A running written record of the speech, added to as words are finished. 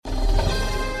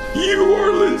You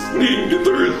are listening to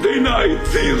Thursday Night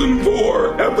Season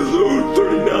 4, Episode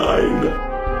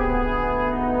 39.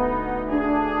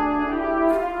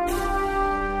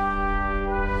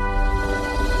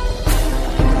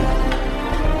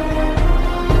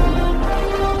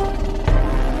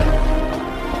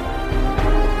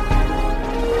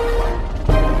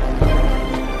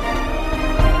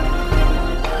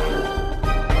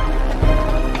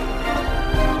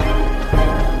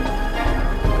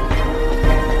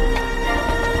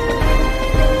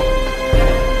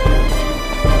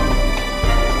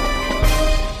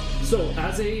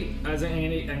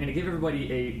 I'm going to give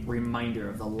everybody a reminder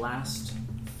of the last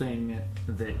thing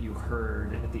that you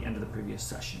heard at the end of the previous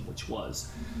session, which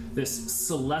was this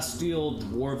celestial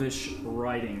dwarvish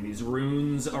writing, these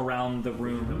runes around the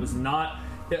room. It was not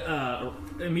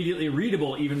immediately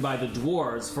readable even by the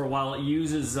dwarves, for while it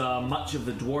uses much of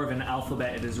the dwarven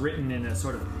alphabet, it is written in a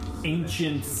sort of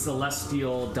ancient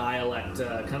celestial dialect,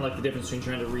 kind of like the difference between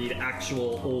trying to read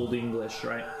actual Old English,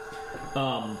 right?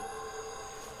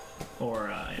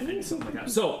 Or something like that.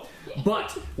 So,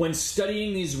 but when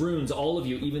studying these runes, all of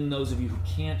you, even those of you who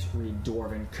can't read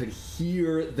Dwarven, could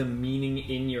hear the meaning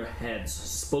in your heads,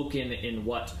 spoken in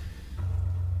what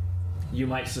you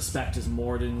might suspect is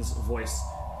Morden's voice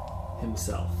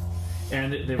himself.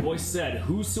 And the voice said,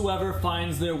 "Whosoever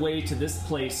finds their way to this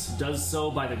place does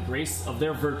so by the grace of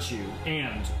their virtue,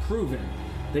 and, proven,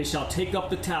 they shall take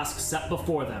up the task set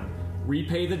before them,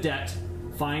 repay the debt,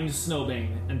 find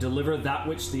Snowbane, and deliver that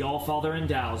which the Allfather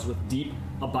endows with deep,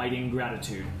 abiding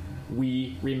gratitude.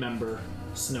 We remember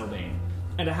Snowbane."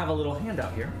 And I have a little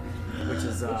handout here, which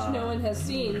is which no one has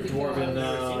seen. the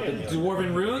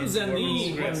dwarven runes and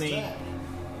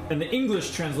the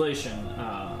English translation.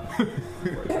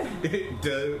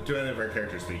 Do any of our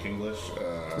characters speak English?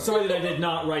 Sorry that I did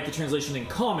not write the translation in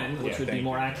Common, which would be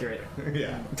more accurate.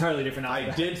 Yeah, entirely different.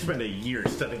 I did spend a year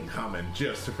studying Common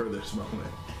just for this moment.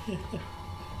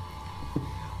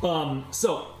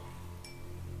 So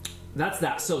that's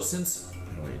that. So since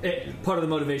part of the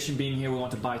motivation being here, we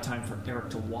want to buy time for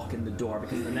Eric to walk in the door,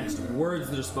 because the next words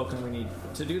that are spoken, we need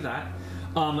to do that.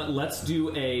 Let's do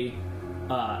a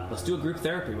group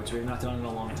therapy, which we've not done in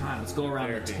a long time. Let's go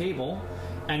around the table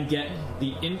and get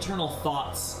the internal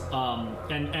thoughts.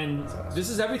 And this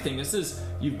is everything. This is,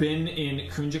 you've been in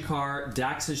Krunjakar.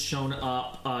 Dax has shown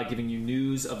up, giving you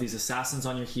news of these assassins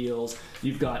on your heels.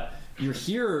 You're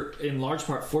here in large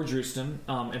part for Drewston,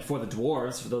 and for the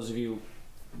dwarves, for those of you,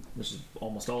 which is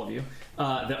almost all of you,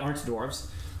 that aren't dwarves.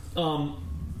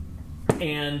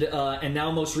 And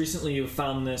now most recently you've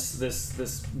found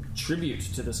this tribute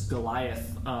to this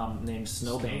Goliath named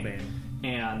Snowbane.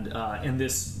 And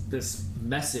this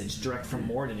message direct from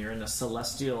Morden. You're in a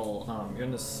celestial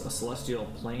a celestial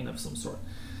plane of some sort.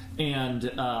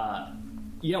 And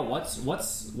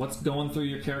what's going through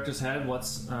your character's head?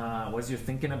 What's you're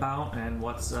thinking about, and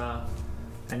what's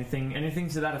anything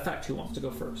to that effect? Who wants to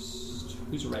go first?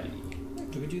 Who's ready?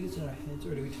 Do we do this in our heads,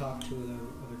 or do we talk to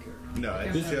other characters? No,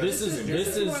 this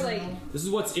is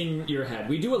what's in your head.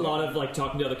 We do a lot of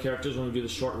talking to other characters when we do the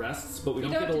short rests, but we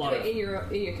don't get a lot of in your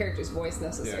character's voice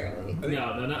necessarily.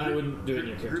 Yeah. No, I wouldn't do it in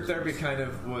your character's Group therapy voice. kind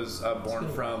of was born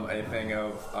from a thing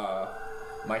of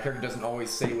my character doesn't always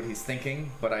say what he's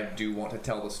thinking, but I do want to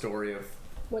tell the story of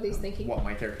what he's thinking, what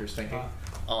my character's thinking.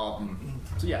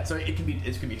 So it can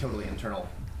be totally internal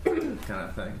kind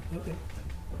of thing. Okay.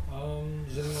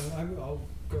 Does anyone? I'll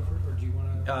go for it, or do you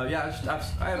want to? I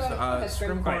have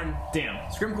Scrimcorn. Damn.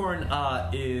 Scrimcorn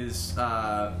is,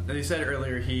 as you said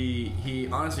earlier, he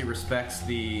honestly respects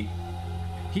the.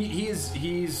 He's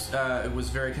was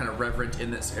very kind of reverent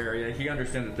in this area. He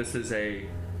understands that this is a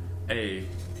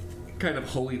kind of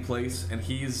holy place, and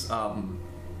he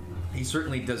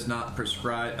certainly does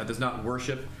not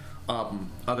worship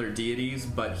other deities,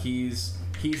 but he's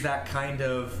that kind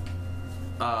of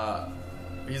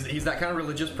he's that kind of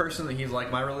religious person that he's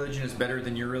like, my religion is better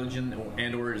than your religion,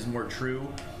 and or it is more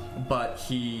true, but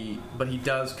he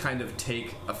does kind of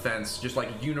take offense, just like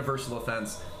universal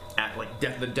offense,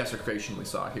 at the desecration we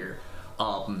saw here,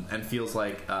 and feels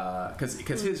like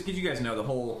because you guys know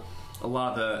a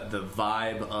lot of the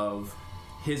vibe of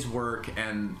his work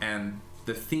and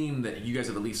the theme that you guys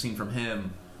have at least seen from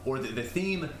him, or the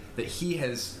theme that he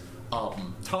has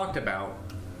talked about,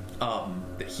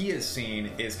 that he has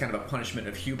seen, is kind of a punishment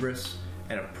of hubris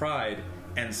and of pride.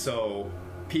 And so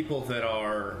people that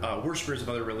are worshippers of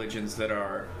other religions, that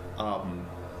are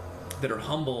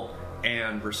humble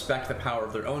and respect the power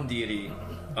of their own deity,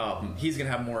 he's going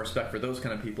to have more respect for those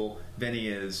kind of people than he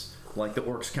is like the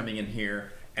orcs coming in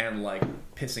here and like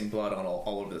pissing blood on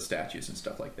all over the statues and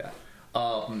stuff like that.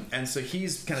 And so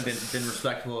he's kind of been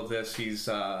respectful of this. He's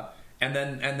and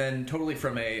then totally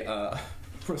from a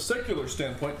secular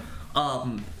standpoint,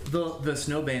 the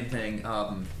Snowbane thing.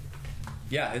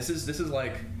 Yeah, this is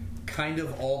like kind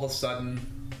of all of a sudden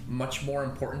much more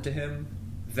important to him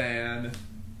than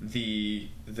the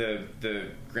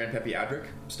Grandpappy Adric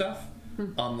stuff.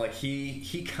 Like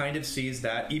he kind of sees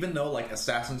that, even though like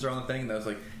assassins are on the thing, and those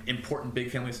like important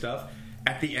big family stuff,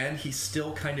 at the end he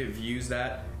still kind of views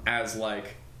that as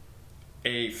like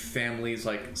a family's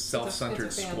like self-centered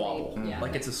it's a family, squabble. yeah.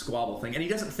 Like it's a squabble thing, and he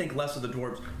doesn't think less of the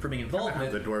dwarves for being involved in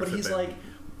it. The dwarves but have he's been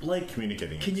like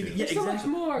communicating. can you? Yeah, There's so much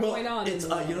exactly. more Well, going on It's in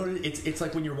the you know what it's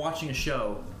like when you're watching a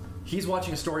show. He's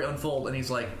watching a story unfold, and he's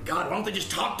like, "God, why don't they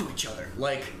just talk to each other?"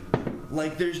 Like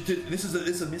this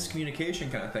is a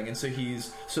miscommunication kind of thing. And so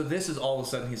this is all of a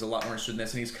sudden he's a lot more interested in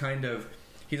this, and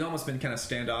he's almost been kind of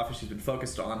standoffish. He's been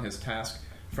focused on his task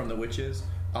from the witches,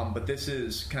 but this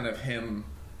is kind of him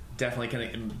definitely kind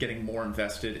of getting more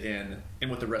invested in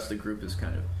what the rest of the group is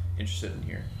kind of interested in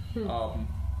here.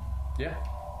 Yeah.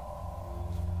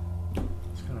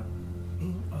 It's kind of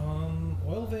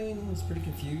Oilvein is pretty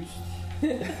confused.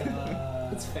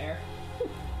 It's fair.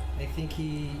 I think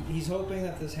he's hoping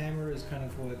that this hammer is kind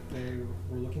of what they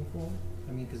were looking for.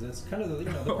 I mean, because that's kind of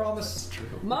the promise. true.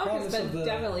 Monk has promise of been the-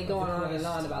 definitely of the going on and quest.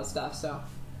 on about stuff, so.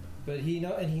 But he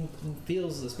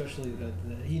feels especially that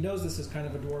he knows this is kind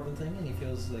of a dwarven thing, and he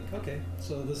feels like, okay,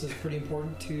 so this is pretty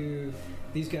important to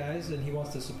these guys, and he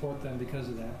wants to support them because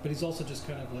of that. But he's also just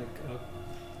kind of like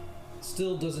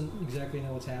still doesn't exactly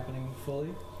know what's happening fully.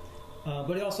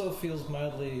 But he also feels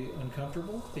mildly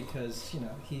uncomfortable because he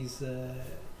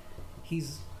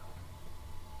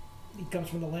comes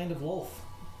from the land of Lolth,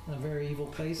 a very evil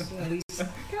place, at least. Kind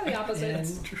of the opposite. And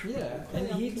yeah, and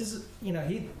he just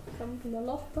Come from the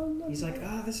love bone. he's like,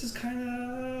 this is kind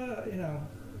of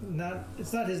not.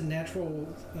 It's not his natural.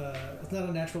 It's not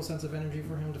a natural sense of energy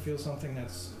for him to feel something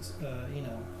that's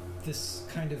this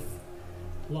kind of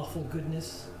lawful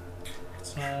goodness.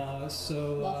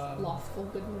 Lawful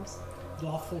goodness.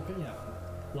 Lawful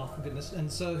goodness,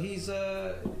 and so he's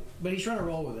but he's trying to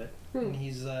roll with it, and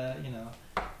he's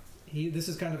this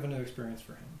is kind of a new experience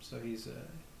for him, so he's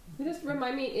You just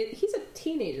remind me, he's a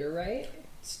teenager, right?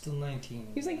 still 19.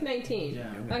 He's like 19.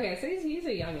 Yeah. Okay, so he's a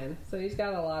youngin', so he's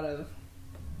got a lot of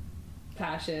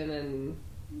passion and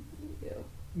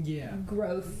Yeah,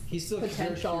 growth. he's still very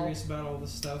Potential. curious about all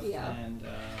this stuff, Yeah. and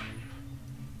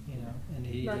and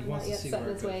he Not wants to yet see set in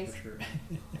where it his goes ways. for sure.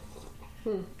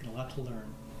 Hmm. Got a lot to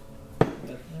learn,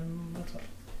 but that's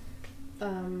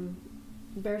all.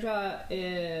 Berja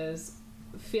is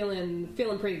feeling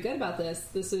pretty good about this.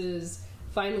 This is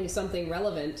finally something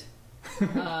relevant.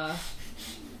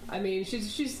 I mean,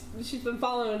 she's been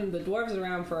following the dwarves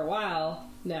around for a while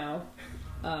now,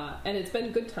 and it's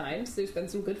been good times. There's been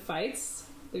some good fights.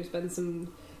 There's been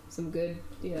some good,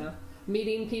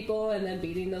 meeting people and then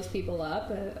beating those people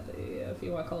up, if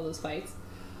you want to call those fights.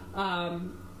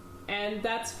 And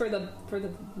that's for the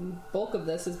bulk of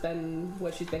this has been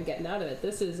what she's been getting out of it.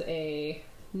 This is a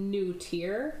new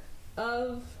tier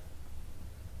of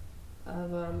I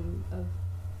don't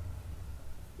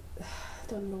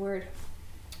know the word,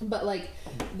 but like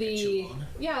the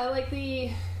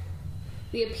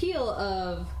appeal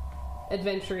of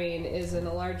adventuring is in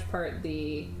a large part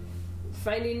the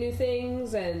finding new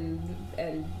things and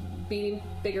beating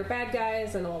bigger bad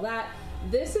guys and all that.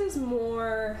 This is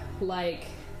more like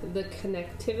the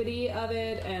connectivity of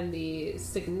it and the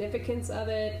significance of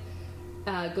it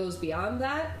goes beyond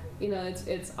that.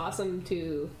 It's awesome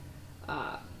to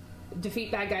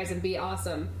defeat bad guys and be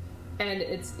awesome, and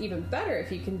it's even better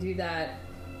if you can do that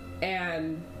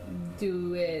and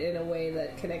do it in a way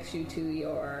that connects you to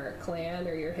your clan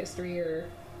or your history or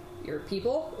your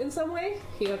people in some way.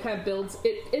 Kind of builds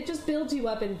it. It just builds you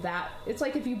up in that. It's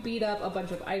like if you beat up a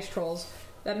bunch of ice trolls,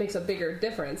 that makes a bigger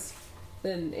difference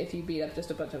than if you beat up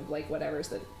just a bunch of like whatevers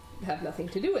that have nothing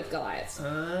to do with Goliaths.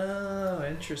 Oh,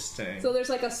 interesting. So there's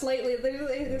like a slightly.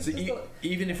 So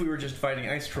even if we were just fighting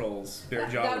ice trolls, their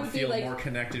That job would would be feel like- more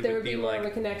connected. there Would would be be more like, of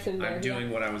a connection there, I'm doing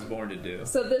yeah. what I was born to do.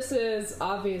 So this is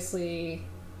obviously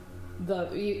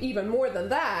even more than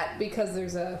that because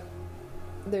there's a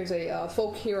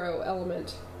folk hero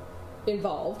element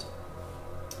involved,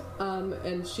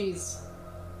 and she's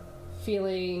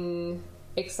feeling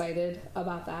excited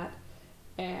about that,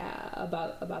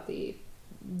 about the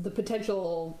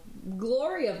potential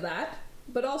glory of that,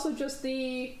 but also just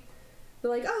the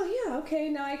like, oh yeah, okay,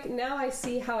 now I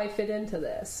see how I fit into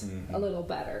this a little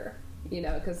better,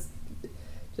 because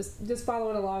just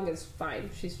following along is fine.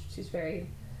 She's very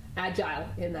agile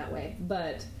in that way,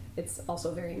 but it's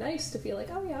also very nice to feel like,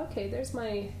 oh yeah, okay, there's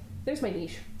my There's my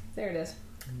niche. There it is.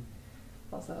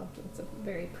 Also, it's a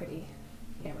very pretty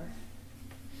hammer.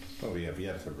 Oh, we have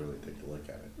yet to really take a look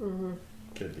at it. Mm-hmm.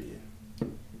 Could be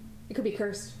It could be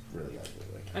cursed. really ugly.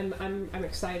 Like, I'm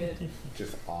excited.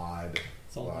 just odd.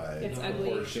 all Like, It's ugly.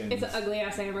 proportions. It's an ugly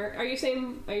ass hammer. Are you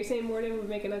saying Morden would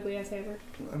make an ugly ass hammer?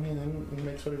 I mean, he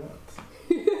makes what he wants.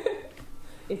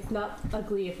 It's not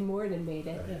ugly if Morden made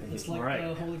it. Yeah, it's like Right.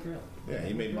 the Holy Grail. Yeah,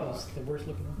 he made Well, Mog. it's the worst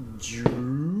looking one.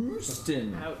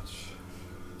 Drustin. Ouch.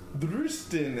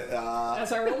 Drustin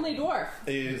That's our only dwarf.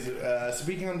 is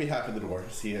speaking on behalf of the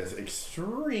dwarves. He is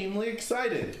extremely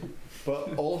excited,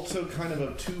 but also kind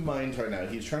of two minds right now.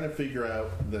 He's trying to figure out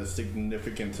the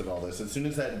significance of all this. As soon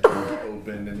as that door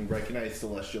opened and he recognized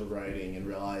celestial writing and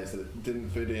realized that it didn't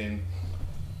fit in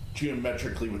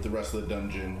geometrically with the rest of the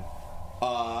dungeon,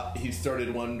 he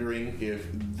started wondering if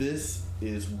this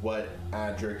is what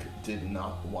Adric did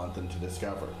not want them to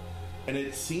discover. And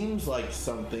it seems like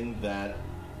something that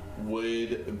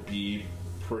would be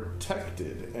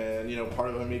protected. And, part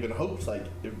of him even hopes, like,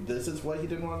 if this is what he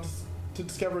didn't want to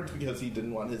discover, it's because he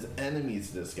didn't want his enemies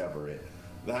to discover it.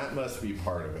 That must be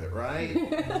part of it, right?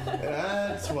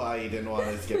 That's why he didn't want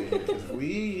us getting it. Because if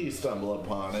we stumble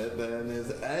upon it, then his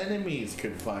enemies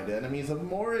could find it. Enemies of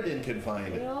Moradin could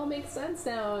find It it. all makes sense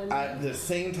now. And At the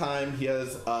same time, he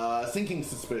has a sinking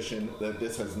suspicion that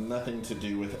this has nothing to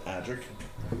do with Adric.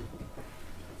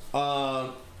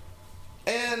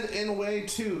 And in a way,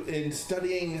 too, in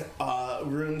studying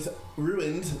ruins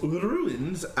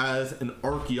as an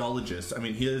archaeologist. I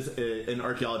mean, he is an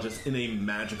archaeologist in a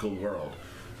magical world.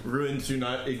 Ruins do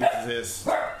not exist,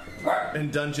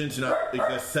 and dungeons do not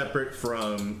exist separate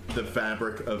from the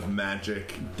fabric of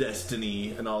magic,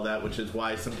 destiny, and all that, which is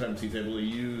why sometimes he's able to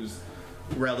use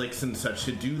relics and such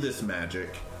to do this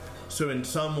magic. So in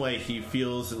some way, he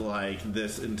feels like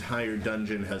this entire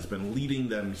dungeon has been leading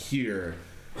them here,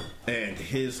 and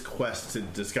his quest to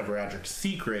discover Adric's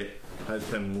secret has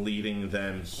been leading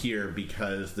them here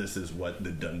because this is what the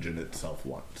dungeon itself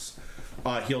wants.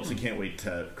 He also can't wait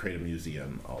to create a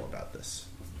museum all about this.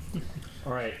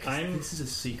 All right, This is a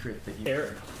secret that you.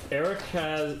 Eric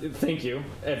has. Thank you,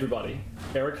 everybody.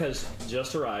 Eric has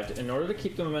just arrived. In order to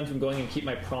keep the momentum going and keep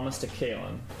my promise to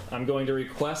Kaelin, I'm going to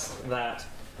request that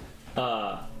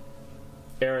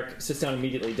Eric sits down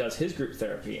immediately, does his group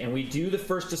therapy, and we do the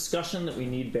first discussion that we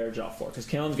need Bearjaw for, because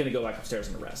Kaelin's going to go back upstairs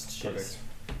and rest.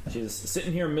 She's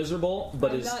sitting here miserable,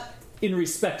 but I'm is not- in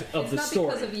respect of it's the not story.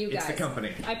 because of you guys. It's the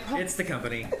company. I promise. It's the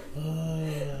company.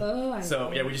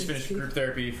 So Yeah, we just finished group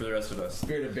therapy for the rest of us.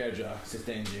 Spirit of Bearjaw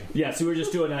sustains you. Yeah, so we were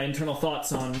just doing internal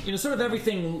thoughts on, sort of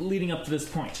everything leading up to this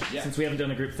point. Yeah. Since we haven't done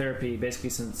a group therapy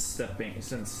since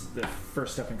the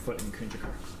first stepping foot in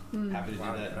Kunjakar. Happy to do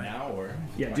that now, or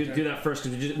Yeah, do that first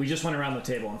because we just went around the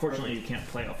table. Unfortunately, you can't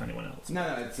play off anyone else.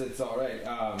 No, it's all right.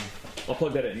 I'll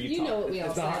plug that in. You talk. know what we all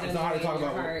It's not, said it's not hard to talk in your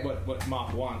about heart. what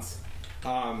Mock wants.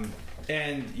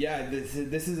 And yeah, this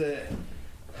is a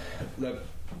look.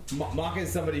 Mock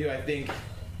is somebody who I think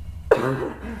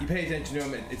you pay attention to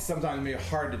him. It's sometimes maybe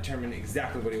hard to determine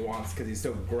exactly what he wants because he's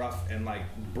so gruff and like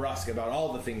brusque about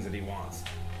all the things that he wants.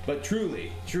 But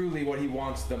truly, what he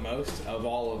wants the most of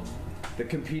all of the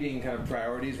competing kind of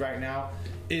priorities right now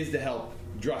is to help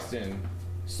Drustin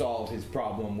solve his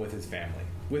problem with his family.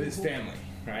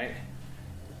 Right?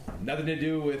 Nothing to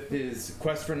do with his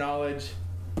quest for knowledge.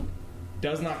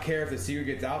 Does not care if the secret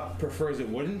gets out. Prefers it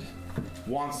wouldn't.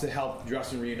 Wants to help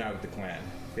Drustin reunite with the clan.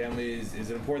 Family is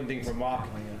an important thing for Mock,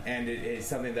 and it is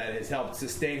something that has helped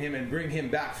sustain him and bring him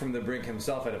back from the brink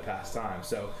himself at a past time.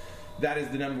 So that is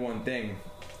the number one thing.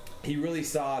 He really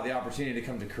saw the opportunity to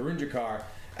come to Karunjakar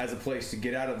as a place to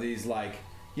get out of these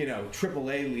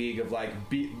AAA league of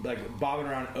bobbing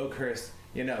around Oakhurst,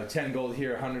 10 gold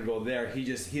here, 100 gold there.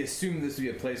 He assumed this would be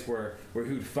a place where he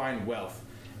would find wealth,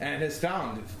 and has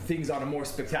found things on a more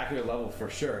spectacular level for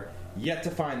sure. Yet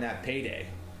to find that payday,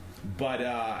 but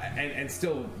and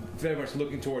still very much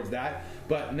looking towards that.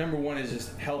 But number one is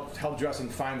just help Drustin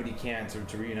find what he can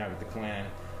to reunite with the clan.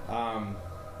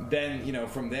 Then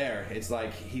from there it's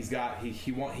like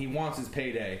he wants his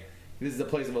payday. This is a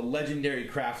place of a legendary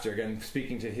crafter. Again,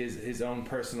 speaking to his own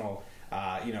personal,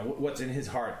 what's in his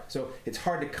heart. So it's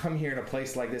hard to come here in a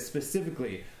place like this,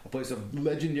 specifically a place of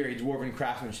legendary dwarven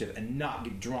craftsmanship, and not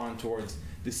get drawn towards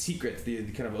the secrets, the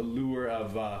kind of allure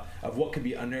of what could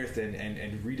be unearthed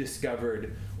and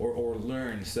rediscovered or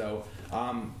learned. So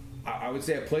I would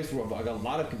say a place where a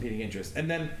lot of competing interests, and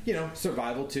then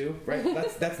survival too, right?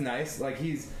 That's nice. Like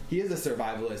he is a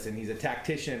survivalist and he's a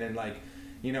tactician, and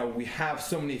we have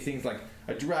so many things like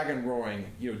a dragon roaring,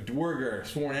 Dwerger,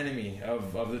 sworn enemy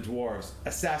of the dwarves,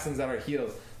 assassins at our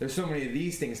heels. There's so many of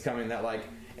these things coming that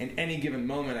in any given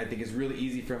moment, I think it's really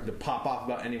easy for him to pop off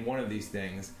about any one of these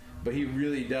things. But he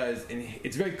really does, and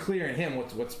it's very clear in him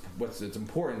what's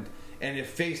important. And if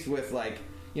faced with like,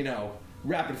 you know,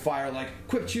 rapid fire, like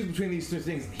quick choose between these two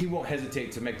things, he won't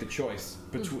hesitate to make the choice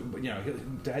between, you know,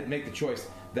 to make the choice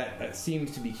that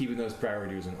seems to be keeping those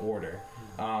priorities in order.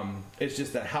 It's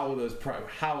just that how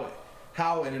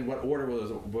and in what order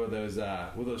will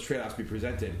those trade-offs be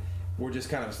presented? We're just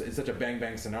kind of it's such a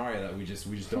bang scenario that we just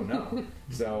don't know.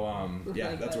 So yeah,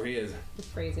 like that's that. where he is. It's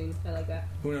phrasing. I like that.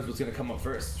 Who knows what's going to come up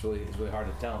first? It's really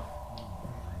hard to tell.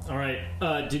 All right.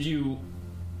 Did you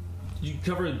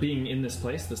cover being in this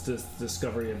place? This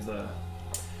discovery of the.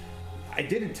 I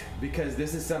didn't, because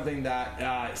this is something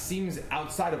that seems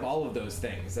outside of all of those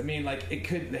things. I mean, like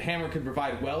the hammer could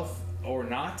provide wealth or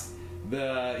not.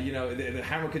 The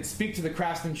hammer could speak to the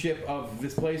craftsmanship of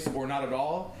this place or not at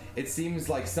all. It seems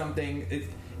like something.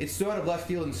 It's so out of left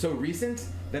field and so recent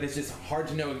that it's just hard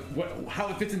to know how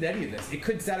it fits into any of this. It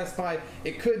could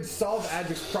solve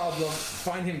Adric's problem,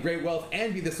 find him great wealth,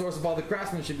 and be the source of all the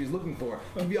craftsmanship he's looking for.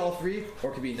 It could be all three,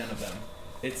 or it could be none of them.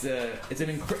 It's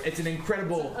an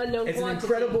incredible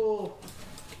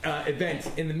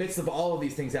event in the midst of all of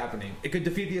these things happening. It could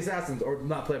defeat the assassins or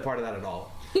not play a part of that at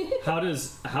all. How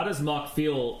does Mock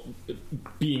feel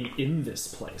being in this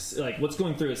place? Like, what's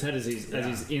going through his head as he's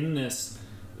in this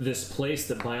place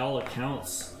that, by all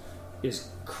accounts, is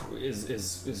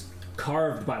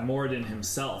carved by Moradin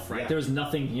himself? Right? Yeah. There's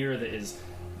nothing here that is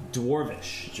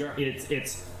dwarvish. Sure.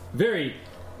 It's very.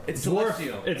 It's dwarf.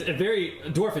 celestial. It's a very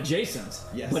dwarf adjacent.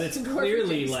 Yes. But it's Dwarf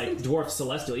clearly adjacent. like dwarf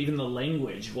celestial. Even the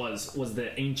language was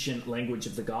the ancient language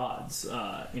of the gods.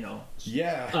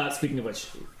 Yeah. Speaking of which,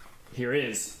 here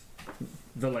is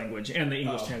the language and the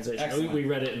English translation. Excellent. We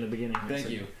read it in the beginning. Thank so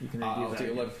you. You can review I'll that.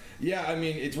 take a look. Yeah, I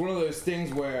mean, it's one of those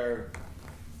things where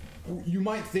you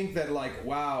might think that, like,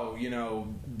 wow, you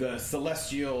know, the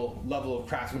celestial level of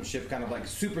craftsmanship kind of like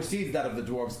supersedes that of the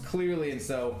dwarves clearly, and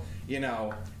so, you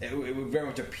know, it would very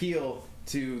much appeal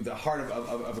to the heart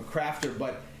of a crafter.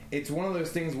 But it's one of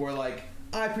those things where, like,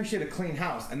 I appreciate a clean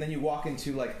house, and then you walk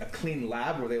into like a clean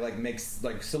lab where they like make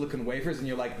like silicon wafers, and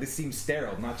you're like, this seems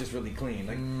sterile, not just really clean.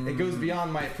 Like it goes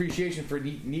beyond my appreciation for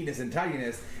neatness and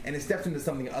tidiness, and it steps into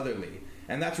something otherly.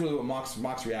 And that's really what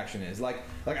Mock's reaction is. Like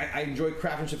I enjoy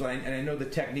craftsmanship, and I know the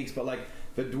techniques, but like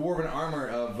the dwarven armor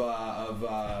of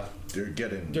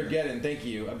Durgeddin, thank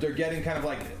you. Durgeddin kind of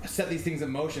like set these things in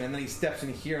motion, and then he steps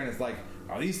in here, and it's like,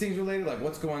 are these things related? Like,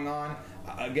 what's going on?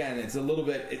 Again, it's a little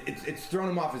bit. It's thrown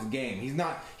him off his game. He's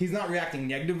not reacting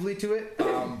negatively to it,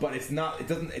 but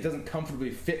it doesn't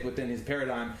comfortably fit within his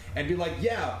paradigm and be like,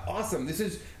 yeah, awesome. This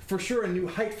is for sure a new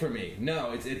height for me.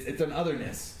 No, it's an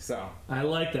otherness. So I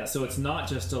like that. So it's not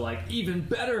just a like even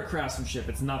better craftsmanship.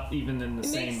 It's not even in the It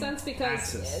same makes sense because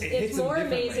axis. It it's hits them more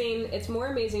differently. amazing. It's more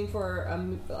amazing for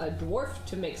a dwarf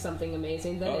to make something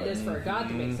amazing than it is for a god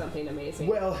to make something amazing.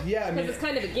 well, yeah, I mean, because it's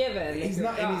kind of a given. if he's you're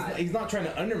not. a And god. he's not trying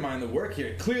to undermine the work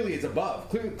here. Clearly, it's above.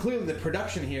 Clearly, the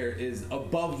production here is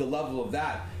above the level of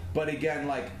that. But again,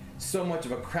 like so much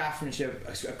of a craftsmanship,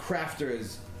 a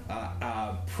crafter's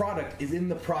product is in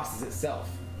the process itself.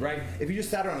 Right? If you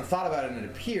just sat around and thought about it and it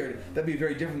appeared, that'd be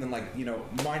very different than like, you know,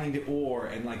 mining the ore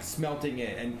and like smelting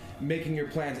it and making your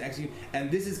plans execute. And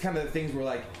this is kind of the things where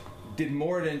like, did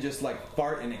Moradin just like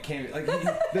fart and it came? Like,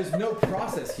 there's no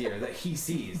process here that he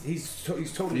sees. He's totally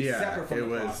separate from it the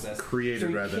was process. created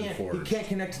he rather than can't- forged. He can't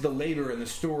connect to the labor and the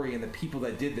story and the people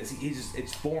that did this.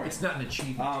 It's foreign. It's not an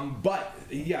achievement. But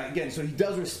yeah, again, so he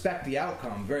does respect the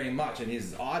outcome very much, and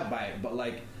he's awed by it. But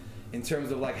like, in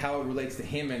terms of like how it relates to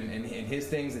him and his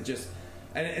things, it just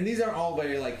and these aren't all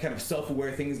very like kind of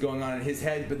self-aware things going on in his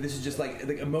head. But this is just like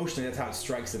emotionally, that's how it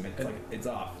strikes him. It's like it's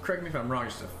off. Correct me if I'm wrong.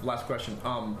 Just a last question.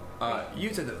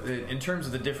 You said that in terms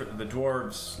of the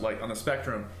dwarves, like on the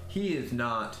spectrum, he is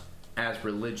not as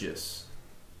religious.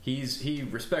 He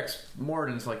respects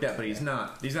Moradin's like that, but he's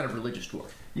not a religious dwarf.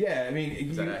 Yeah, I mean,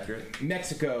 Is that accurate?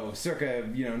 Mexico, circa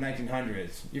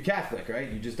 1900s. You're Catholic,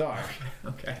 right? You just are.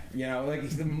 Okay. You know, like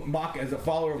he's Mock as a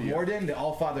follower of Moradin, the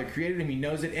All-Father created him. He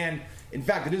knows it, and in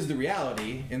fact, it is the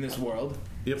reality in this world.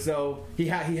 Yep. So he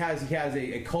has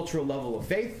a cultural level of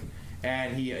faith,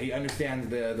 and he understands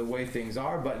the way things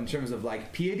are. But in terms of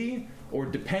like piety or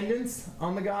dependence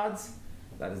on the gods,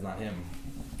 that is not him.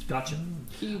 Gotcha.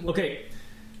 Okay,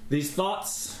 these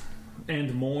thoughts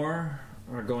and more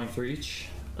are going through each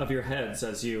of your heads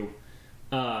as you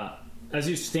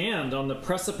stand on the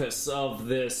precipice of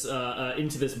this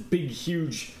into this big,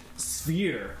 huge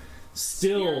sphere,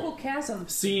 still Spherical chasm.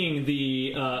 seeing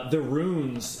the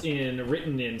runes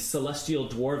written in celestial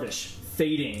dwarvish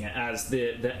fading as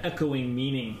the echoing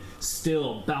meaning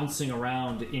still bouncing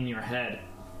around in your head.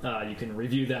 you can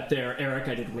review that there. Eric,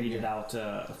 I did read it out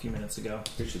a few minutes ago.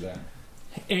 Appreciate that.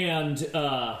 And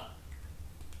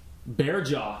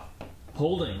Bearjaw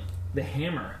holding the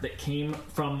hammer that came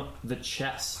from the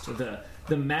chest.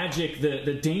 The magic,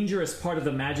 the dangerous part of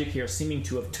the magic here seeming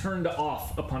to have turned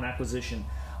off upon acquisition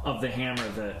of the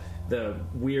hammer. The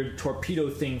weird torpedo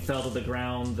thing fell to the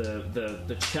ground.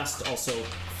 The chest also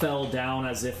fell down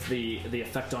as if the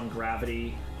effect on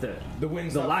gravity, The wind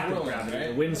the stopped lack of swirling, gravity, right?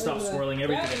 the wind stopped The swirling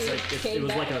everything. gravity It came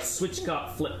was like back. a switch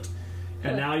got flipped,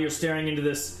 and now you're staring into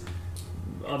this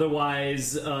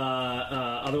otherwise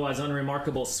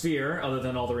unremarkable sphere, other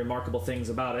than all the remarkable things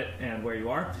about it and where you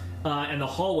are, and the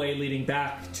hallway leading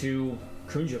back to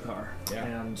Kunjakar, Yeah.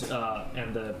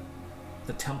 and the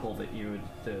temple that you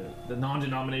had, the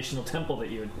non-denominational temple that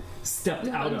you had stepped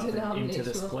out of into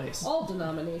this place. All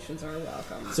denominations are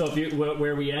welcome. So if you,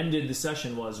 where we ended the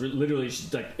session was literally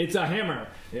like, it's a hammer.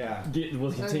 Yeah.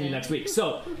 We'll continue Okay. next week.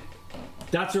 So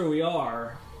that's where we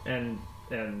are, and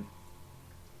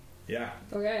Yeah.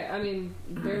 Okay, I mean,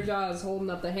 Bearjaw is holding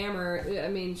up the hammer. I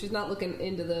mean, she's not looking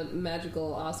into the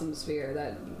magical, awesome sphere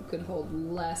that could hold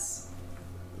less.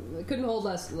 It couldn't hold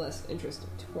less interest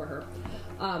for her.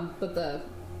 But the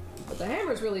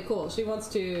hammer's really cool. She wants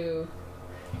to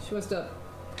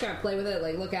kind of play with it,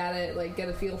 like look at it, like get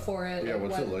a feel for it. Yeah, like,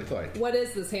 what's it look like? What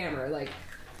is this hammer? Like,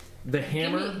 the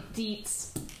hammer. give me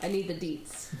deets. I need the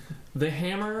deets. The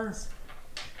hammer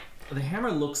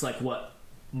looks like what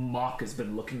Mock has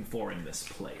been looking for in this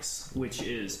place, which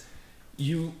is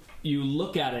you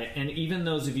look at it, and even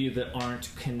those of you that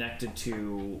aren't connected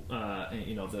to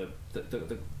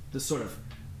the sort of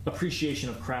appreciation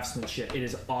of craftsmanship, it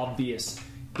is obvious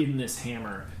in this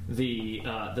hammer the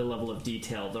level of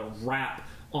detail. The wrap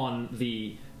on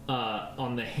the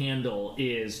handle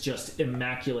is just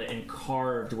immaculate and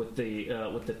carved with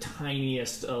the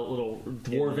tiniest little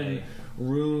dwarven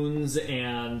runes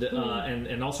and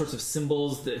all sorts of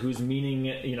symbols whose meaning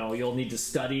you'll need to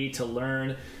study to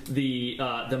learn. The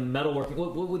metalwork.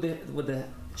 Would the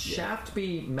shaft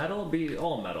be metal? Be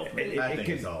all metal? I think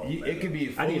it's all metal. It could be I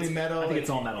think fully it's- metal. I think it's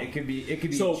all metal. It could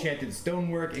be So- enchanted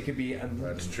stonework. It could be.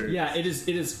 That's true. Yeah, it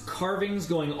is carvings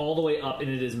going all the way up, and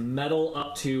it is metal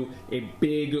up to a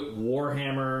big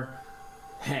warhammer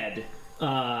head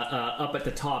up at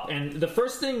the top. And the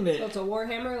first thing So that it's a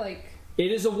warhammer, like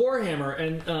it is a warhammer,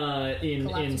 and in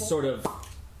Collapsible? sort of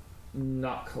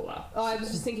not collapse. I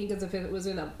was just thinking because if it was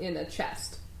in a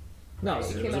chest. No,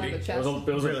 It it came was a out of big- the chest. It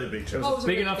was a Really big chest. Oh, it was a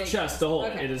big really enough big chest to hold.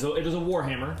 Okay. It is a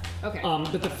warhammer. Okay.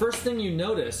 But the first thing you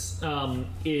notice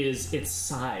is its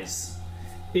size.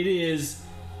 It is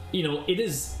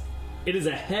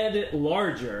a head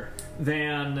larger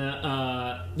than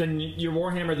your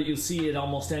warhammer that you see at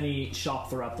almost any shop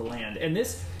throughout the land. And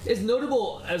this is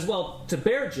notable as well to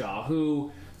Bearjaw,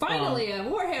 who Finally, a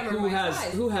warhammer my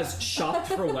size. who has shopped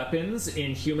for weapons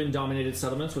in human-dominated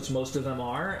settlements, which most of them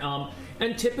are,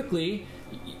 and typically,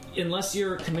 unless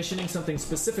you're commissioning something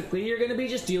specifically, you're going to be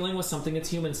just dealing with something that's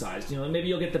human-sized. Maybe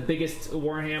you'll get the biggest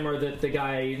warhammer that the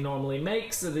guy normally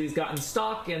makes that he's got in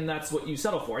stock, and that's what you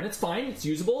settle for. And it's fine; it's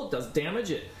usable. It does damage.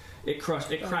 It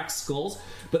cracks skulls.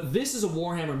 But this is a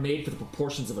warhammer made for the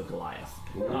proportions of a Goliath.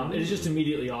 It is just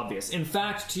immediately obvious. In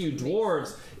fact, to you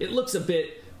dwarves, it looks a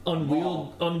bit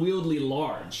unwieldy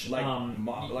large. Like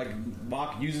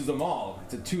Mock uses them all.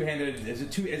 It's a two-handed. It's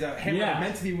a hammer Yeah.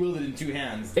 meant to be wielded in two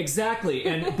hands. Exactly,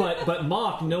 and but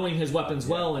Mock, knowing his weapons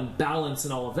well and balance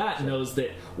and all of that, knows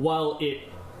that while it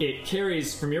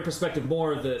carries, from your perspective,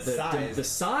 more the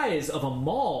size of a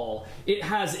maul, it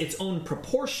has its own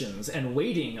proportions and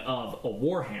weighting of a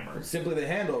warhammer. Simply the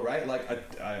handle, right? Like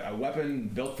a weapon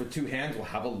built for two hands will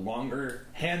have a longer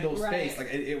handle Right. space, like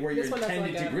where you're This one has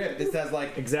intended like to a- grip. This has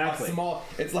like Exactly. a small.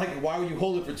 It's like, why would you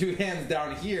hold it for two hands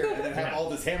down here and then have all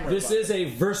this hammer? This above is a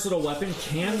versatile weapon,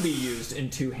 can be used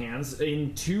in two hands.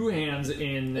 It's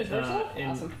versatile?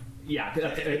 Awesome. Yeah,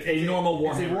 it? a normal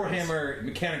warhammer. It's a warhammer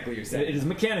mechanically. You're saying It is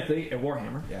mechanically a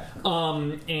warhammer. Yeah.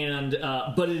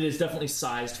 But it is definitely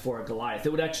sized for a Goliath. It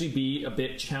would actually be a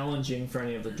bit challenging for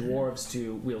any of the dwarves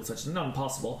to wield such. Not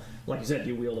impossible. Like you said,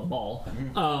 you wield a maul.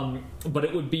 But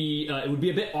it would be a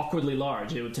bit awkwardly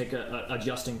large. It would take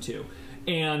adjusting to.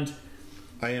 And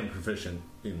I am proficient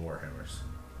in warhammers,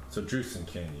 so Drusen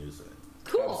can use it.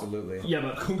 Cool. Absolutely. yeah,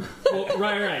 but well,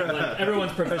 right. Like,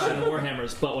 everyone's proficient in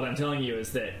warhammers. But what I'm telling you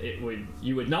is that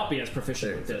you would not be as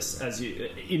proficient with this as you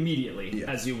immediately Yes.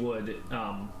 as you would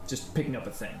just picking up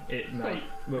a thing. It might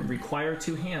require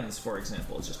two hands, for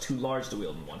example. It's just too large to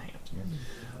wield in one hand.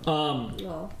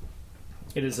 Well,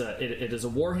 It is a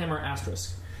warhammer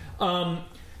asterisk.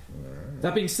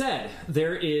 That being said,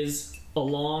 there is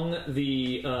along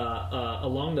the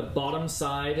bottom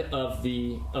side of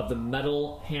the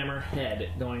metal hammer head,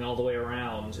 going all the way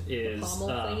around, is Pommel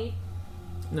thingy?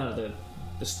 no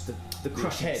the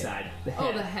crushing head. side. The Oh,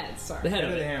 head. the head. Sorry. The head Head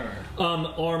of of the it. hammer.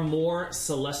 Are more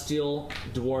celestial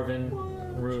dwarven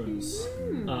runes,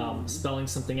 spelling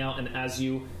something out, and as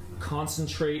you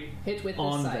concentrate Hit with this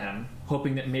on side. them,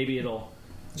 hoping that maybe it'll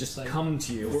just Like- come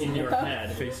to you in your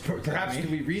head, Perhaps could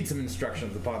we read some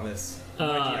instructions upon this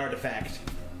mighty artifact?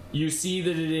 you see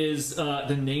that it is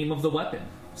the name of the weapon.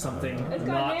 Something It's got a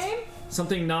not name?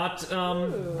 something not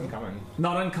Uncommon.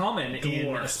 not uncommon,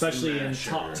 Dwarf especially in smasher.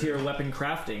 top tier weapon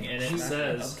crafting, and it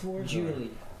says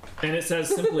Julie.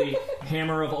 simply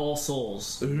 "Hammer of all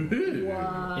souls" in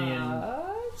What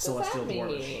does Celestial that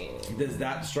Dwarvish. mean? Does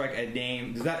that strike a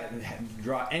name? Does that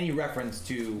draw any reference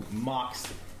to Mock's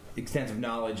extensive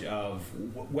knowledge of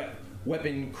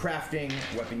weapon crafting,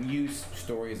 weapon use,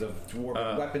 stories of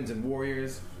dwarven weapons and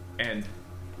warriors? And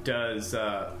does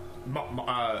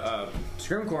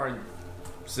Scrimcorn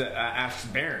asks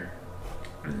Baron,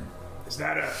 is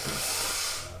that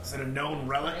a known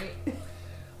relic?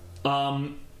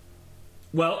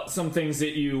 Well, some things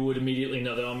that you would immediately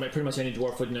know, that pretty much any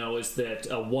dwarf would know, is that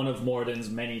one of Moradin's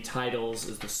many titles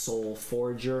is the Soul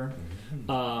Forger.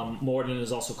 Moradin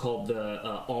is also called the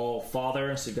All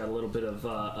Father, so you've got a little bit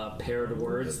of paired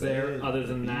words there. Other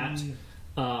than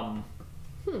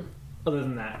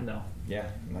that, no. Yeah,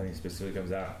 nothing specific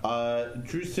comes out.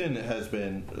 Drustin has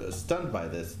been stunned by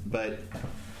this, but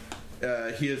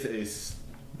he is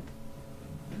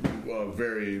a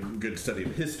very good study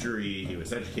of history. He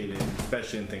was educated,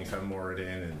 especially in things on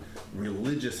Moradin and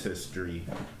religious history.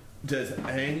 Does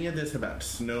any of this about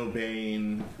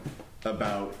Snowbane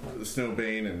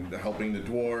and helping the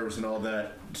dwarves and all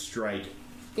that strike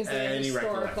Is there any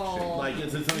historical recollection? Like,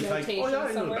 is it something like, oh yeah, I notation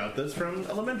knew somewhere? about this from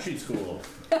elementary school?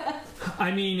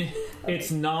 I mean,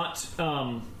 it's not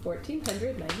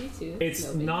 1492. it's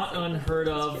Snowbane. not unheard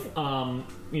of.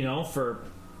 For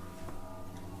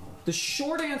the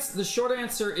short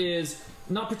answer is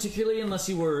not particularly, unless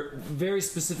you were very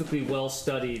specifically well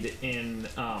studied in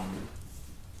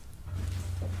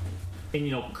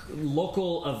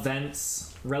local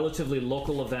events, relatively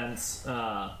local events.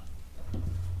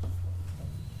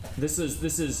 This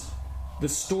is the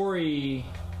story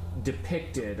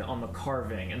depicted on the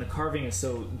carving, and the carving is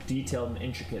so detailed and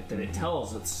intricate that it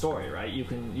tells its story. Right? You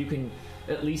can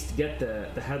at least get the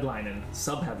headline and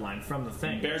subheadline from the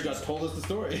thing. Bear just told us the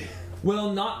story.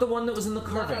 Well, not the one that was in the Not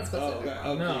carving. that specific.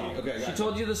 No, Okay, she gotcha.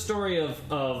 told you the story of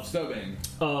Snowbane.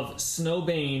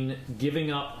 Snowbane giving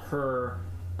up her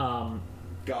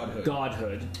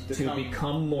godhood to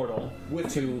become mortal,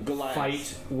 with to Goliaths.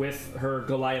 fight with her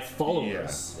Goliath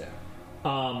followers,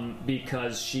 Yeah.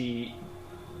 because she,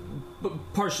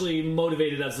 partially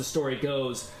motivated as the story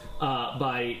goes,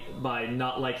 by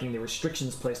not liking the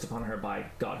restrictions placed upon her by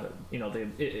godhood.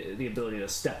 The ability to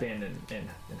step in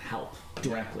and help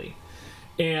directly.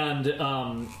 And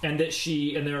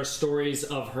there are stories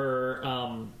of her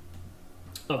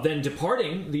of then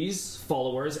departing these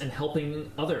followers and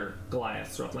helping other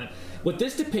Goliaths throughout the land. What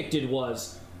this depicted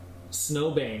was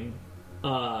Snowbane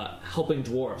helping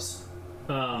dwarves,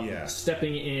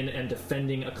 stepping in and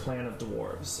defending a clan of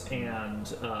dwarves, and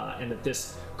that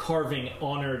this carving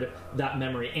honored that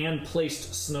memory and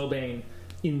placed Snowbane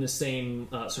in the same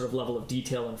sort of level of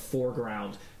detail and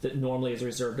foreground that normally is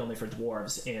reserved only for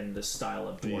dwarves in the style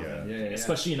of dwarven, Yeah.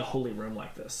 especially in a holy room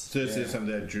like this. So this is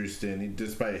something that Drustin,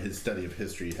 despite his study of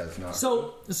history, has not.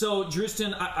 So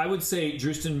Drustin, I would say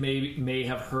Drustin may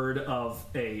have heard of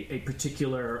a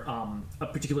particular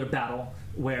battle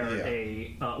where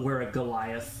a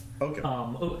Goliath. Okay.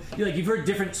 Like you've heard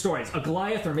different stories. A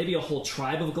Goliath, or maybe a whole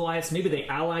tribe of Goliaths. Maybe they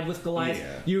allied with Goliath.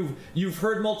 Yeah. You've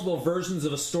heard multiple versions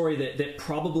of a story that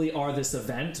probably are this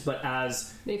event, but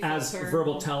as They filter.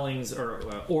 verbal tellings or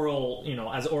oral,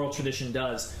 as oral tradition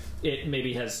does, it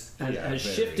maybe has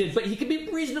shifted. But he can be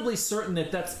reasonably certain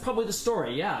that that's probably the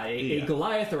story. Yeah, a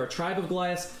Goliath or a tribe of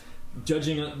Goliaths.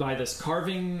 Judging by this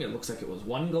carving, it looks like it was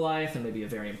one Goliath, and maybe a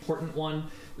very important one,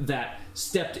 that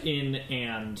stepped in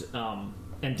and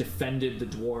defended the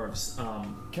dwarves.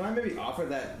 Can I maybe offer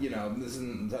that, this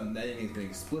isn't something that anything's been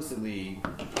explicitly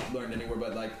learned anywhere,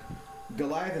 but like,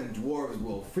 Goliath and dwarves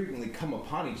will frequently come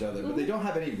upon each other, but they don't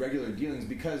have any regular dealings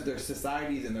because their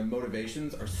societies and their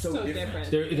motivations are so different.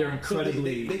 They're So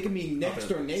incredibly. they can be next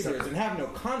door neighbors and have no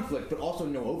conflict, but also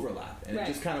no overlap, and Right.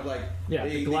 it just kind of like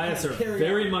The Goliaths kind of are carry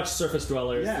very on much surface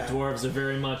dwellers. Yeah. The dwarves are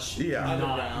very much not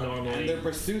underground, normally. and their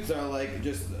pursuits are like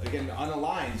just again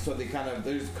unaligned. So they kind of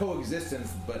there's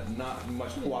coexistence, but not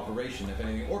much cooperation, if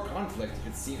anything, or conflict.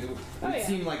 It would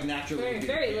seem like naturally. Very, would be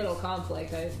the very case. little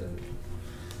conflict. I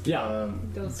Yeah.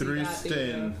 don't see that Drustin.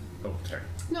 being Oh, sorry.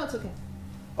 no, it's okay.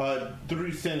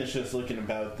 Drustin is just looking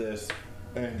about this,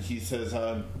 and he says,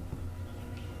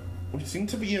 "We seem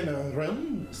to be in a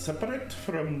realm separate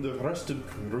from the rest of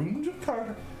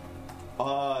Grundrakar,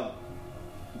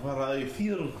 where I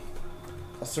feel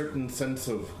a certain sense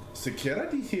of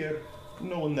security here,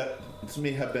 knowing that it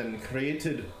may have been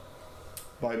created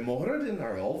by Moradin,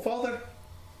 our Allfather.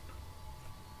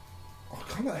 I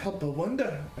cannot help but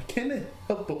wonder. I cannot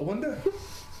help but wonder.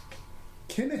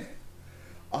 Could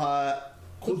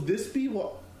this be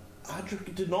what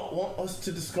Adric did not want us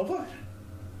to discover?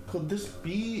 Could this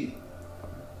be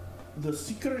the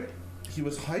secret he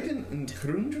was hiding in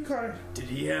Grundrakar? Did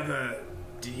he have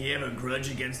a grudge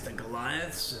against the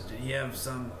Goliaths? Did he have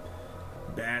some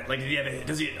bad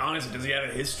does he have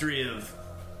a history of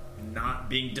not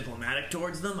being diplomatic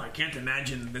towards them? I can't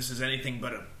imagine this is anything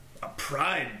but a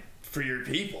pride for your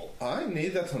people. I nay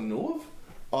that I know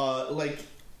of. Like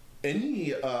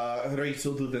any race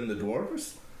other than the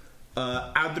dwarves,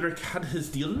 Adric had his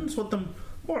dealings with them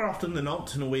more often than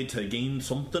not in a way to gain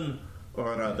something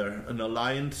or other, an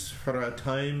alliance for a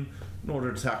time in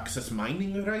order to access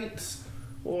mining rights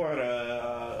or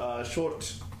a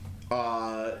short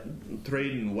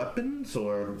trade in weapons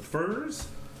or furs.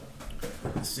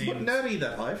 But nary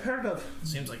that I've heard of.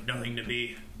 Seems like nothing to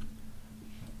be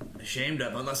ashamed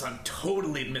of, unless I'm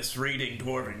totally misreading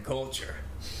dwarven culture.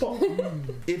 But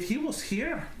if he was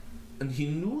here and he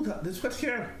knew that this was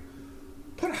here,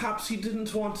 perhaps he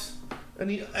didn't want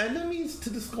any enemies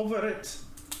to discover it.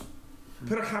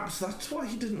 Perhaps that's why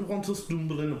he didn't want us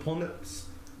stumbling upon it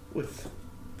with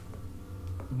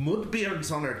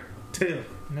mudbeards on our tail.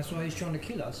 And that's why he's trying to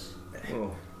kill us.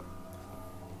 Oh.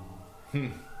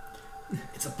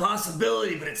 It's a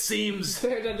possibility, but it seems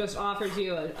Spirit just offers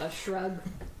you a shrug.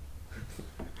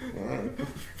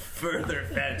 further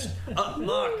fetched.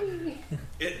 Look,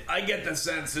 I get the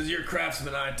sense, as your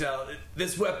craftsman, I tell,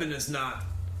 this weapon is not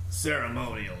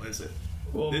ceremonial, is it?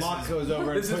 Well, Mock goes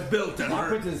over. This is built to Mock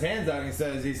hurt. puts his hands out and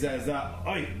he says,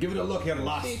 "Oi, give it a look,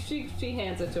 Lass." She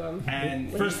hands it to him.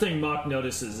 And First thing Mock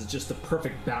notices is just the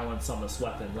perfect balance on this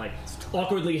weapon. Like,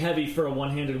 awkwardly heavy for a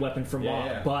one-handed weapon for Mock,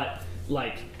 yeah.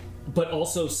 but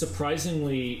also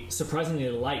surprisingly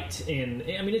light in.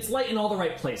 I mean, it's light in all the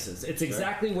right places. It's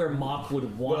exactly where Mock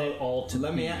would want it all to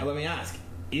let be. Let me ask: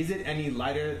 is it any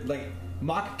lighter? Like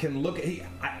Mock can look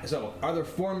at. So, are there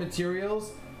 4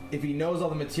 materials? If he knows all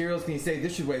the materials, can he say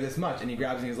this should weigh this much? And he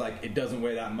grabs it and he's like, it doesn't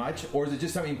weigh that much, or is it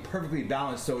just something perfectly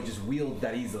balanced so it just wields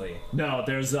that easily? No,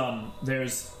 there's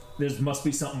must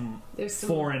be something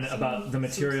foreign about the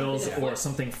materials or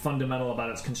something fundamental about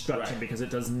its construction, because it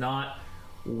does not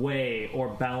weigh or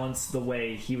balance the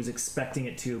way he was expecting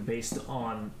it to based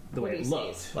on the way it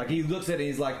looked. Like he looks at it and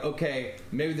he's like, okay,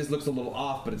 maybe this looks a little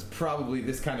off, but it's probably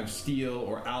this kind of steel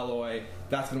or alloy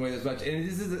that's gonna weigh this much. And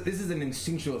this is an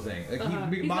instinctual thing.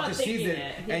 Like Mock just sees it,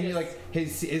 and you're like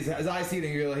his eyes see it,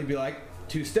 and he'd be like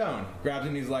 2 stone. Grabs it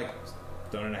and he's like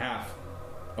 1.5 stone.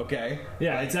 Okay.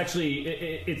 Yeah, it's actually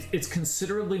it's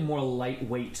considerably more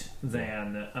lightweight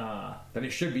than it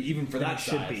should be, even for that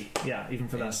size. Should be, yeah, even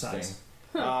for that size.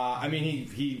 I mean,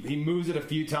 he moves it a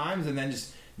few times and then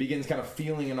just begins kind of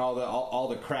feeling in all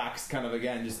the cracks, kind of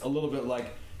again, just a little bit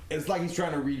like it's like he's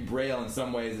trying to read Braille in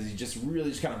some ways, as he just really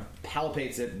just kind of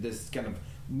palpates it, this kind of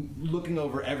looking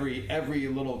over every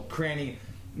little cranny,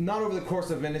 not over the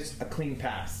course of minutes, a clean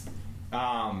pass.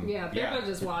 Barbara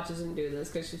just watches him do this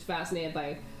because she's fascinated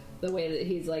by the way that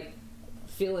he's like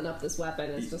feeling up this weapon.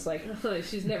 It's just like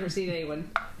she's never seen anyone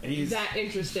that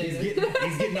interested.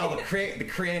 He's getting all the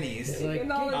crannies.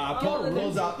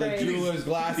 Pulls out the jeweler's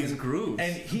glass and grooves.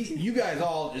 And you guys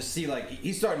all just see like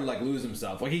he's starting to like lose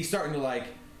himself. Like he's starting to like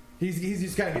he's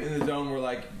just kind of getting in the zone where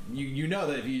like you know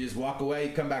that if you just walk away,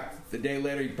 come back the day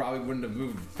later, you probably wouldn't have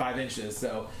moved 5 inches.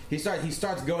 So he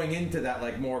starts going into that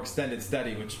like more extended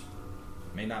study, which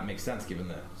may not make sense given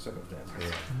the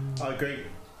circumstances. Great.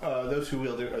 Those who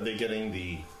wield it, are they getting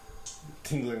the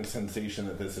tingling sensation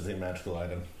that this is a magical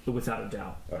item? Without a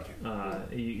doubt. Okay.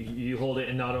 You hold it,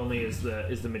 and not only is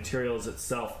the materials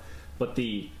itself, but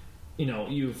you know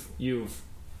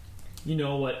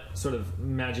what sort of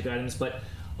magic items. But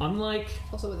unlike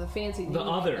Also with a fancy name the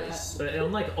like others,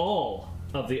 unlike all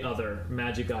of the other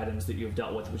magic items that you've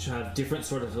dealt with, which have different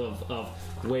sort of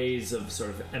ways of sort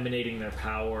of emanating their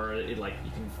power, like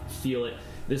you can feel it.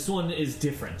 This one is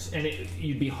different, and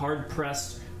you'd be hard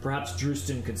pressed. Perhaps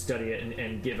Drewston could study it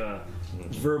and give a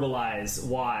verbalize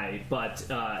why, but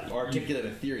Or articulate a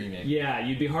theory, maybe. yeah,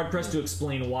 you'd be hard pressed to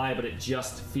explain why, but it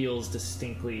just feels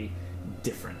distinctly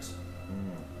different.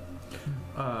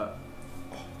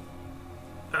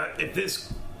 If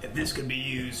this could be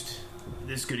used,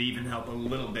 this could even help a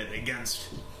little bit against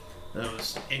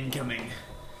those impending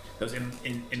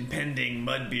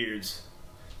mudbeards.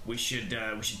 We should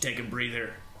take a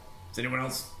breather. Does anyone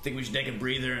else think we should take a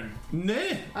breather? And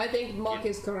Nay, I think Mock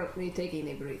is currently taking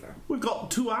a breather. we've got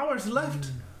 2 hours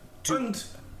left. And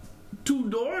 2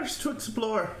 doors to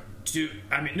explore.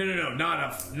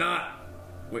 Not.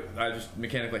 Wait, I just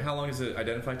mechanically. How long does the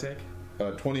identify take?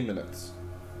 20 minutes.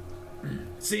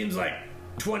 Seems like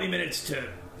 20 minutes to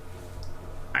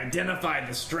identify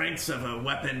the strengths of a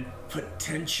weapon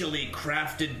potentially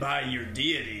crafted by your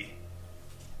deity.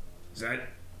 Is that...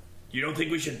 You don't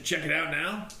think we should check it out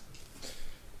now?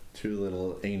 2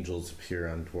 little angels appear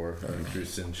on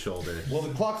Drewston's shoulder. Well,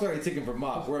 the clock's already ticking for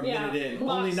Mock. We're a minute in.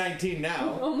 Mock's- Only 19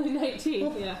 now. Only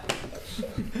 19, yeah.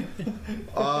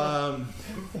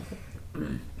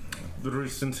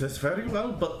 Drewston says, very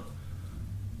well, but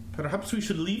perhaps we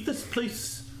should leave this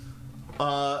place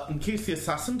in case the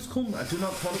assassins come. I do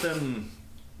not want them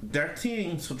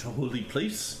dirtying such a holy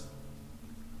place.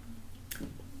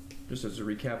 Just as a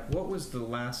recap, what was the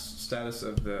last status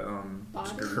of the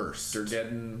Cursed.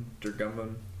 Durgeddon,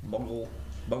 Bugglebeard?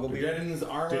 Durgeddon's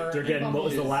armor. Durgeddon, what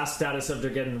was the last status of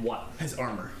Durgeddon? What? His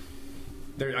armor.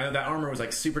 I know that armor was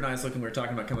like super nice looking. We were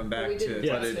talking about coming back We to. didn't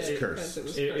Yeah, touch it's it cursed.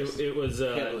 because It was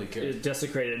Heavily cursed.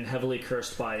 desecrated and heavily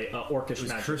cursed by orcish It was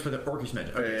magic. cursed by the orcish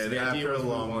magic. Okay, so And the idea after was a we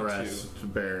long want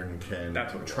rest, Baron can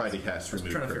That's what it try was. to cast I was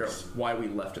Remove trying to figure out Curse. why we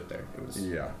left it there. It was.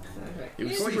 Yeah. It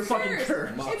was It's super fucking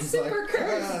cursed. It's super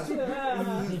cursed.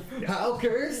 How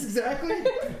cursed, exactly?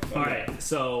 All right,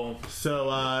 so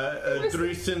So,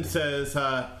 Drewston says,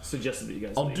 suggested that you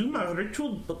guys. I'll leave. do my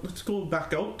ritual, but let's go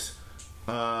back out.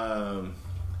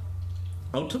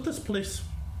 Out of this place.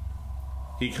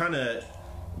 He kind of,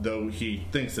 though he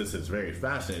thinks this is very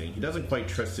fascinating, he doesn't quite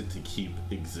trust it to keep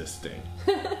existing.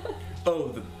 Oh,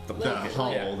 the The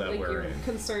hall yeah. that Like we're you're in.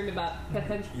 concerned about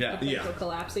potential Yeah.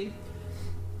 collapsing.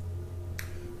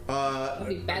 That'd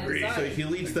be bad design. So he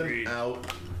leads them out.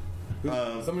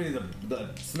 Somebody needs the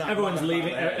snot. Everyone's bucket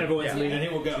leaving. on the head. Everyone's leaving. And he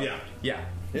will go. Yeah.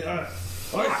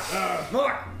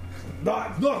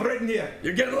 Not right in here.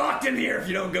 You're getting locked in here if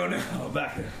you don't go now. Oh,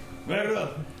 back there. Very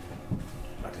well.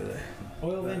 Back to the...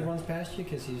 Oil Vein runs past you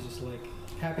because he's just like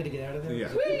happy to get out of there. Yeah.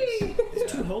 Whee!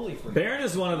 It's too holy for him. Baron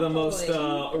is one of the most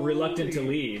reluctant to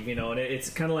leave, you know, and it's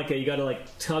kind of like you got to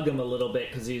like tug him a little bit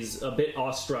because he's a bit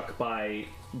awestruck by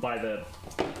the,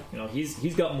 you know,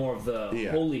 he's got more of the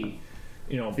Yeah. holy,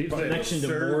 you know, connection to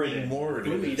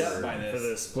Moradin Beat up by for this.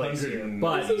 this place here. 190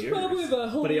 But This is probably the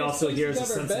holiest but he also place hears a you've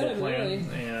ever sensible been,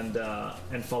 plan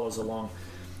really. and follows along.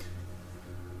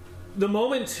 The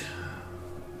moment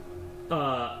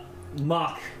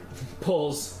Mock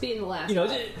pulls, Being the last. you know,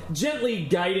 one. gently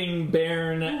guiding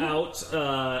Baron out,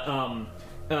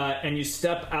 and you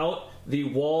step out, the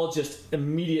wall just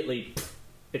immediately,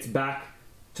 it's back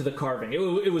to the carving.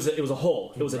 It was a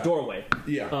hole. It was a doorway.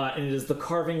 Yeah. And it is the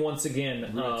carving once again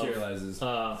of Materializes.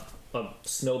 of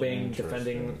Snowbane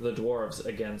defending the dwarves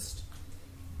against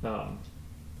the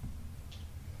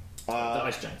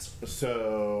ice giants.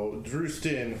 So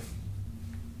Drewston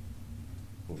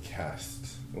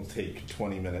will take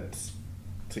 20 minutes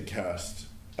to cast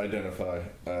Identify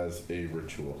as a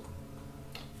ritual.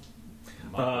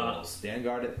 Stand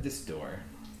guard at this door.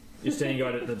 You're standing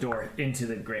guard at the door into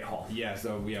the Great Hall. Yeah,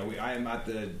 so I am at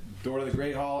the door to the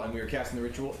Great Hall, and we are casting the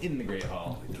ritual in the Great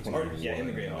Hall. Or, yeah, in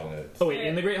the Great Hall. Oh wait,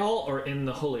 in the Great Hall or in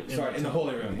the holy? Sorry, in the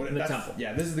holy room. In the That's- temple.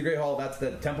 Yeah, this is the Great Hall. That's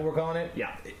the temple we're calling it.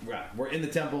 Yeah. Right. We're in the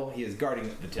temple. He is guarding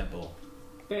the temple.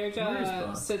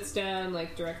 Bearjaw sits down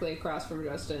like directly across from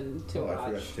Justin to Oh, I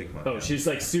forgot watch. to take my. Oh, she's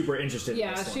like super interested.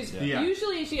 Yeah, in this she's one. Yeah.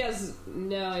 usually she has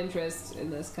no interest in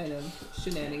this kind of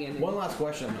shenanigan. One last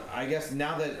question. I guess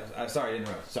now that sorry to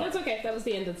interrupt. Sorry. That's okay. That was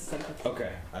the end of the sentence.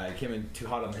 Okay, I came in too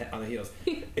hot on the heels.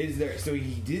 Is there? So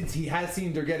he has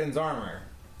seen Durgeddon's armor,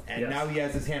 and Yes. now he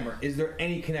has his hammer. Is there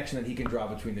any connection that he can draw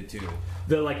between the two?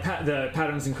 The like the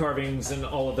patterns and carvings and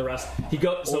all of the rest. He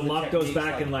goes. So Or the Locke goes techniques,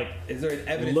 back and like is there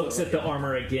evidence? looks of, at the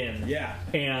armor again. Yeah.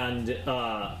 And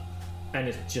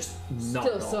it's just not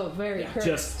Still at all. so very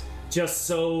cursed. just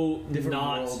so Different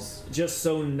not worlds. just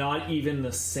so not even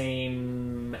the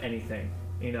same anything.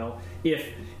 You know, if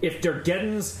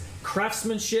Durgeddon's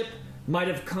craftsmanship might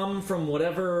have come from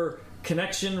whatever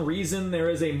connection, reason, there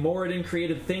is a Moradin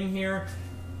created thing here,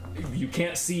 you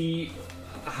can't see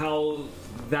how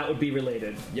that would be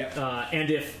related. Yep.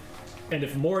 And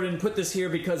if Moradin put this here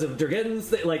because of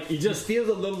Durgeddon's, like, you just It feels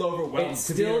a little overwhelmed It's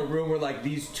to be in still- a room where like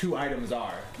these two items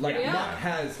are. Like Yeah. Mock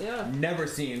has Yeah. never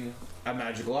seen a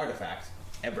magical artifact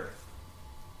ever.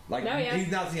 Like No, yeah. he's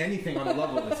not seen anything on the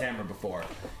level of this hammer before.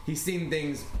 He's seen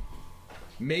things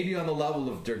maybe on the level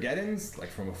of Durgeddon's, like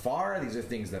from afar. These are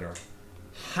things that are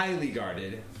highly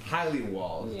guarded, highly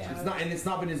walled. Yeah. It's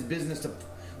not been his business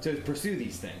to pursue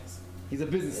these things. He's a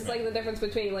businessman. It's like the difference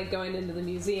between like going into the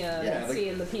museum Yeah, and like,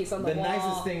 seeing the piece on the wall.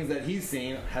 nicest things that he's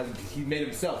seen he made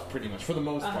himself pretty much for the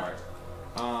most Uh-huh.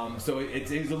 part. So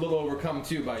he's a little overcome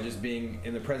too by just being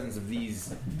in the presence of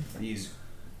these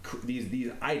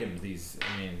items.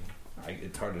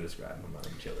 It's hard to describe. I'm not a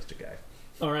materialistic guy.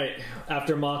 All right.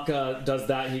 After Mock does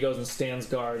that, he goes and stands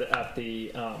guard at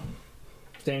the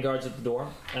guards at the door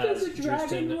as Does the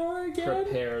dragon Drustin roar again?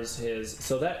 prepares his.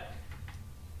 So that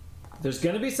there's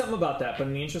going to be something about that, but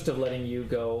in the interest of letting you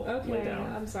go lay Okay,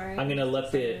 down, I'm sorry. I'm going to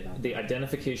let Sorry about the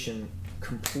identification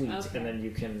complete, Okay. and then you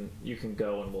can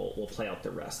go and we'll play out the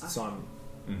rest. So I'm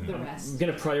the rest.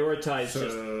 going to prioritize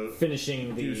So, just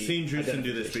finishing the. You've seen Drustin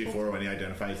do this identification. before when he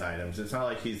identifies items. It's not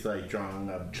like he's like drawing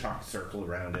a chalk circle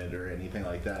around it or anything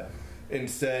like that.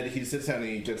 Instead, he sits down and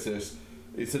he gets this.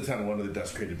 He sits down on one of the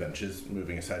dust-created benches,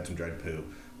 moving aside some dried poo,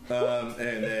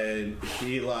 and then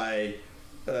he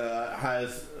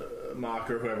has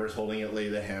Mock or whoever's holding it lay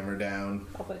the hammer down,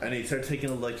 and he starts taking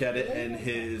a look at it, and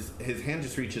his hand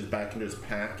just reaches back into his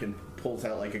pack and pulls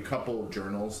out like a couple of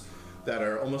journals that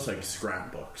are almost like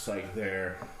scrapbooks, like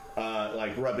they're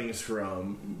like rubbings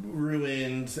from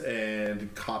ruins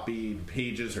and copied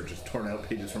pages or just torn out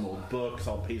pages from old books,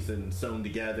 all pasted and sewn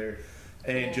together.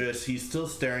 And just he's still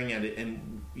staring at it,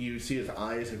 and you see his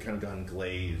eyes have kind of gone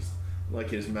glazed,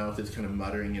 like his mouth is kind of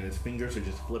muttering, and his fingers are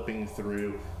just flipping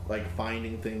through, like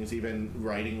finding things, even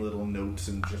writing little notes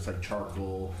and just like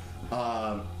charcoal,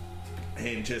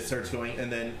 and just starts going.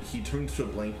 And then he turns to a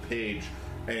blank page,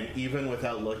 and even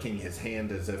without looking, his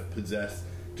hand, as if possessed,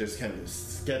 just kind of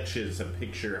sketches a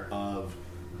picture of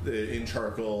in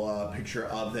charcoal, picture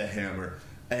of the hammer.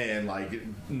 And like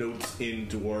notes in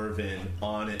Dwarven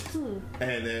on it,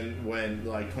 and then when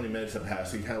like 20 minutes have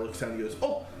passed, he kind of looks down and goes,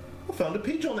 "Oh, I found a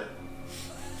page on it."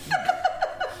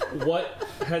 What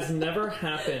has never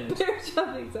happened?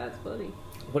 Bearjaw thinks that's funny.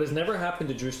 What has never happened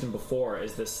to Drustin before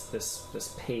is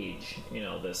this page. You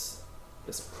know, this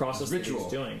process that Ritual.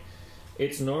 he's doing.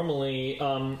 It's normally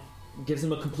gives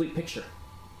him a complete picture,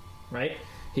 right?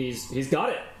 He's got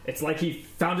it. It's like he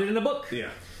found it in a book.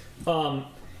 Yeah.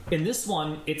 In this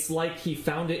one, it's like he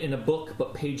found it in a book,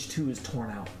 but page 2 is torn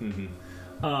out.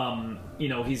 Mm-hmm. You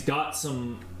know, he's got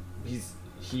some.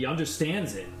 He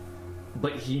understands it,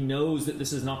 but he knows that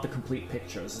this is not the complete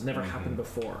picture. This has never happened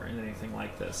before in anything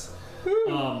like this.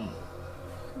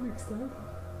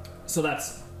 So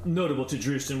that's notable to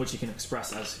Drustin, which he can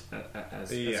express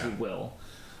as he will.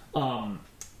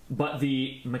 But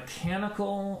the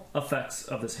mechanical effects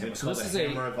of this hammer. It's So called this the is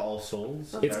Hammer of All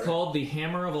Souls. It's called the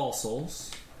Hammer of All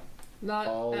Souls. Not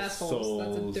All assholes.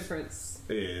 That's a souls. difference.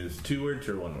 Is 2 words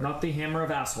or 1 word? Not the Hammer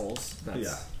of Assholes. That's,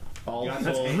 Yeah. All That's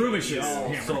souls. Rumish's All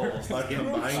hammer. souls. A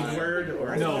combined word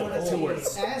or No, 2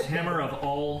 words. Hammer of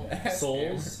All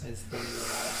Souls. It's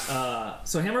the,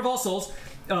 So Hammer of All Souls,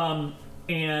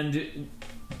 and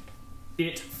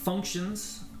it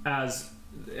functions as,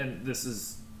 and this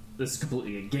is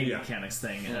completely a game mechanics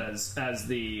thing, as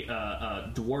the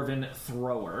Dwarven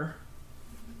Thrower,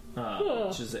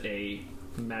 which is a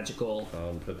magical.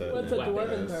 Put that What's in a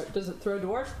dwarven throw? Does it throw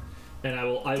dwarf? And I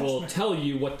will tell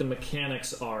you what the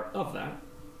mechanics are of that.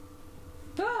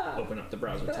 Ah, Open up the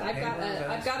browser tab.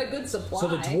 I've got a good supply. So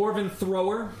the Dwarven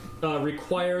Thrower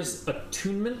requires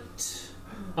attunement.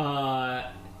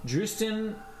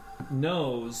 Drustin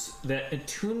knows that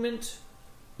attunement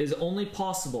is only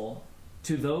possible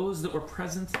to those that were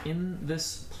present in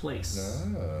this place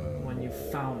when you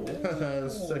found it.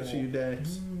 Such you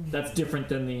decks. That's different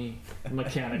than the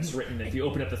mechanics written. If you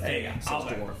open up the thing, it says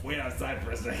dwarf. Wait outside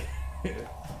for a second.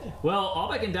 Well,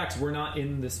 Albeck and Dax were not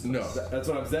in this place. No. That's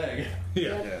what I'm saying.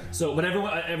 Yeah. So, but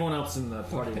everyone else in the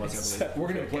party was, I believe. We're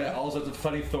gonna play all sorts of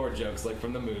funny Thor jokes like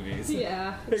from the movies.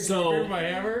 Yeah. So, Here's my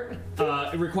hammer.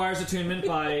 it requires attunement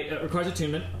requires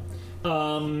attunement.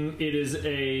 It is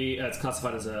it's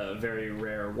classified as a very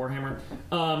rare warhammer.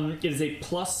 It is a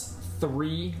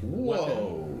 +3 weapon.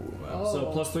 Whoa.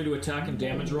 So +3 to attack and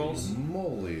damage rolls.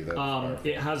 Moly. That's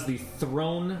It has the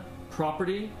throne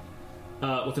property,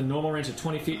 with a normal range of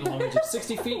 20 feet and a long range of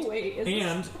 60 feet. Wait, is this-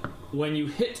 And when you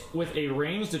hit with a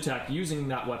ranged attack using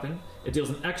that weapon, it deals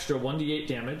an extra 1d8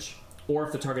 damage, or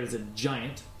if the target is a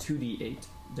giant, 2d8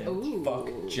 damage. Ooh. Fuck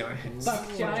giants.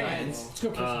 Fuck giants. Let's go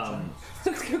kill some giants.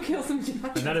 Let's go kill some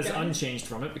giants. And that is guys. unchanged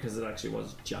from it because it actually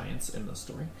was giants in the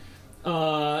story.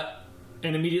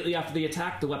 And immediately after the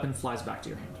attack, the weapon flies back to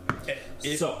your hand.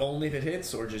 So only if it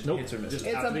hits, or just Nope, hits or misses? just-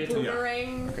 It's after a the attack.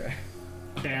 boomerang. Okay.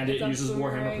 And It's it a uses Warhammer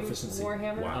boomerang proficiency.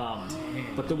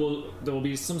 Warhammer. But there will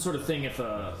be some sort of thing if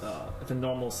a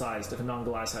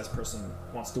non-Goliath-sized person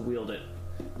wants to wield it.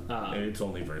 It's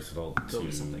only versatile There'll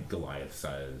be to something.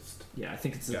 Goliath-sized. Yeah, I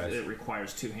think Guys. it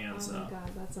requires 2 hands Oh my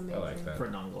god, that's I amazing. like that. for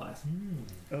a non-Goliath.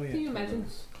 Oh yeah. Can you imagine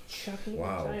chucking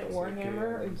Wow. a giant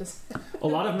warhammer or just A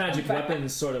lot of magic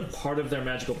weapons, sort of part of their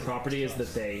magical property is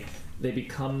that they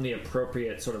become the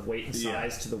appropriate sort of weight and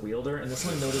size to the wielder, and this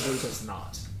one notably does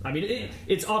not. I mean,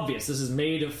 it's obvious. This is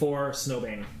made for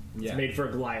Snowbane. It's Yeah. made for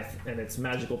a Goliath, and its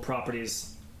magical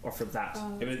properties are for that.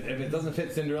 If it doesn't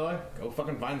fit Cinderella, go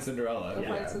fucking find Cinderella. Go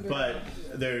find Cinderella.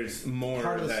 But there's more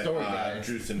Part of the that story, guys.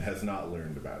 Drewston has not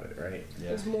learned about it, right?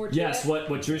 There's more to Yes, it.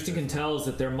 what Drewston can tell is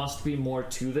that there must be more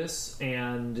to this,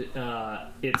 and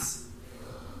it's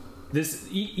this.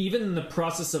 Even the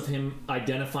process of him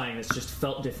identifying this just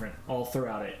felt different all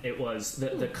throughout it. It was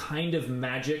the kind of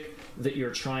magic that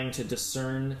you're trying to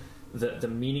discern the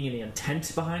meaning and the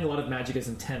intent behind. A lot of magic is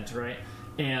intent, right?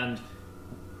 And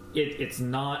it's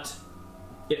not.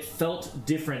 It felt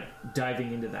different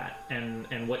diving into that,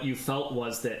 and what you felt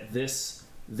was that this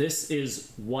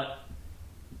is what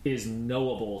is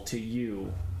knowable to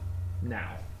you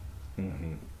now,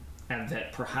 and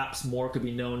that perhaps more could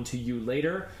be known to you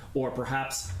later, or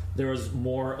perhaps there was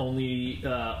more only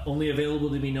available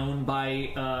to be known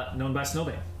by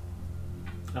Snowbane.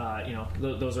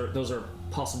 Those are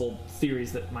possible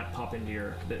theories that might pop into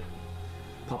your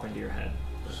head.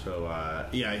 So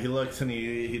he looks and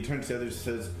he turns to the others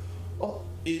and says, "Oh,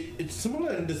 it's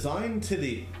similar in design to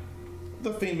the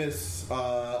famous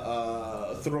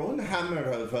throne hammer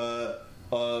of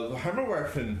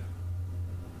Hammerwerfen."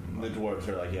 The dwarves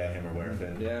are like, "Yeah,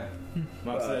 Hammerwerfen." Yeah.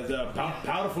 Mark says,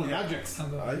 powerful magics. I'm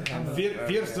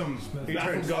Fearsome. He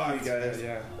Baffle turns to gods. you guys.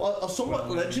 Yeah. Well, a somewhat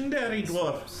legendary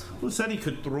dwarf who said he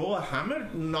could throw a hammer,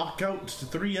 knock out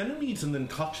 3 enemies, and then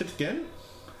touch it again.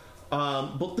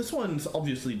 But this one's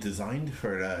obviously designed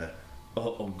for an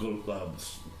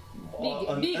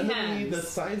Big enemy hands. the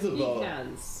size of Big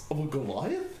hands. a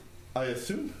Goliath, I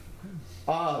assume.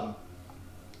 And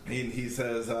he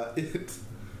says it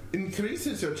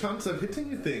increases your chance of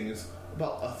hitting things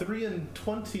about a 3 in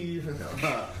 20, about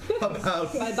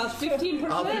By about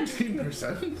 15%.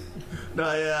 15%.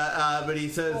 No, yeah, but he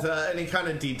says, and he kind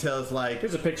of details like,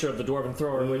 Here's a picture of the dwarven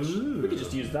thrower, which we could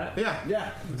just use that.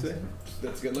 Yeah.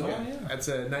 That's good looking. That's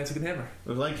a 9-second hammer.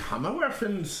 like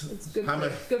Hammerwerfens. It's good Hammer.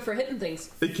 for, good for hitting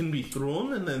things. It can be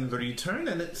thrown and then returned,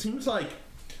 and it seems like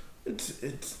it's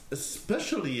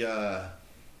especially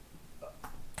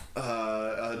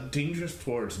dangerous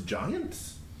towards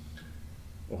giants,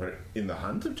 or in the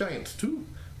hands of giants too.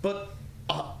 But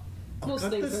Most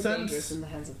got things the are sense dangerous in the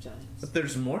hands of giants. that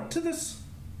there's more to this.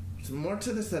 There's more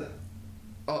to this that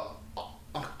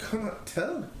I cannot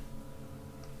tell.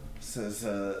 Says,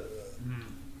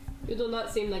 You do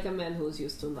not seem like a man who is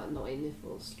used to not knowing the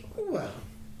full story. well,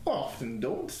 often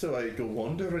don't, so I go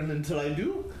wandering until I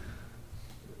do.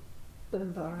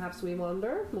 Then perhaps we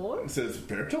wonder more. Says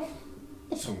Berto.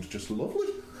 That sounds just lovely.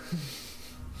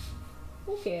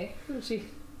 Okay. And she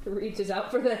reaches out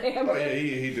for the hammer. Oh yeah,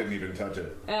 he didn't even touch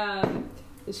it.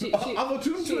 She I'm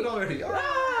attuned to it already.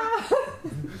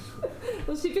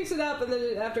 Well, she picks it up, and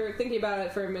then after thinking about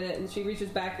it for a minute, and she reaches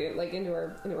back into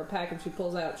her pack, and she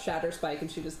pulls out Shatterspike,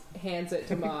 and she just hands it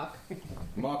to Mock.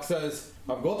 Mark says,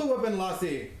 I've got the weapon,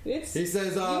 lassie. It's He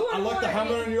says, You I are like the right.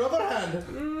 hammer in your other hand.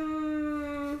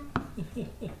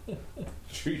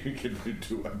 Sure, you can do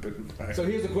 2 weapons. So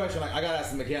here's the question, I gotta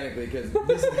ask it mechanically, because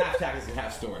this is half tactics and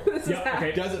half story. Yeah,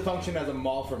 okay. Does it function as a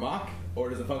maul for Mock, or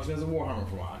does it function as a Warhammer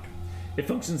for Mock? It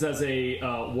functions as a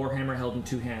warhammer held in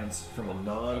 2 hands from a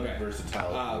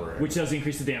non-versatile warrior. which does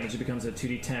increase the damage. It becomes a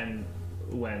 2d10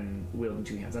 when wielding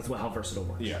 2 hands. That's how versatile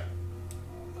works. Yeah.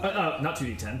 Not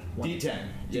 2d10. 1. D10.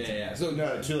 Yeah. So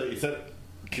No, too late. You said.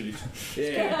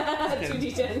 yeah.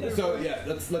 2d10. So yeah,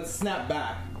 let's snap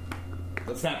back.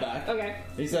 Okay.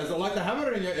 He says, I like the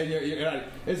hammer in your hand.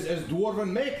 Is dwarven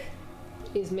make?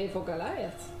 He's made for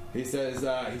Goliath. He says,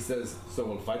 so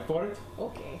we'll fight for it?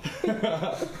 Okay.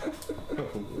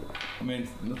 I mean,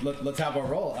 let's have a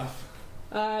roll.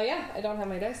 Yeah, I don't have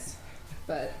my dice,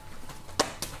 but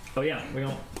Oh yeah, we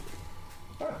don't.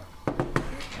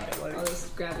 I'll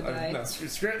just grab a die. No,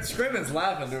 Scrim's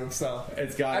laughing to himself.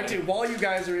 It's got it. Actually, while you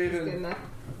guys are Good even enough.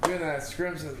 doing that,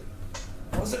 Scrim says,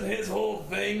 Wasn't his whole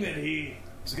thing that he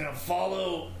was gonna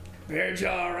follow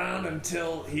Bearjaw around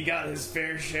until he got his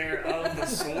fair share of the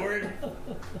sword?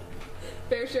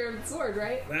 Fair share of the sword,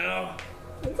 right? No.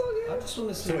 It's all I good. just want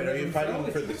to see So wait, are you whatever fighting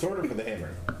felt. for the sword or for the hammer?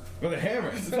 For the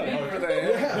hammer.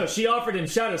 No, she offered him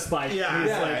Shadow Spike. Yeah. He's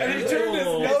Yeah. like, And he turned his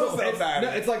 "Oh." nose up. No,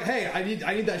 it's like, hey, I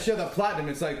need that share of platinum.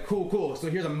 It's like, cool. So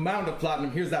here's a mound of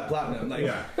platinum. Here's that platinum. Like,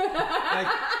 Yeah.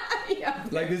 Yeah.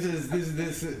 like this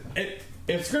is.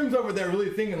 If Scrim's over there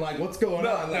really thinking like, what's going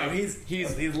on? Like,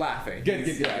 he's laughing. Good.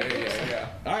 Yeah.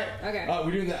 All right. Okay.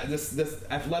 We're doing this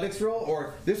athletics roll,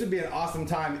 or this would be an awesome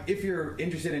time if you're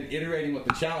interested in iterating what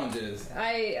the challenge is.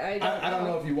 I don't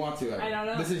know if you want to. I don't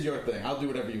know. This is your thing. I'll do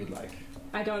whatever you would like.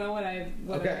 I don't know what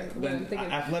Okay. I'm Then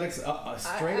thinking. athletics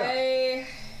straight up.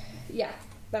 Yeah,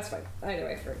 that's fine. Either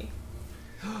way for me.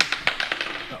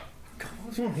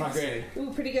 Not great.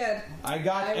 Ooh, pretty good. I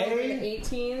got I rolled an a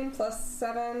 18 plus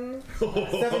 7.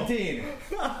 17.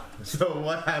 So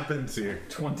what happens here?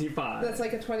 25. That's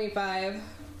like a 25.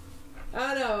 I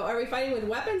don't know. Are we fighting with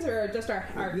weapons or just our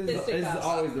This fisting is cuffs?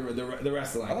 always the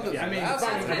wrestling. Yeah, I mean, That's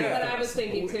kind of what I was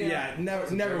thinking too. Yeah, never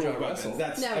with weapons.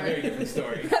 That's Never. a very different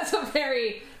story. That's a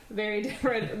very, very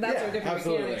different. That's Yeah, a different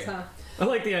absolutely. mechanics, huh? I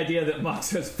like the idea that Mox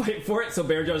says fight for it, so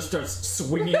Bearjaw starts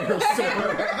swinging her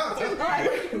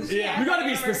sword. Yeah. You gotta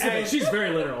be specific. She's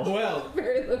very literal. Well,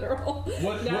 Very literal.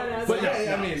 what? No, no, But sorry.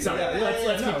 yeah, I mean, Sorry, yeah,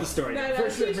 let's no. keep the story. No, For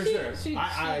sure.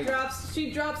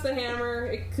 She drops the hammer.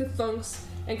 It thunks,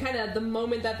 and kind of the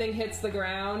moment that thing hits the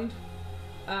ground,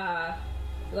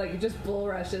 like just bull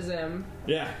rushes him,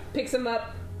 Yeah. picks him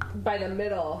up by the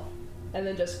middle, and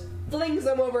then just flings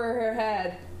him over her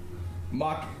head.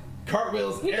 Mock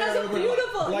cartwheels. He air does a over,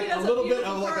 beautiful- like he a does a little bit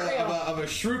beautiful of like cartwheel. of a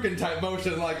shuriken type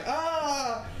motion, like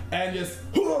and just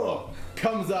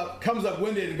comes up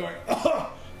winded and going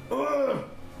And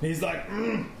he's like,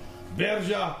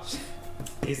 Bearjaw.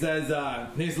 He says,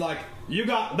 he's like, you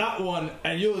got that one,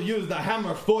 and you'll use the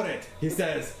hammer for it. He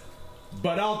says,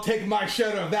 but I'll take my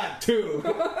share of that too.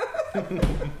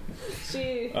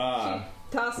 She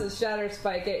tosses Shatter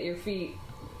Spike at your feet.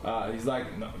 He's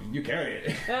like, no, you carry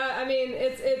it. I mean,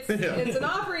 it's an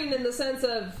offering in the sense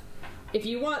of if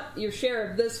you want your share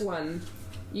of this one,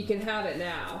 you can have it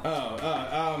now.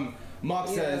 Mock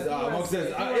Yeah, says, if you wanna- Mock says,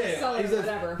 if you wanna sell it,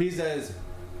 whatever. he says,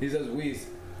 Whis,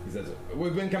 he says,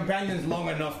 we've been companions long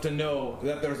enough to know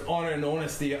that there's honor and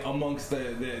honesty amongst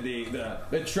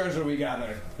the treasure we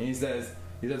gather. And he says,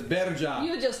 Bearjaw.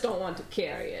 You just don't want to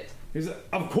carry it. He says,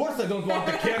 of course I don't want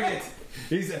to carry it.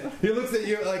 He looks at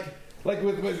you like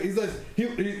with he says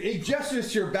he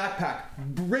gestures to your backpack,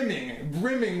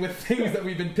 brimming with things that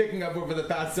we've been picking up over the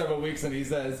past several weeks, and he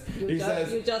says,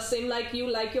 You just seem like you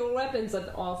like your weapons an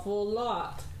awful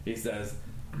lot. he says,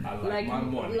 I like my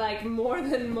money. Like more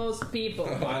than most people.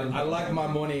 I like my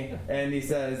money, and he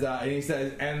says,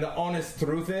 and the honest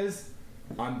truth is,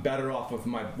 I'm better off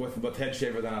with head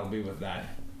shaver than I'll be with that,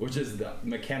 which is the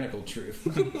mechanical truth.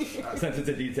 Since it's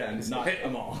a D10, not a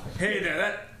mall. Hey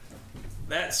there,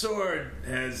 that sword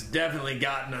has definitely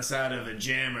gotten us out of a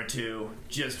jam or two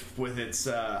just with its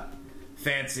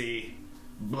fancy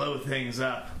blow things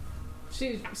up.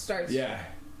 She starts. Yeah.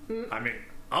 I mean,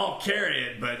 I'll carry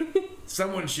it, but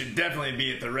someone should definitely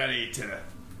be at the ready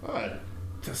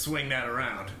to swing that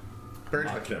around.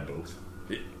 Birds can have both.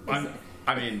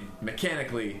 I mean,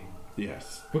 mechanically,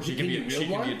 Yes. But she can be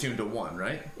attuned to one,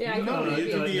 right? Yeah. No, you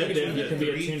can be attuned to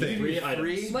three things. 3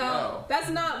 items. Well, that's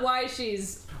not why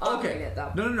she's offering it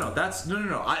though. No. That's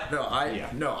no.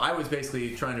 I was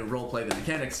basically trying to role play the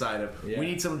mechanics side of. Yeah. We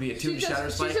need someone to be attuned She's to Shatter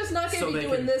just, Spike. she's just not going to so be they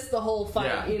doing can- this the whole fight,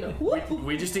 Yeah. you know.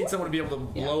 We just need someone to be able to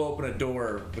blow open a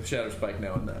door with Shatter Spike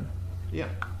now and then. Yeah.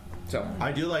 So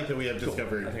I do like that we have I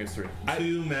discovered think it's 3.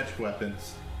 two matched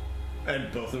weapons,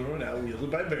 and both of them are now wielded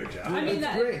by Bearjaw. I mean,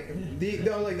 That's that,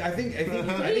 great. I think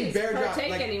Please, Bearjaw.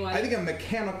 partake, anyone. I think a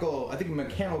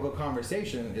mechanical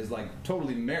conversation is like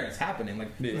totally merits happening. Like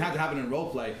it has to happen in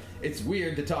roleplay. It's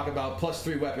weird to talk about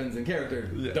 +3 weapons and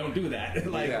character. Yeah. Don't do that.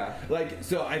 Yeah.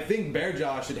 So I think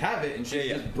Bearjaw should have it and should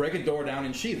Yeah. just break a door down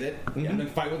and sheath it and then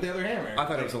fight with the other hammer. I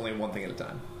thought it was only one thing at a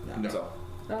time. No. So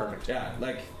perfect. Yeah,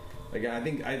 like I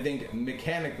think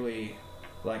mechanically,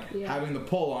 like Yeah. having the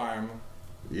pole arm.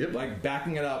 Yep. Like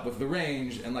backing it up with the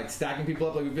range and like stacking people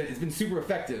up, it's been super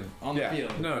effective on the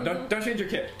field. No, don't change your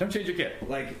kit. Don't change your kit.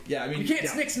 Like, yeah, I mean, You can't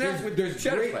snick snap with There's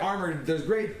Shatter great Spike. armor. There's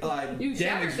great You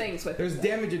shatter damage. things with There's it.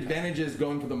 damage advantages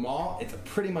going for the maul. It's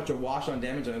pretty much a wash on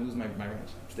damage, and I lose my range.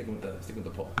 Sticking with the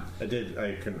pole. I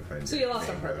couldn't find So your you lost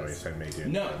name, on by the way, purpose. so I made you.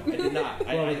 No, I did not.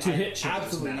 Well, the two hit chance is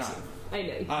absolutely not. massive. I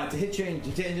know. To hit change,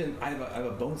 I have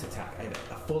a bonus attack. I have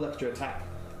a full extra attack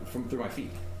from through my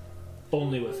feet.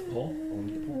 Only with pull.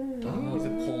 He's a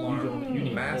polearm You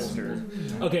need master.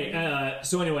 Okay,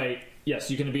 so anyway, yes,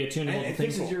 you can be attuned to And multiple it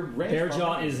fixes things. your range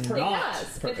Bearjaw from- is It not.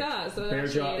 does. It does. So Bearjaw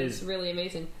actually is really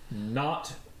amazing.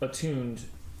 not attuned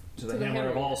to the the hammer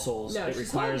of hammer. all souls. No, it she's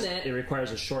requires holding it.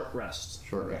 requires a short rest.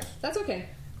 Short rest. That's okay.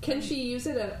 Can she use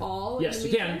it at all? in Yes, the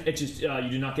you can. weekend? It just you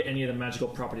do not get any of the magical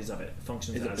properties of it. It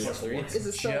functions Is it as plus 3? Is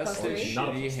it still Just plus a 3? Not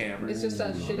a shitty plus hammer. It's just a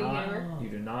shitty hammer. You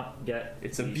do not get.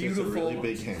 It's a It's beautiful, a really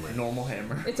big hammer. normal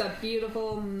hammer. It's a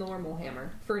beautiful normal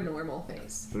hammer for a normal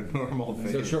face. The normal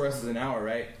thing. So short rest is an hour,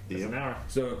 right? It's an hour.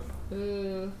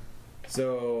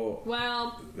 So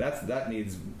Well, that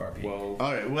needs RP. Well,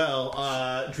 All right.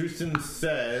 Well, Drewston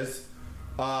says,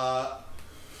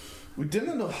 we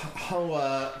didn't know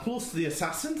how close the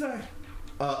assassins are.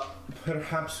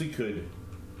 Perhaps we could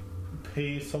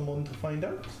pay someone to find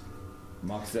out.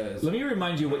 Mock says, Let me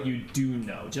remind you what you do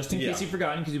know, just in Yeah. case you've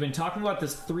forgotten, because you've been talking about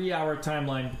this 3-hour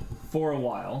timeline for a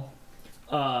while.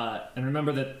 And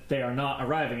remember that they are not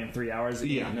arriving in 3 hours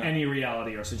Yeah, in no. any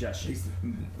reality or suggestion.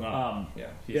 yeah.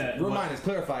 yeah, Remind us,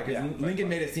 clarify, because Yeah. Lincoln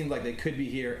made it seem like they could be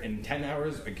here in 10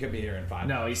 hours, or could be here in 5.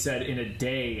 No, he said in a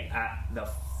day at the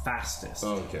fastest.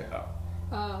 Okay.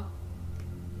 oh.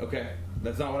 Okay,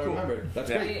 that's not what I remembered. That's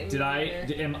great.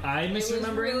 Am I It was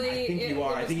misremembering? really, I think you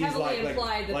are. It I was think he's heavily like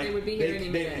implied that they would be here any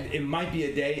minute. It might be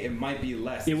a day. It might be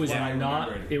less. It was is what I not.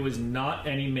 remembered. It was not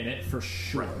any minute for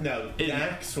sure. No,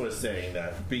 Dax was saying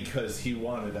that because he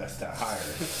wanted us to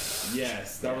hire.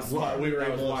 Yes, that was Well, we were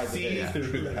that was able to wise of see it.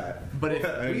 through that. but if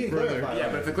And we can further- clarify yeah,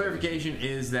 but if the clarification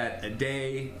is that a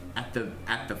day at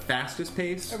the fastest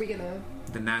pace, Are we gonna?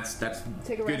 then that's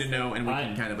Take a good rest to know, and we I-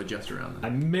 can kind of adjust around that. I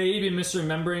may be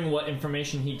misremembering what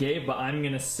information he gave, but I'm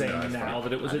going to say No, that's now fine.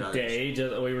 that it was I'd a rather day.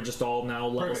 We were just all now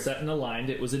level Perfect. set and aligned.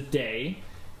 It was a day.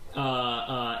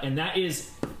 And that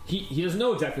is... He doesn't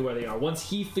know exactly where they are. Once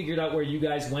he figured out where you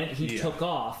guys went, he Yeah. took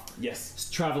off. Yes.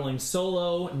 Traveling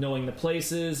solo, knowing the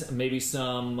places, maybe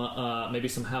some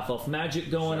half-elf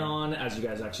magic going Sure. on, as you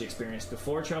guys actually experienced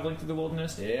before traveling through the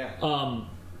wilderness. Yeah.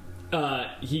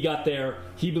 He got there.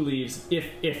 He believes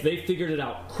if they figured it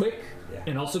out quick Yeah.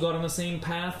 and also got on the same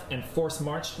path and force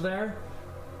marched there,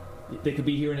 they could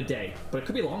be here in a day. But it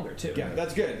could be longer too. Yeah,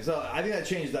 that's good. So I think that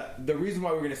changed that. The reason why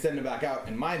we were going to send them back out,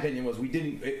 in my opinion, was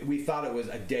we thought it was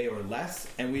a day or less,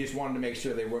 and we just wanted to make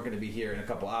sure they weren't going to be here in a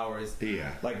couple hours. Yeah.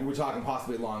 Like we're talking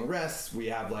possibly long rests. We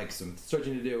have like some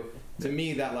searching to do. To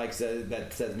me, that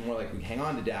says more like we hang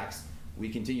on to Dax. We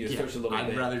continue to search a little I'd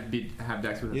bit, rather have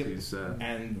Dex with us. Yep. He's,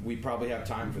 and we probably have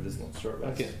time for this little short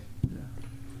rest. Okay.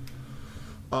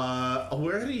 We're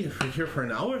already here for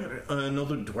an hour.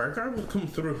 Another Dwargar will come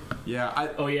through.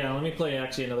 yeah, Oh yeah. Let me play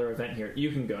actually another event here.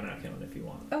 You can go now, Kellen, if you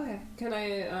want. Okay. Can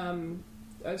I?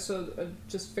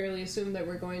 Just fairly assume that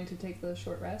we're going to take the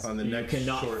short rest. On the You next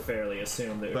cannot short, fairly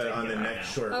assume that. You're but taking on it the right next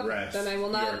now. short Okay, rest, then I will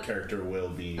your not- character will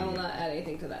be. I will not add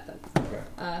anything to that then. Okay.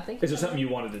 Thank you. Is there something you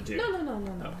wanted to do? No.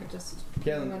 Okay. Just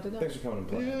Kellen, wanted to know. thanks for coming and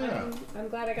playing. Yeah. I'm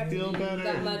glad I got Feel to do better.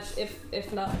 that much,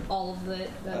 if not all of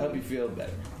it. I Then hope you feel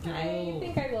better. I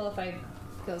think I will if I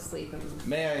go sleep and.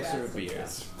 May I rest serve and beers?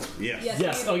 stuff. Yes. Yes.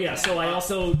 Yes. Oh yeah. So I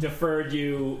also deferred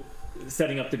you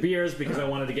setting up the beers because I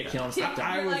wanted to get Kellen Yeah, stuff done.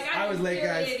 I was- I was late,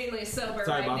 guys. infuriatingly sober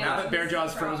Sorry, right Bob. now. now that Bearjaw's This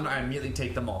is the frozen, I problem. immediately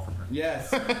take them all from her. Yes.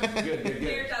 Good.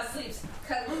 Bearjaw sleeps.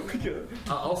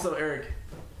 Also, Eric,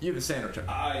 you have a sandwich.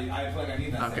 I plan on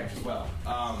eating that Okay. sandwich as well.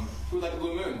 Who would like a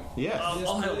blue moon? Yes.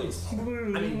 I'll have those. I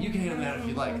mean, you can handle that if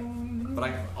you like, but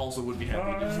I also would be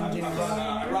happy.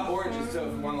 I brought oranges, so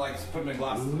if you want to put them in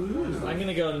glasses. I'm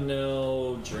gonna go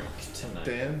no drink tonight.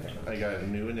 Dan, I got a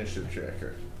new initiative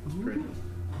tracker. Pretty.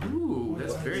 Ooh,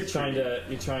 that's very You're trying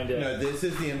to. No, this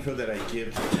is the info that I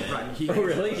give to Dan. Right. He, Oh,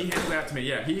 really? He hands that to me.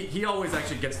 Yeah. He always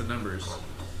actually gets the numbers.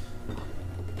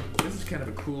 This is kind of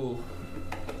a cool.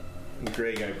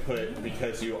 Greg, I put,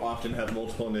 because you often have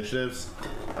multiple initiatives,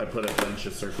 I put a bunch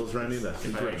of circles around you. That's the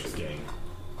Greg's gang.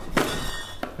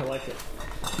 I like it.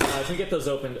 If we get those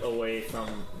opened away from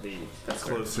the. That's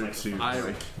closer to.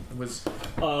 I was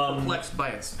perplexed by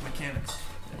its mechanics.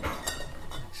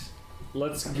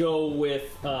 Let's go with.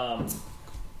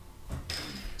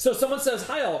 So someone says,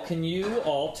 "Hi all, can you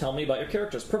all tell me about your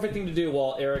characters?" Perfect thing to do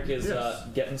while Eric is Yes.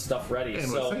 getting stuff ready. And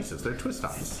so what's nice is they're twist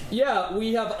eyes. yeah,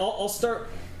 we have. I'll start.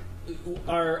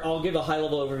 I'll give a high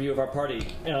level overview of our party.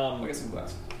 I'll get some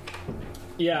glasses.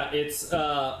 Yeah, it's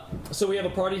so we have a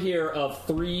party here of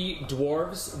 3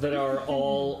 dwarves that are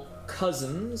all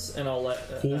cousins, and I'll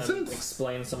let Cousins?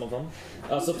 explain some of them.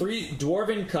 So 3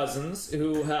 dwarven cousins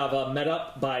who have met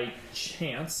up by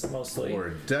chance, mostly. Or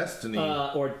destiny.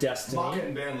 Or destiny. Maka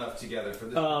and Baron left together for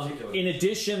this particular. In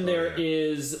addition, there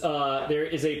is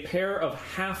a pair of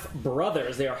half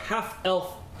brothers. They are half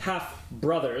elf, half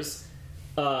brothers.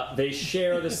 They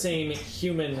share the same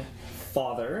human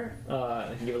father.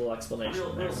 I can give a little explanation.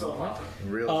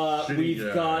 Real shitty We've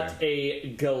guy. got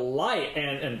a Goliath,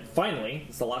 and finally,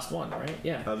 it's the last one, right?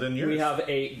 Yeah. Then yours. We have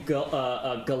a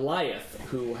Goliath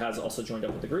who has also joined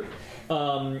up with the group,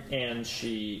 and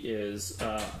she is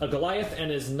a Goliath and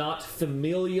is not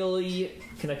familially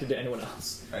connected to anyone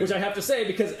else, which I have to say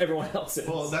because everyone else is.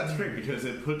 Well, that's great because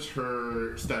it puts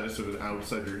her status of an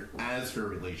outsider as her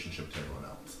relationship to everyone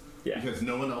else. Yeah. Because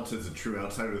no one else is a true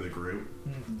outsider of the group.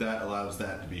 That allows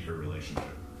that to be her relationship.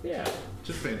 Yeah.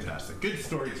 Just fantastic. Good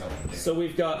storytelling. So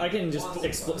we've got. I can just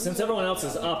since everyone else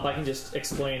is up, I can just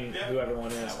explain who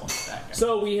everyone is.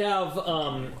 So we have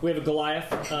a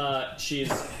Goliath.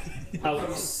 She's out.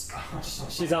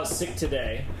 She's out sick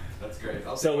today. That's great.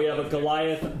 So we have a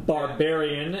Goliath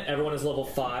barbarian. Everyone is level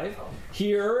 5.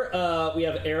 Here we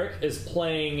have Eric is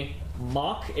playing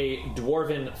Mock, a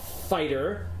dwarven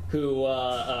fighter who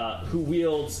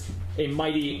wields a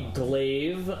mighty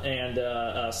glaive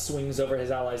and swings over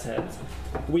his allies' heads.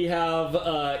 We have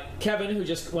Kevin, who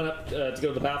just went up to go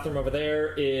to the bathroom over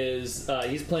there. He's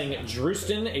playing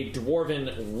Drustin, a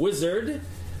dwarven wizard,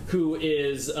 who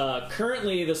is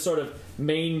currently the sort of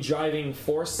main driving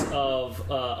force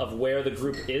of where the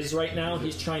group is right now.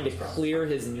 He's trying to clear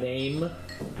his name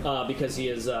because he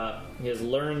has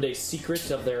learned a secret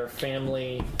of their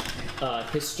family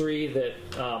history that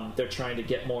they're trying to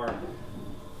get more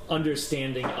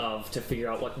understanding of to figure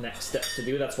out what next steps to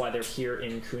do. That's why they're here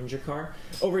in Kunjakar.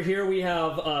 Over here we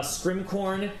have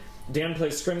Scrimcorn. Dan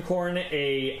plays Scrimcorn,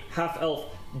 a half-elf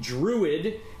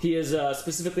druid. He is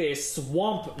specifically a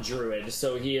swamp druid,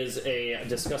 so he is a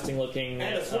disgusting-looking,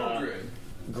 And a swamp druid.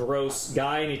 gross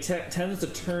guy, and he tends to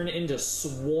turn into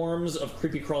swarms of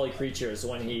creepy-crawly creatures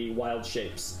when he wild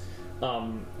shapes.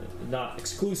 Not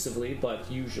exclusively,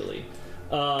 but usually.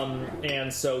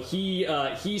 And so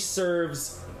he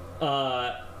serves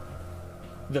the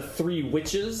 3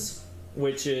 witches,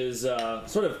 which is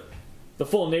sort of the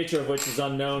full nature of which is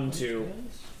unknown to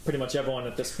pretty much everyone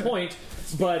at this point.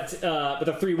 But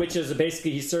the 3 witches,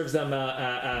 basically, he serves them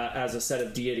as a set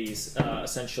of deities,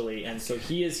 essentially. And so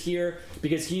he is here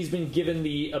because he's been given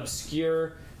the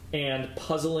obscure and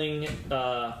puzzling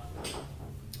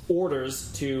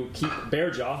orders to keep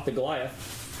Bearjaw, the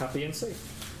Goliath, happy and safe.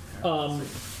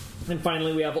 And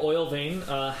finally, we have Oilvein,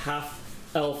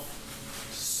 half-elf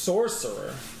sorcerer.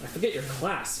 I forget your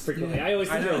class frequently. I always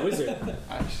think you're a wizard.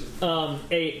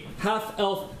 A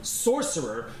half-elf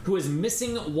sorcerer who is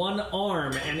missing one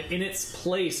arm, and in its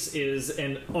place is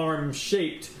an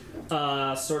arm-shaped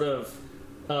sort of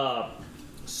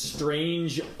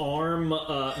strange arm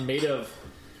made of.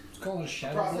 Call it a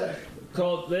shadow blade.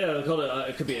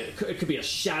 It could be a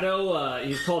shadow.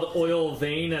 He's called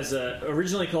Oilvein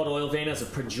originally called Oilvein as a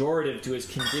pejorative to his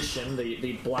condition,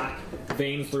 the black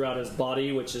vein throughout his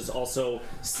body, which is also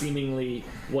seemingly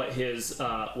what his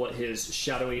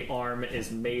shadowy arm is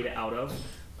made out of.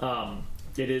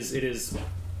 It is.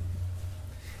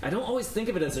 I don't always think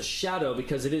of it as a shadow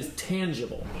because it is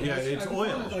tangible. Yeah, it's I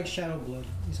oil. Like shadow blood.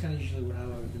 It's kind of usually how I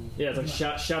would do. Yeah, it's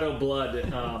like shadow blood,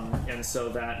 and so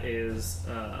that is.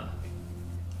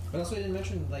 But also, I didn't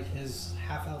mention like his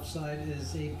half elf side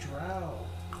is a drow.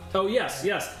 Oh yes,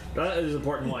 that is an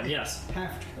important one. Yes,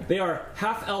 Half drow. they are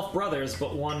half elf brothers,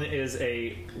 but one is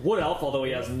a wood elf, although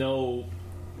he has no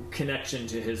connection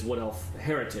to his wood elf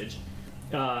heritage,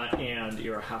 and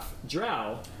you're a half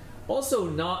drow. Also,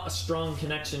 not a strong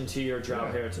connection to your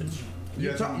drow heritage.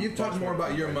 You've talked more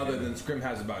about your mother than Scrim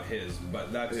has about his,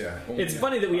 but that's only It's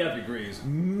funny that we 5 have degrees.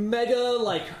 mega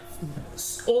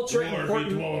ultra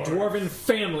important dwarven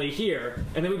family here,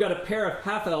 and then we've got a pair of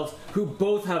half elves who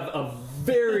both have a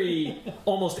very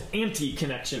almost anti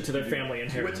connection to their family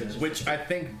and heritage. Which I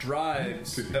think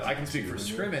drives, I can speak for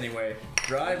Scrim anyway,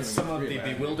 drives some of the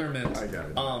bewilderment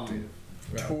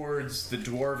towards the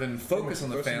dwarven focus on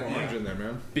the Throw some family. orange in there,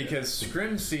 man. Because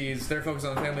Scrim sees their focus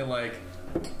on the family like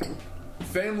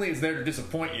family is there to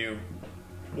disappoint you,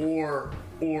 or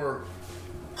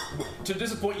to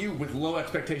disappoint you with low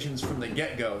expectations from the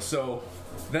get-go. So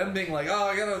them being like, oh,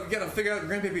 I gotta figure out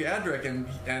Grandpappy Adric,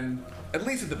 and at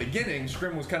least at the beginning,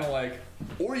 Scrim was kind of like,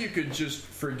 or you could just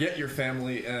forget your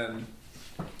family and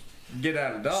get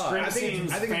out of Dodge. Scrim I think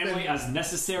sees it's family been- as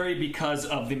necessary because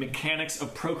of the mechanics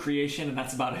of procreation, and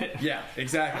that's about it. Yeah,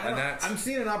 exactly. And that's I'm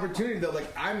seeing an opportunity though. Like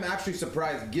I'm actually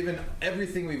surprised, given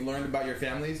everything we've learned about your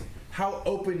families, how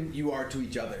open you are to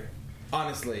each other.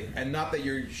 Honestly, and not that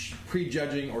you're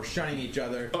prejudging or shunning each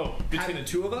other. Oh, between the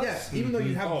two of us? Yes, even though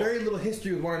you have very little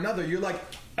history with one another, you're like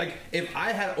if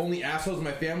I had only assholes in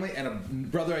my family and a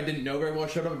brother I didn't know very well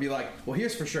showed up, I'd be like, well,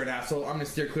 here's for sure an asshole. I'm gonna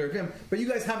steer clear of him. But you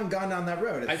guys haven't gone down that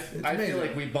road. It's I amazing. feel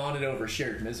like we bonded over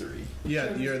shared misery. Yeah,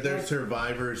 they're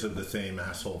survivors of the same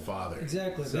asshole father.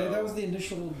 Exactly. So- that was the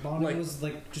initial bond. Like- It was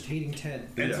like just hating Ted.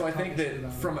 And so I think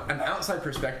that from an outside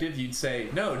perspective, you'd say,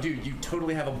 no, dude, you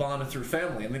totally have a bond through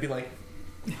family. And they'd be like,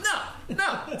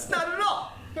 no, it's not at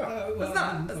all. It's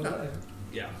not.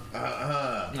 yeah.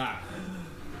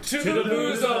 To the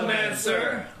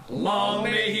Boozomancer, long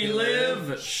may he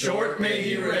live, short may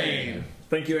he reign.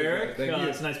 Thank you, Eric. Thank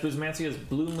you. Tonight's Boozomancy is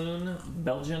Blue Moon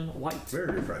Belgian White.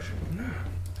 Very refreshing.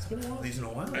 It's been a while. These in a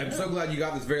while. I'm so glad you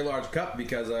got this very large cup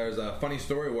because there's a funny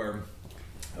story where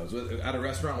I was at a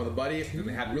restaurant with a buddy and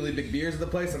they had really big beers at the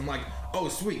place. And I'm like, oh,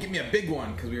 sweet, give me a big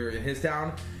one because we were in his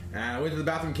town. And I went to the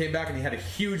bathroom, came back, and he had a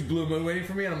huge Blue Moon waiting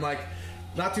for me. And I'm like,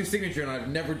 not too signature, and I've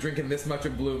never drinking this much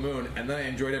of Blue Moon. And then I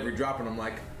enjoyed every drop, and I'm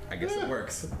like, I guess it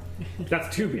works.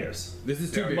 That's 2 beers. This is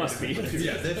two beers. Must be.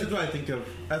 Yeah, this is what I think of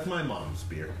as my mom's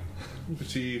beer.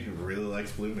 She really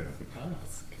likes Blue Moon.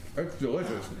 It's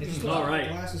delicious. It's just All like right.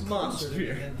 glasses Mom's closer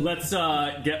beer. than- Let's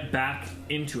get back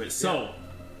into it. So,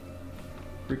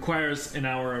 requires an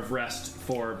hour of rest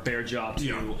for Bearjaw to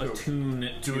Yeah. attune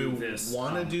Do to we this.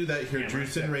 want to do that here? hammer.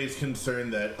 Drusen raised concern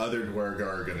that other Dwergar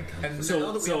are going to come. And now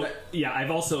So, that we have that- yeah,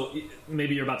 I've also,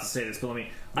 maybe you're about to say this, but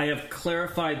I have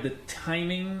clarified the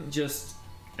timing just,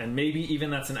 and maybe even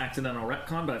that's an accidental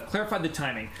retcon, but I've clarified the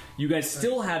timing. You guys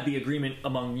still had the agreement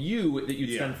among you that you'd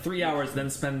Yeah. spend 3 hours, then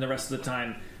spend the rest of the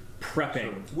time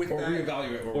prepping, with Or that,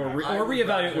 reevaluate. or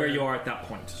reevaluate where you are at that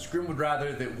point. Scrim would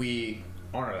rather that we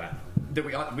honor that.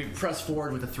 that we press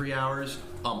forward with the 3 hours.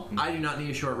 I do not need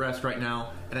a short rest right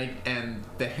now, and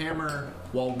the hammer,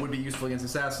 while it would be useful against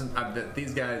assassins,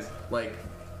 these guys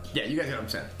yeah, you guys get what I'm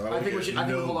saying. I think we should. I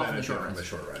think we'll hold off on the short rest.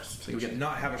 short rest. We should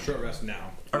not have a short rest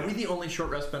now. Are we the only short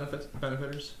rest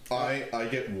benefiters? I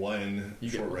get one You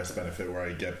get short one. rest benefit where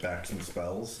I get back some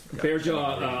spells. Bearjaw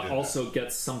Already did also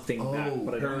gets something back,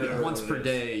 but I don't know once what per it is.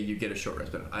 day you get a short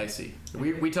rest benefit. I see.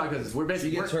 We talked about this. We're She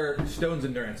basically gets her Stone's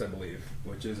Endurance, I believe,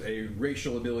 which is a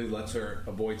racial ability that lets her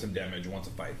avoid some damage once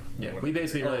a fight. yeah. We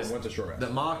basically Or realized once a short rest. the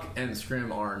Mock and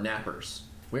Scrim are nappers.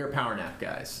 We are power nap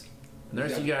guys. And the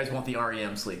rest of you guys want the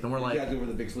REM sleep, and we're You like, gotta do it with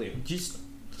a big sleep. just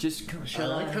kind of I shut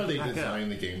like up, how they back up. design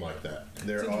the game like that.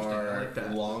 There interesting. I are like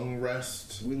that. long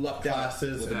rest We lucked out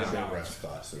classes with and the short balance. rest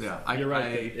classes. Yeah, You're right.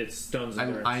 It's Stone's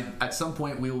Endurance. at some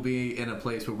point we will be in a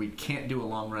place where we can't do a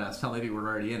long rest. Hell, maybe we're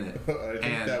already in it. I think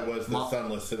And that was the Mock-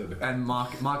 Sunless Citadel. And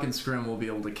Mock and Scrim will be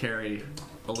able to carry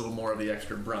a little more of the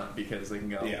extra brunt because they can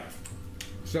go. Yeah.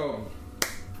 So,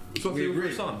 So we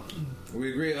agree. Son.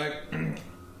 We agree,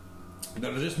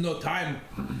 there's just no time.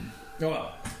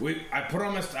 Well, I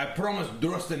promised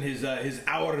Drustin his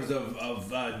hours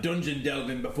of dungeon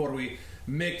delving before we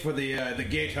make for the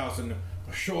gatehouse and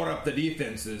shore up the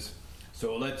defenses.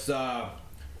 So let's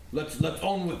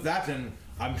on with that, and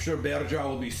I'm sure Bearjaw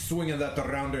will be swinging that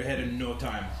around her head in no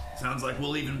time. Sounds like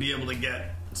we'll even be able to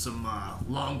get some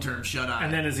long-term shut-eye.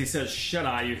 And then as he says, shut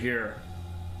eye, you hear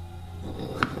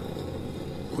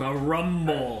a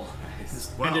rumble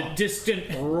and a distant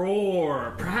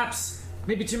roar. Perhaps,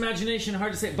 maybe to imagination,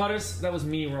 hard to say. Butters, that was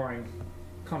me roaring.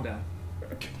 Calm down.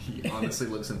 He honestly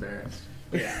looks embarrassed.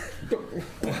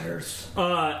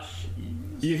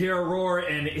 You hear a roar,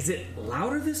 and is it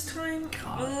louder this time?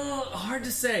 Hard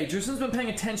to say. Drusen's been paying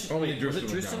attention. Only Wait, was it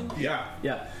Drusen was Drusen? down. Yeah.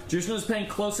 Yeah, Drusen was paying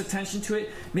close attention to it.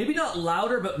 Maybe not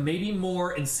louder, but maybe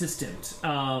more insistent,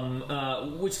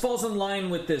 which falls in line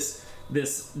with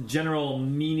this general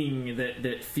meaning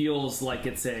that feels like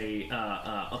it's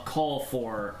a call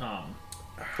for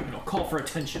call for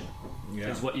attention.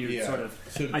 Is what you Yeah. sort of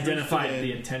So identified Drusen-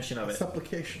 the intention of it.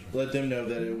 Supplication. Let them know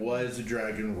that it was a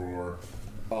dragon roar.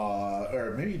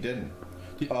 Or maybe he didn't.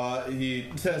 He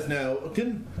says now,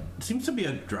 Seems to be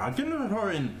a dragon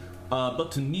roaring,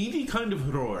 but a needy kind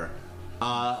of roar.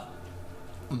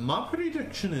 My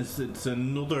prediction is it's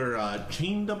another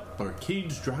chained up or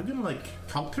caged dragon like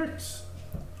Caltrix.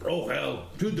 Oh hell,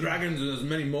 2 dragons in as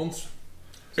many months.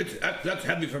 That's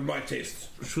heavy for my taste.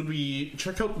 Should we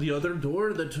check out the other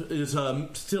door that is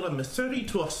still a mystery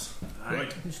to us?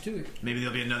 Right. Let's do it. Maybe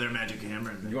there'll be another magic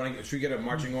hammer. Should we get a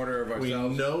marching order of we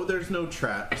ourselves? know there's no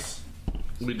traps.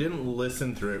 We didn't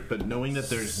listen through it, but knowing that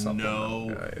there's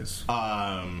no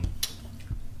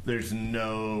there's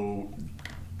no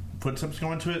footsteps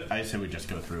going to it, I say we just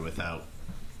go through without.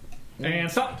 And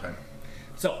stop. time.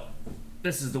 So,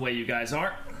 this is the way you guys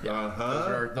are.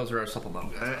 Those are our supplemental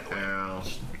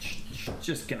guys.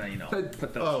 Just gonna,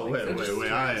 put those. Oh, things in.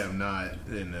 wait! I am not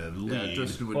in the lead.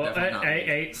 Tristan would Well, definitely not.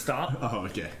 hey, stop. Oh,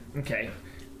 okay. Okay.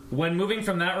 When moving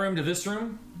from that room to this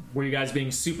room, were you guys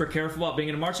being super careful about being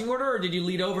in a marching order, or did you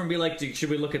lead over and be like, should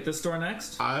we look at this door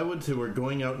next? I would say we're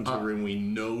going out into a room we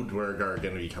know Dwergar are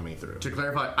going to be coming through. To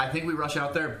clarify, I think we rush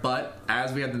out there, but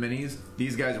as we have the minis,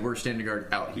 these guys were standing guard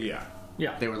out here. Yeah.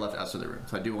 Yeah. They were left outside the room.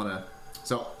 So I do want to...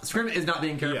 So, Scrim is not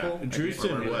being careful. Yeah,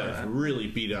 Drewston was really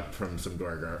beat up from some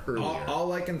Dwergar earlier.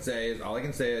 All I can say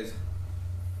is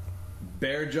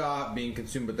Bearjaw being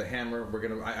consumed with the hammer.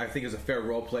 I think is a fair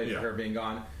role play for her being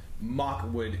gone.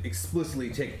 Mock would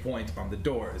explicitly take point on the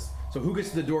doors. So who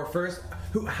gets to the door first?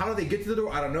 How do they get to the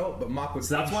door? I don't know, but Mock would.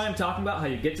 So that's why I'm talking about how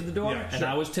you get to the door. Yeah, And sure.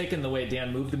 I was taking the way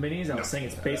Dan moved the minis. I was saying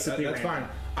it's basically that's random.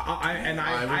 fine. I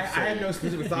had no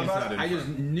specific thought he's about not it. in I just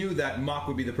front. knew that Mock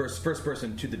would be the first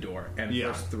person to the door and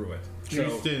first through it.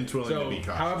 Drewston's willing to be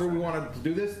cautious. However we want to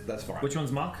do this, that's fine. Which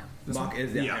one's Mock? Mock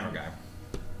is the hammer guy.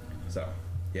 So,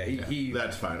 yeah, he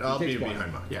That's fine. I'll be takes point.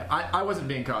 behind Mock. Yeah, I wasn't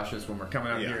being cautious when we're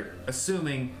coming out Yeah. here,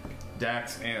 assuming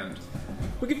Dax and...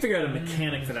 We could figure out a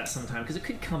mechanic for that sometime, because it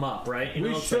could come up, right?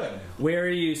 We it's should. like, where are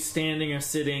you standing or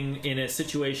sitting in a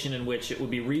situation in which it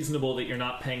would be reasonable that you're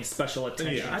not paying special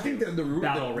attention? I think that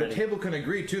Battle the ready. table can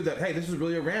agree too that hey, this is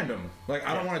really a random. Like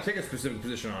I don't want to take a specific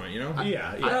position on it, you know?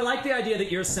 I like the idea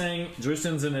that you're saying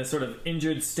Drewston's in a sort of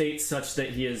injured state such that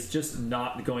he is just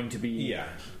not going to be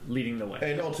leading the way.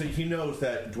 And also, he knows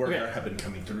that Dwergar have been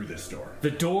coming through this door.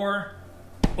 The door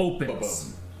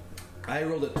opens. I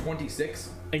rolled a 26.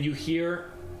 And you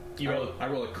hear... I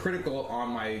roll a critical on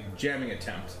my jamming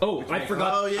attempt. Oh, I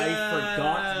forgot. Oh, yeah. I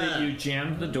forgot that you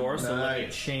jammed the door, so let me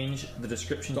Nice. change the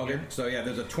description So, here. so yeah,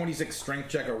 there's a 26 strength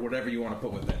check or whatever you want to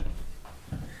put with it.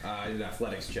 An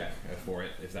athletics check for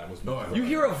it, if that was. You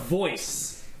hear a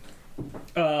voice.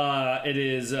 It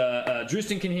is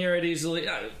Drewston can hear it easily.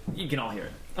 You can all hear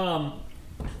it.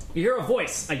 You hear a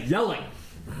voice, a yelling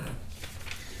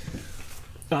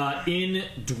in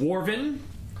Dwarven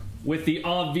with the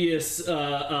obvious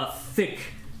thick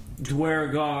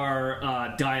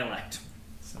Dwergar dialect.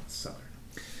 Sounds southern.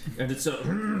 And it's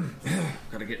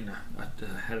gotta get in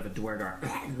ahead of a Dwergar.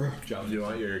 Do you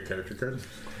want your character card?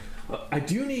 I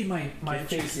do need my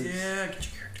faces. Yeah, get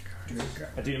your character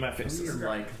card. I do need my faces.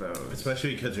 Like those.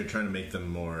 Especially because you're trying to make them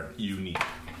more unique.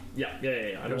 Yeah. I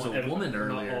There don't was want a everyone woman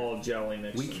earlier. not all jelly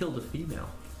mixed. We killed a female.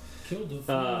 Killed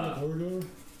the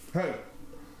Hey,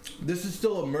 this is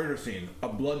still a murder scene, a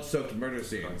blood-soaked murder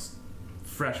scene.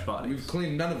 Fresh bodies. We've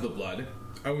cleaned none of the blood,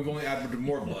 and we've only added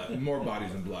more blood, more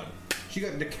bodies and blood. She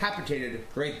got decapitated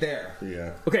right there.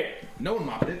 Yeah. Okay, No one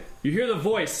mopped it. you hear the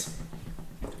voice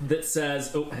that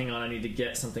says, "Oh, hang on, I need to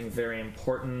get something very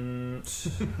important."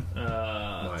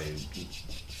 My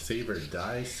saber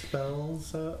die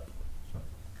spells up.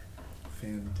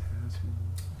 Phantasmal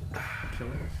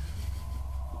killer.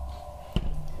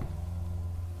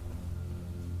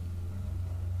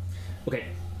 Okay,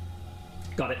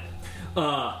 got it.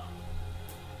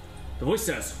 The voice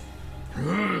says,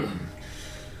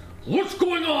 "What's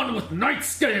going on with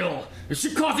Nightscale? Is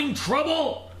she causing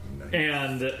trouble?"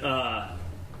 And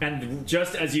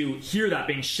just as you hear that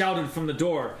being shouted from the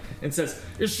door, and says,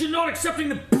 "Is she not accepting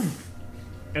the?"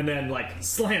 And then like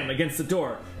slam against the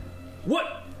door.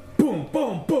 What? Boom,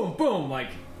 boom, boom, boom, like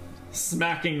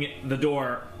smacking the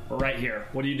door right here.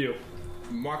 What do you do?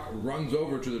 Mark runs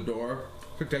over to the door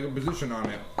to take a position on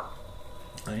it.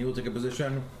 And he will take a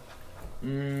position.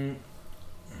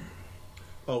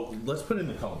 Oh, let's put in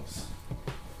the columns.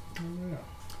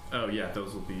 Oh yeah,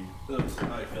 those will be.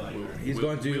 I feel like He's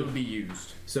going to will be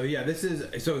used. So yeah, this is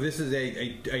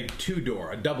a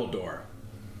two-door, a double door.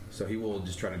 So he will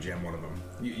just try to jam one of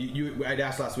them. I'd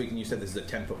asked last week, and you said this is a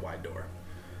 10-foot wide door.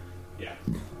 Yeah.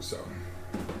 So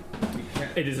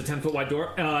It is a 10-foot wide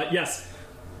door. Yes.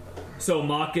 So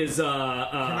Mock is. can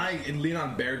I lean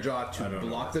on Bearjaw to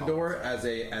block the door as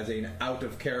an out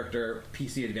of character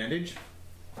PC advantage,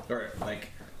 or like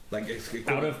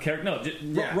out of character? No,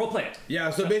 role play it. Yeah.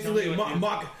 So basically,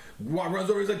 Mock runs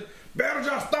over. He's like,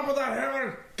 Bearjaw, stop with that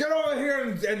hammer! Get over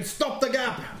here and stop the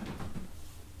gap!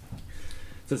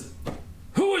 Says,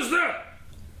 "Who is that?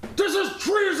 This is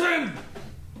treason!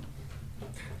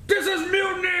 This is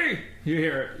mutiny!" You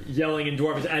hear yelling in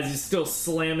Dwarvish as he's still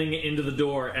slamming into the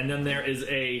door, and then there is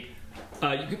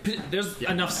there's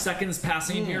enough seconds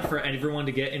passing in here for everyone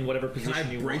to get in whatever Can position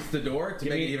I you brace want. the door to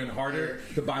make it even harder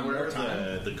to buy more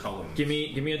time? The columns. Give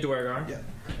me a Dwargar.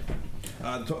 Yeah.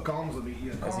 Columns will be.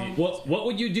 Columns. What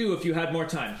would you do if you had more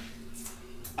time?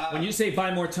 When you say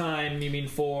buy more time, you mean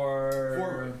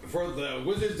for the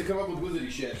wizards to come up with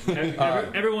wizardy shit.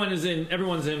 everyone's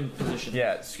in position.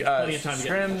 Yeah, plenty of time to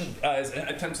get Scrim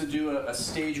attempts to do a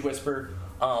stage whisper,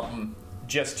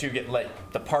 just to let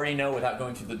the party know without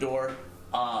going through the door.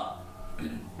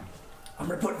 I'm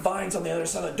gonna put vines on the other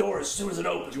side of the door as soon as it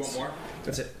opens. Do you want more?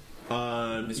 That's it.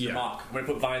 Mr. Mock, I'm gonna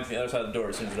put vines on the other side of the door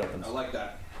as soon as it opens. I like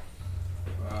that.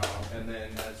 And then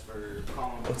as for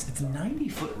columns, It's a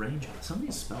 90-foot range on it.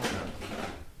 Somebody's spelled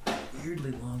out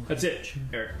weirdly long. That's it,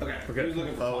 Eric. okay. We're good. Who's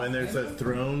looking for? Oh, and there's a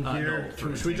throne here.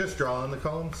 no, Should we just draw on the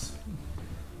columns?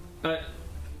 'Cause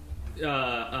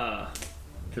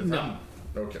No.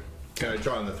 Okay. Can I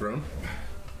draw on the throne?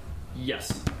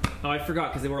 Yes. Oh, I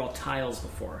forgot because they were all tiles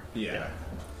before. Yeah.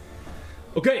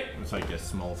 Okay. It's like a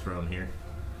small throne here.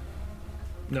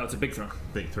 No, it's a big throne.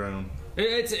 Big throne.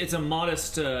 It's a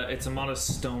modest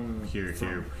stone. Here,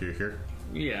 throne. here.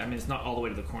 Yeah, I mean it's not all the way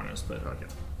to the corners, but Okay.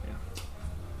 yeah.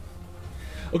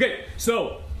 Okay,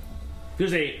 so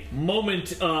there's a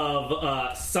moment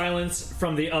of silence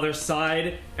from the other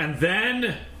side, and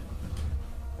then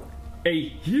a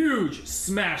huge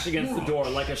smash against the door,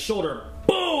 like a shoulder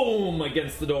boom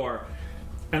against the door,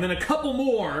 and then a couple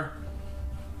more.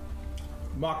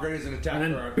 Mock raises an attack.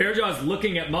 And then Bearjaw's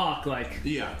looking at Mock like,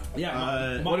 Yeah.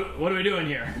 Yeah. what are we doing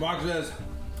here? Mock says,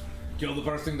 "Kill the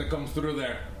first thing that comes through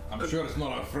there. I'm sure it's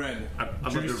not our friend."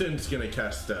 Drewston's gonna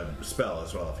cast a spell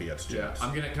as well if he gets a chance.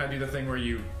 Can I do the thing where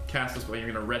you cast a spell? You're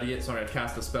gonna ready it, so I'm gonna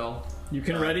cast a spell. You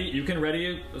can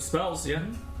ready spells, yeah.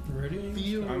 Ready?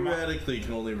 Theoretically, you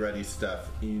can only ready stuff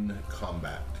in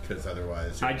combat because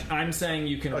otherwise. I'm saying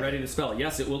you can ready the spell.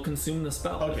 Yes, it will consume the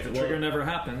spell. Okay, If the well, trigger never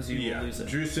happens, you yeah, will lose it.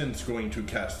 Drewston's going to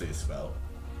cast a spell.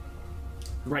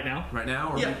 Right now? Right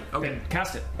now? Or Yeah. Okay. Then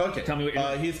cast it. Okay. Tell me what you're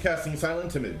doing. He's casting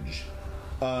Silent Image.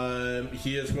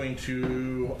 He is going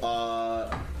to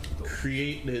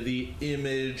create the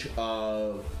image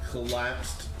of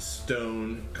collapsed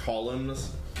stone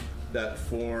columns that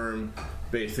form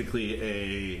basically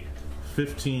a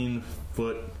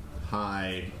 15-foot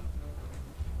high,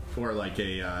 or like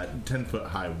a 10-foot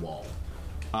high wall.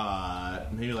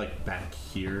 Maybe like back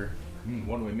here.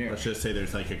 One way mirror. Let's just say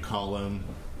there's like a column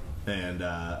and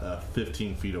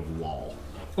 15 feet of wall.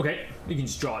 Okay, you can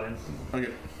just draw it in.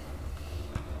 Okay.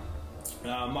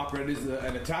 Mock readies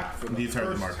an attack from These are the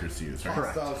first markers to use, right?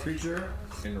 hostile creature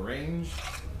in range.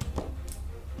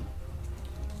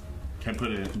 Can I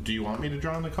put it? Do you want me to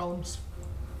draw in the columns?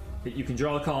 You can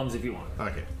draw the columns if you want.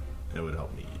 Okay, it would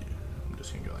help me. I'm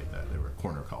just gonna go like that. They were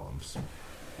corner columns.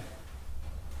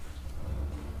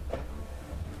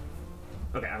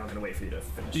 Okay, I'm not going to wait for you to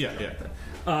finish. Yeah,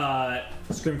 yeah.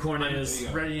 Scrimcorn is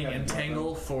readying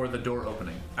Entangle for the door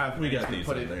opening. We And got you these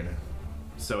put in it there now.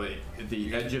 so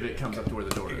the edge of it comes up to where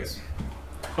the door is.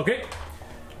 okay.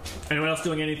 Anyone else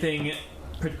doing anything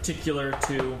particular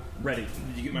to ready?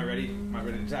 Did you get my ready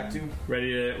to attack too?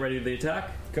 Ready the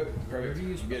attack? Cool.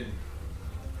 Perfect. Good.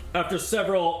 After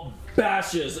several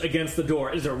bashes against the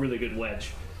door, it is a really good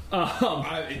wedge.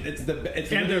 It's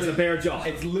and there's a bear jaw.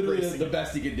 It's literally the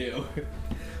best you can do.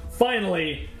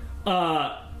 Finally,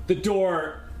 the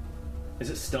door. Is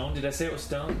it stone? Did I say it was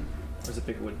stone? Or is it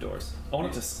big wood doors? I want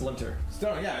it to splinter.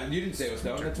 Stone, yeah, you didn't say it was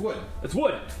stone. It's wood. It's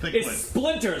wood. It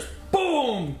splinters.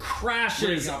 Boom!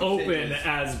 Crashes Breaking off open stitches.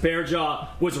 as Bearjaw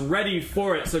was ready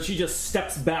for it, so she just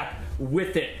steps back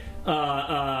with it,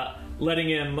 letting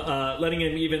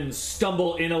him even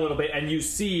stumble in a little bit, and you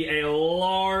see a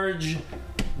large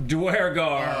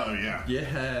Dwergar. Oh yeah.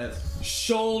 Yes.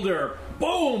 Shoulder,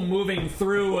 boom, moving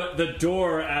through the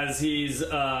door as he's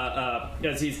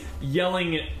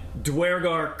yelling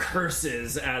Dwergar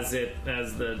curses as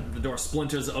the door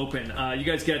splinters open. You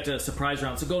guys get a surprise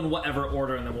round, so go in whatever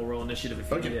order, and then we'll roll initiative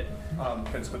if you need it. Can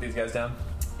I just put these guys down?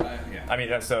 Yeah. I mean,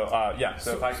 so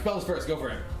if I Spells first. Go for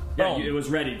it. Yeah, it was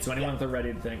readied. So anyone with a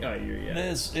readied thing. Oh, yeah.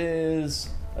 This is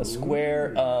a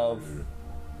square of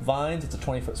vines. It's a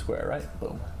 20-foot square, right?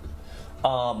 Boom.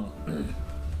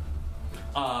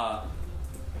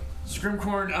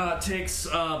 Scrimcorn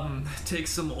takes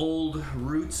some old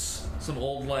roots, some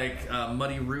old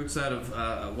muddy roots out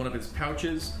of one of his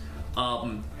pouches,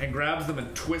 and grabs them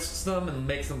and twists them and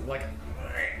makes them like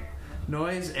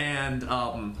noise, and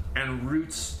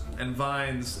roots and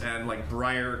vines and like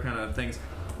briar kind of things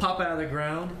pop out of the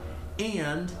ground,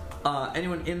 and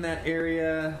anyone in that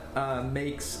area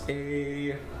makes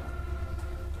a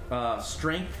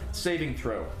strength saving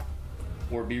throw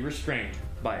or be restrained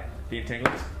by the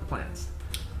entangling plants.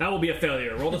 That will be a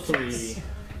failure. Roll the 3.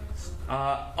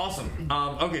 Awesome.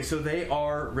 Okay, so they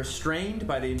are restrained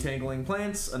by the entangling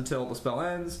plants until the spell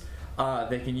ends.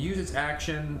 They can use its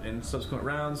action in subsequent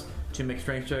rounds to make a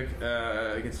strength check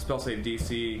against a spell save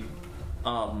DC.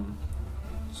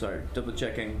 Sorry, double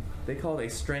checking. They call it a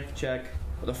strength check.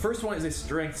 Well, the first one is a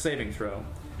strength saving throw,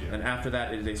 and after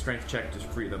that it is a strength check to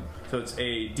free them. So it's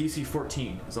a DC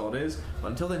 14 is all it is. But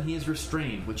until then, he is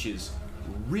restrained, which is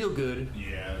real good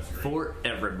for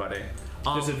everybody.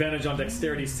 Disadvantage on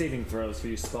dexterity saving throws for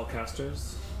you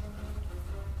spellcasters.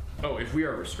 Oh, if we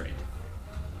are restrained.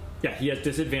 Yeah, he has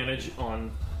disadvantage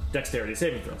on dexterity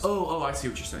saving throws. Oh, I see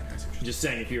what you're saying. Just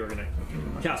saying, if you were going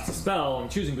to cast a spell and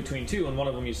choosing between two, and one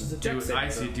of them uses a dex saving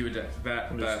throw. Do a dex.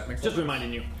 That makes just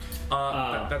reminding you.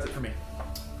 That's it for me.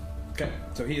 Okay,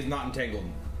 so he is not entangled.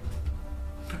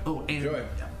 Oh, and Joy.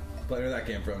 Where that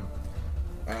came from?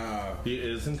 He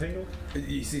is entangled?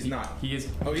 He's not. He is.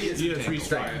 Oh, he is. He is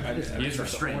restrained. He is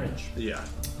restrained. Yeah.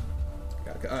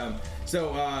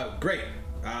 Great.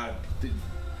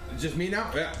 Just me now?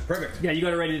 Yeah, perfect. Yeah, you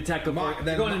got it ready to attack. Go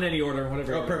going in any order,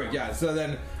 whatever. Oh, perfect. Yeah. So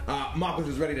then, Mockles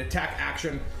is ready to attack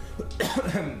action.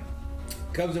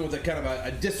 Comes in with a kind of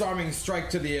a disarming strike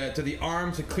to the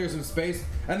arm to clear some space,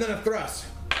 and then a thrust.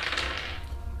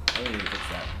 I need to fix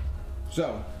that.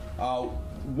 So,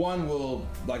 one will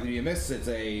likely be a miss. It's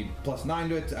a +9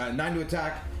 to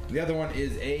attack. The other one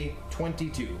is a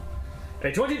 22.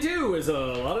 A 22 is a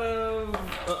lot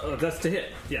of... that's to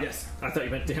hit. Yeah. Yes. I thought you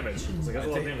meant damage. I was like, that's a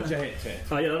lot of damage. To hit.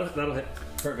 Yeah, that'll hit.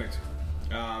 Perfect.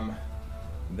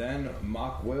 Then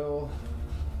Mock will...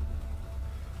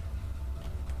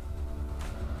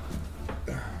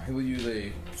 He will use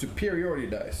a superiority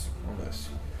dice on this.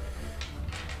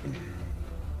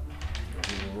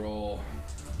 He will roll...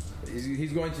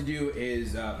 He's going to do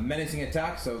is menacing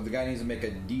attack, so the guy needs to make a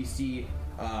DC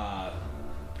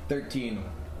 13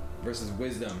 versus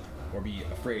wisdom, or be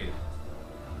afraid.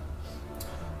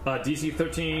 DC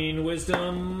 13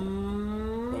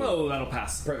 wisdom. Oh, that'll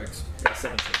pass. Perfect. Yeah,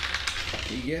 17.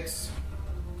 He gets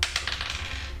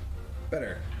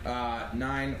better.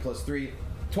 9 plus 3,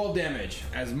 12 damage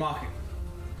as Mock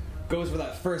goes for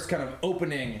that first kind of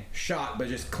opening shot, but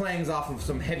just clangs off of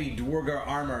some heavy Dwargar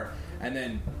armor, and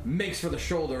then makes for the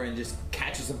shoulder and just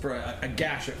catches him for a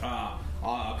gash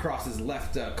across his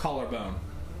left collarbone.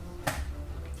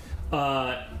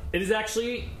 It is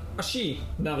actually a she,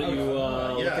 now that you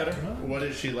look at her. What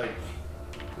is she like?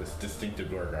 This distinctive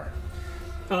Dwargar.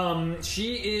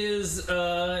 She is,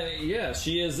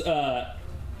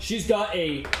 she's got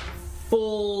a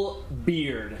full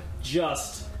beard.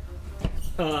 Just,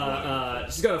 she's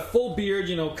got a full beard,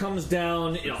 comes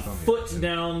down, foot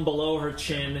down below her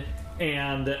chin,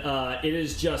 and it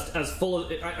is just as full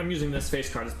of, I'm using this face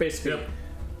card, it's basically... Yep.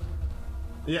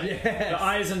 Yeah. Yes. The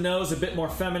eyes and nose a bit more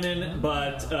feminine,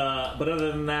 but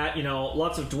other than that,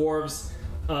 lots of dwarves,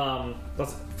 some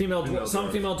female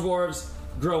dwarves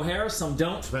grow hair, some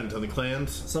don't. Depends on the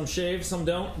clans. Some shave, some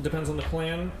don't. Depends on the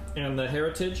clan and the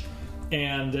heritage.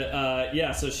 And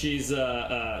so she's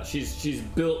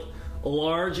built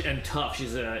large and tough.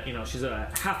 She's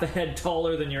a half a head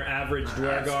taller than your average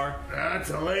Dwargar.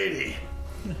 That's a lady.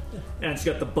 And she's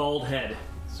got the bald head.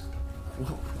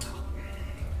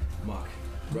 Mock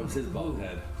rubs his bald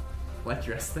head. What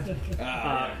dress then?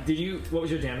 What was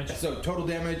your damage? So total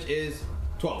damage is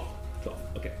 12. 12.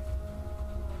 Okay.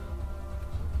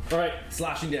 All right.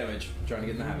 Slashing damage. Trying to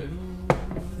get in the habit.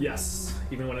 Yes.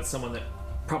 Even when it's someone that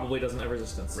probably doesn't have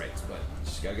resistance. Right, but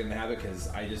just gotta get in the habit because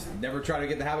I just never try to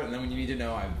get in the habit, and then when you need to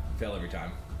know, I fail every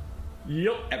time.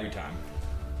 Yep. Every time.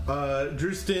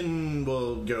 Drewston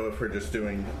will go if we're just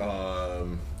doing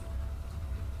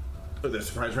the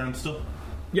surprise round still.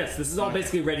 Yes, this is all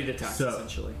basically ready to attack,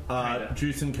 essentially.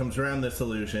 Drewston comes around this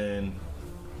illusion.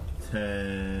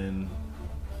 10,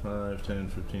 5, 10,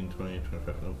 15, 20,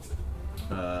 25. Nope.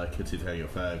 Kitsy Taggo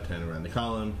 5, 10 around the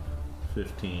column.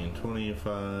 15,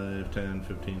 25, 10,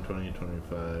 15, 20,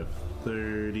 25,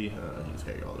 30. He's got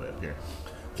to go all the way up here.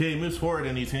 Okay, he moves forward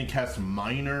and he's going to cast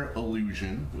Minor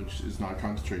Illusion, which is not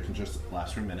concentration, just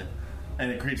lasts for a minute.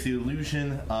 And it creates the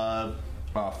illusion of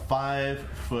a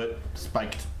 5-foot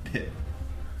spiked pit.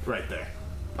 Right there.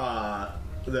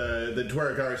 The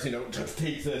Dwargar, just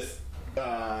takes this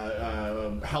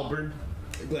halberd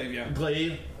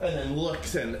glaive, and then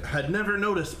looks and had never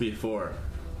noticed before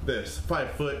this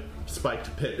 5-foot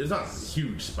spiked pit. It's not a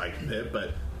huge spiked pit,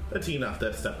 but that's enough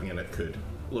that stepping in it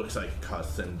looks like it caused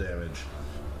some damage.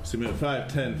 So move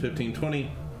 5, 10, 15,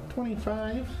 20,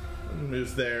 25. And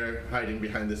moves there, hiding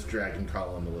behind this dragon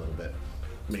column a little bit,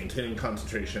 maintaining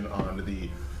concentration on the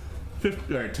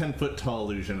 10-foot tall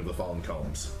illusion of the fallen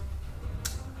columns.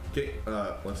 Okay,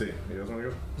 let's see. You guys want to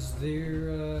go? Is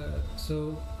there,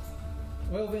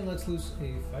 Oilvein lets loose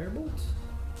a firebolt,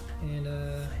 and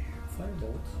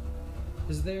firebolt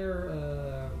Is there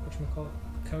whatchamacallit,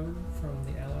 cover from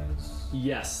the allies?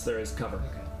 Yes, there is cover.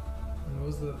 Okay. And what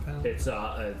was the penalty?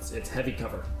 It's heavy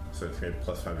cover. So it's going to be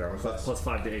plus 5 to armor class. Plus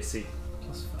 5 to AC.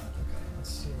 Plus 5. Okay. Let's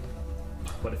see.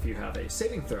 But if you have a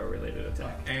saving throw related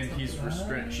attack, And he's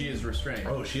restrained. She is restrained.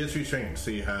 Oh, she is restrained,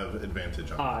 so you have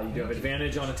advantage on you do have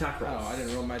advantage on attack rolls. Oh, I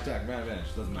didn't roll my attack. My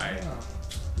advantage doesn't matter.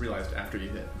 Realized after you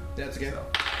hit. That's okay. So.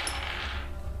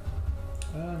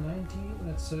 19.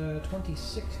 That's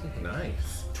 26 to hit.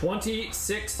 Nice.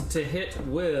 26 to hit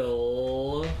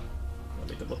will. Let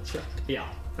me double check. Yeah,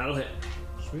 that'll hit.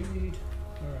 Sweet.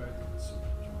 Alright, let's see.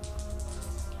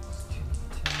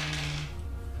 10.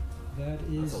 That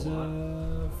is That's a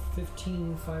lot.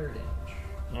 15 fire damage.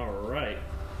 All right.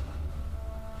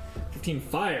 15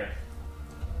 fire.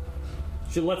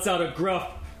 She lets out a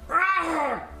gruff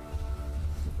 "Arrgh!"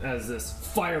 as this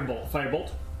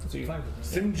firebolt. That's what you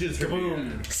Singes her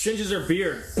beard. Singes her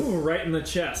beard boom, right in the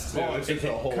chest. Oh, it's just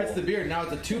a hole. Cuts the beard. Now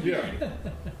it's a 2 beard.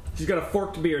 She's got a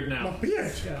forked beard now.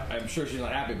 Beard. I'm sure she's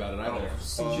not happy about it either.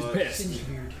 She's pissed. Singe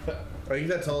beard. I think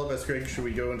that's all of us, Greg. Should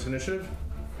we go into initiative?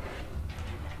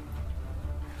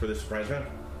 For the surprise round?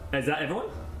 Is that everyone?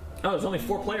 Oh, there's only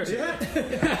 4 players here.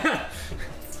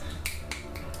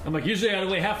 I'm like, usually I had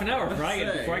to wait half an hour before I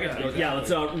get to go. Yeah, let's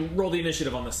roll the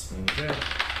initiative on this. Okay.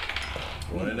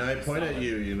 When I point at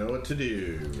you, you know what to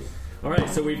do. All right,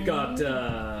 so we've got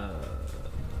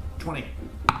 20.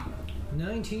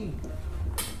 19.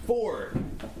 4.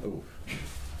 Oh.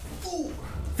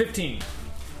 15.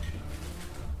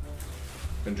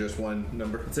 And just one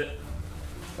number. That's it.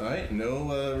 Alright, no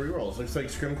rerolls. Looks like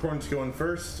Scrimcorn's going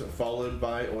first, followed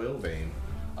by Oil Vein.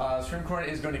 Scrimcorn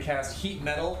is going to cast Heat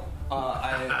Metal.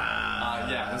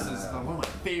 Yeah, this is one of my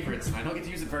favorites, and I don't get to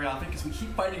use it very often because we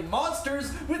keep fighting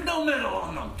monsters with no metal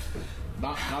on them.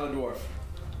 Not a dwarf.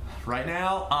 Right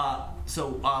now,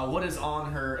 what is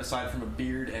on her aside from a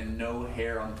beard and no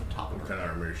hair on the top of What her? kind of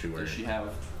armor is she wearing? Does she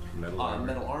have Metal armor.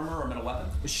 metal armor or metal weapon?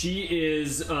 She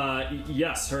is,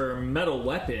 yes, her metal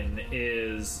weapon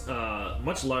is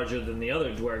much larger than the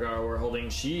other Dwergar we're holding.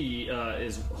 She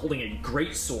is holding a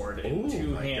great sword in Ooh, 2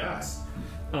 my hands.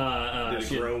 Did it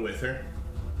grow with her?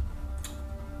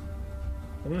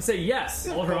 I'm gonna say yes.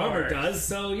 All her armor does,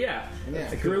 so yeah.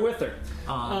 It grew with her.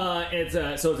 It's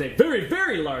a very,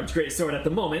 very large great sword at the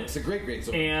moment. It's a great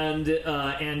sword.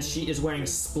 And she is wearing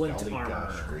splint Golly armor.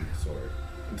 gosh, great sword.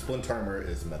 And splint armor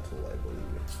is metal, I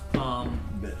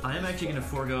believe. I am actually going to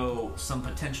forego some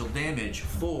potential damage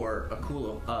for a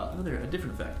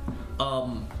different effect.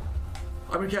 I'm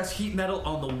going to cast Heat Metal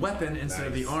on the weapon instead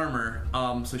of the armor,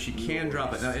 so she can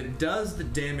drop it. Now, it does the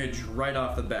damage right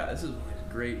off the bat. This is one of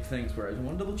the great things where I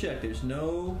want to double check. There's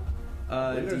no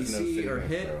DC or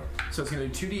hit, so it's going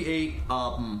to be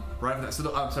 2d8 right off that.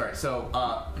 So, I'm sorry. So,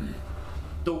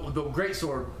 the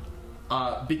greatsword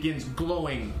begins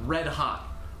glowing red hot.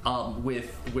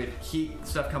 With heat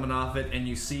stuff coming off it, and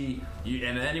you see,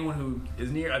 and anyone who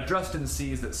is near, Drustin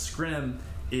sees that Scrim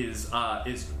is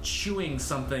chewing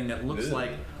something that looks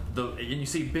like and you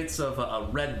see bits of a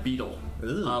red beetle,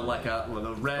 like a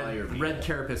red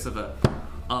carapace of a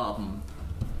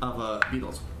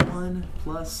beetles. 1 +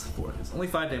 4 is only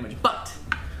 5 damage, but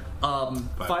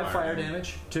 5 fire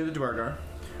damage to the Dwergar.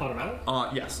 Automatic?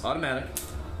 Yes, automatic.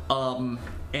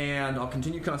 And I'll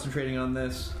continue concentrating on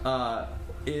this.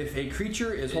 If a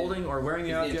creature is holding or wearing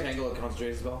the object... Is the entangle a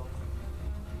concentration spell?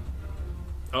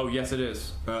 Oh, yes, it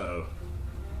is. Uh-oh.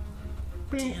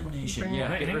 Contamination. Yeah,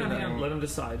 hang on. Let him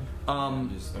decide. I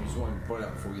just want to point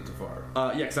out before we get too far.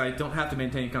 Yeah, because I don't have to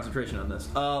maintain concentration on this.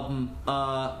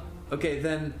 Okay,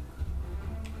 then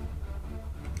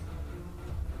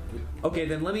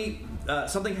let me...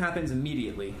 something happens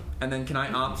immediately, and then can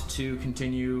I opt to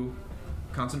continue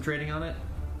concentrating on it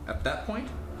at that point?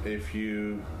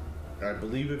 I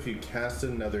believe if you cast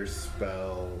another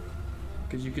spell,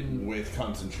 because you can with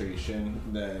concentration,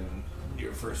 then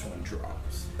your first one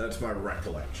drops. That's my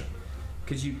recollection.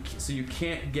 Because you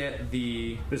can't get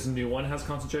the. This new one has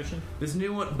concentration. This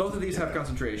new one, both of these have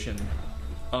concentration,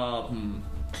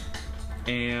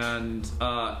 and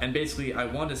basically I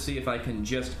want to see if I can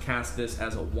just cast this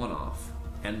as a one-off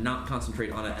and not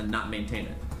concentrate on it and not maintain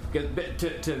it.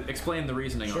 To explain the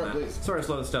reasoning on that. Please. Sorry to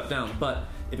slow this stuff down, but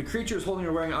if a creature is holding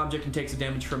or wearing an object and takes a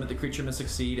damage from it, the creature must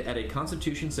succeed at a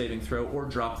Constitution saving throw or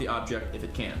drop the object if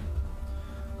it can.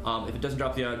 If it doesn't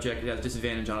drop the object, it has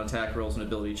disadvantage on attack rolls and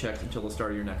ability checks until the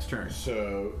start of your next turn.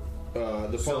 So,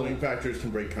 the following factors can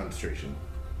break concentration.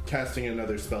 Casting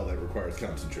another spell that requires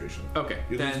concentration. Okay,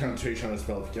 You lose concentration on a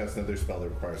spell if you cast another spell that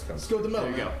requires concentration. Let's go with the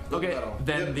metal. There you go. Go with Okay, the metal.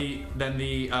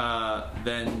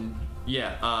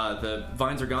 the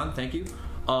vines are gone. Thank you.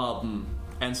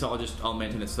 And so I'll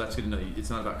maintain it. So that's good to know. It's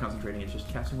not about concentrating. It's just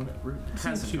casting when it has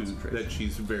some concentration. That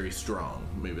she's very strong.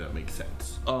 Maybe that makes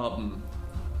sense.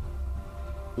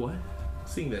 What?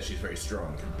 Seeing that she's very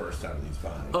strong, can burst out of these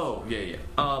vines. Oh, yeah.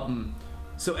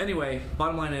 So anyway,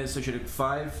 bottom line is, so she took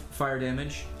 5 fire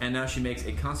damage, and now she makes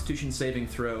a Constitution saving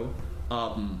throw.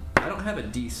 I don't have a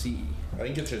DC. I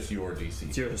think it's just your DC.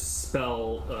 It's your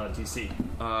spell DC.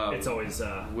 It's always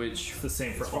which the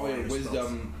same for all Probably your wisdom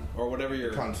spells. or whatever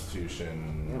your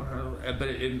Constitution. but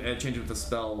it changes with the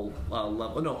spell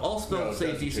level. No, all spell No, it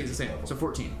save doesn't DC change is the the same. level. So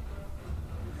 14.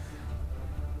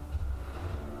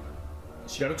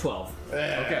 She got a 12.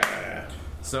 Okay.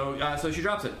 So she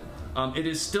drops it. It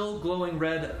is still glowing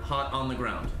red hot on the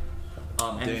ground.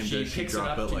 And Damn, if she does she picks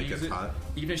drop it up it to like use it's it, hot?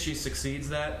 even if she succeeds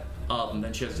that,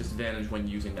 then she has disadvantage when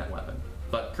using that weapon.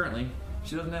 But currently,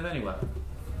 she doesn't have any weapon.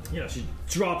 You know, she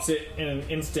drops it in an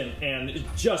instant, and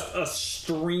just a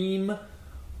stream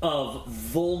of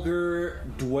vulgar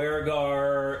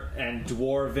Dwergar and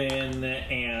Dwarven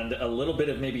and a little bit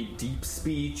of maybe deep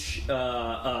speech,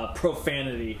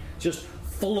 profanity, just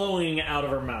flowing out of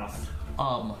her mouth.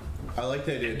 I like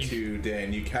the idea too,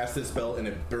 Dan. You cast this spell and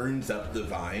it burns up the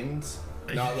vines.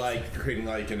 Not like creating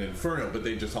like an inferno, but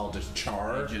they just all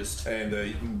char, and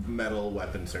the metal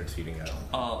weapon starts heating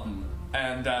up.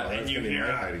 And that's you gonna be hear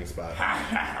my hiding spot.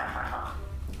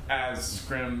 as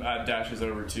Grim dashes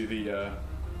over to the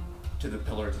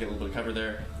pillar to get a little bit of cover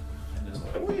there. And is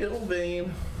like, Wheel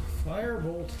vein.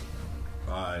 Firebolt.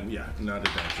 Yeah, not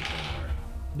advantage anymore.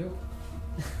 Nope.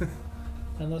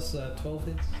 Unless 12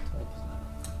 hits.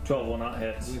 12 will not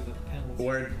hit. With a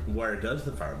penalty. Where does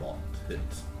the fireball hit?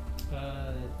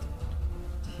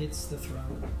 It hits the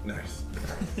throne. Nice.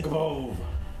 go.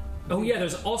 Oh yeah,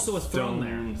 there's also a throne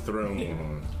there.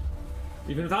 Throne.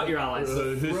 Even without your allies.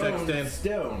 Who's next, Dan?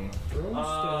 Stone. Throne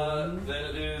stone. then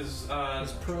it is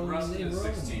It's prone Rust in is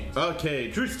Rome. 16. Okay,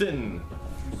 Drustin.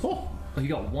 Oh, you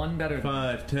got one better than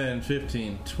 5, 10,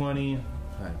 15, 20.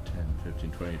 5, 10,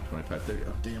 15, 20, 25, 30.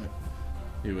 Oh, damn it.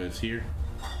 It was here.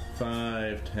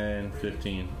 5, 10,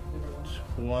 15,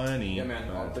 20. Yeah,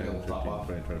 man, I'll 5, take 10, a 15, top off.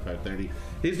 20, 25, 30.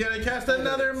 He's gonna cast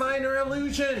another minor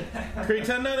illusion. Creates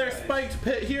another spiked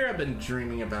pit here. I've been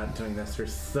dreaming about doing this for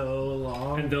so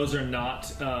long. And those are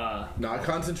not Not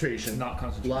concentration. Not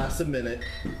concentration. Lasts a minute.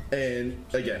 And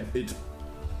again, it's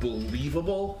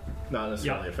believable. Not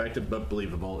necessarily Yep. effective, but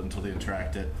believable until they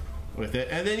interact it with it.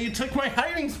 And then you took my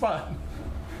hiding spot.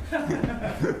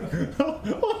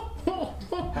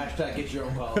 Hashtag get your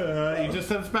own call. He just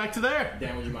steps back to there.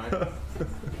 Dan, would you mind?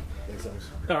 Thanks, Alex.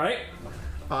 all right.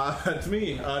 It's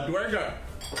me, Dwergar.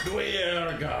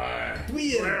 Dwergar.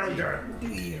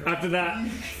 After that,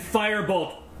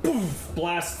 firebolt poof,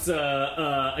 blasts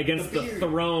against the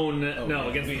throne.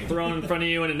 Against the throne in front of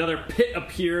you, and another pit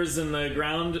appears in the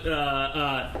ground.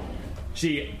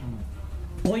 She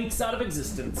blinks out of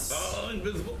existence. Oh,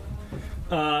 invisible.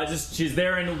 She's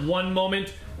there in one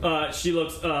moment. She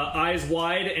looks eyes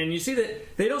wide, and you see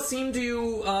that they don't seem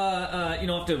to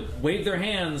have to wave their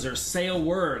hands or say a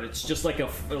word. It's just like a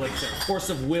force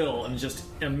of will, and just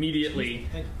immediately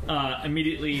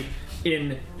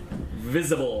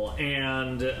invisible.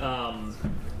 And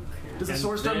Does the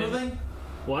sword start moving?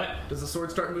 What? Does the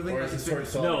sword start moving? Or is the sword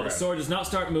still No, around? the sword does not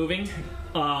start moving.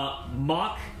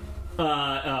 Mock,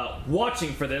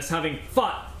 watching for this, having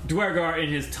fought Dwergar in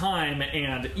his time,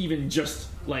 and even just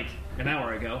like an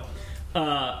hour ago.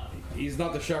 He's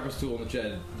not the sharpest tool in the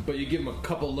shed, but you give him a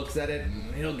couple looks at it,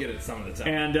 and he'll get it some of the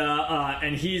time.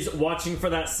 And he's watching for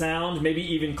that sound. Maybe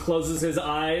even closes his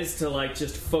eyes to like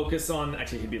just focus on.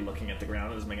 Actually, he'd be looking at the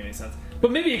ground. It doesn't make any sense.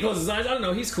 But maybe he closes his eyes. I don't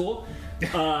know. He's cool.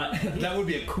 That would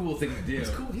be a cool thing to do. He's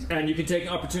cool. And you can take an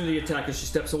opportunity attack as she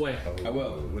steps away. I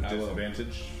will. With I will.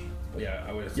 disadvantage. Yeah,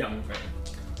 I would. Yeah.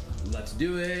 Let's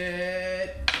do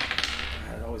it.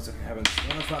 I always haven't.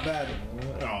 No, that's not bad.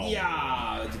 Oh.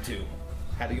 Yeah, that's a 2.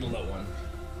 Had to get a low one.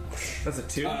 That's a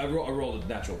 2. I rolled a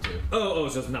natural 2. Oh,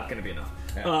 so it's not going to be enough.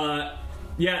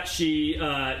 Yeah. She.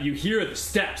 You hear the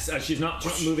steps as she's not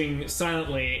moving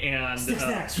silently, and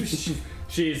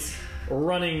she's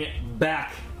running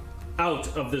back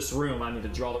out of this room. I need to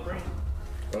draw the room.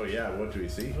 Oh yeah, what do we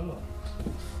see?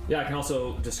 Yeah, I can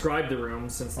also describe the room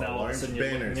since now all of a large sudden you're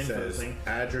banner looking in for says, this thing.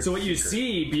 "Adric So what you Secret."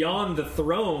 see beyond the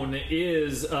throne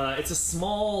is it's a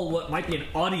small, what might be an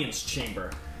audience chamber.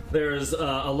 There's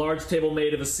a large table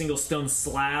made of a single stone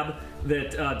slab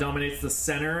that dominates the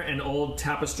center, and old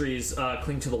tapestries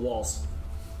cling to the walls.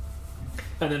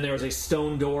 And then there's a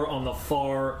stone door on the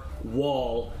far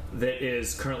wall that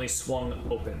is currently swung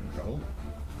open. Oh.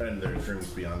 And there's rooms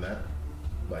beyond that.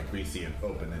 Like we see it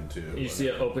open into. You see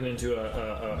it open into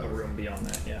a room beyond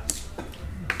that, yeah.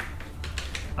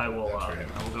 I will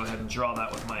go ahead and draw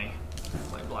that with my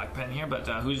black pen here. But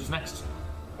who's next?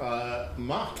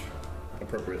 Mock,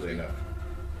 appropriately enough.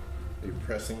 Are you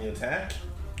pressing the attack?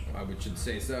 I should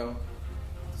say so.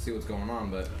 See what's going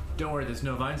on, but Don't worry, there's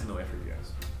no vines in the way for you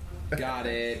guys. got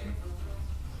it.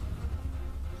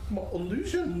 My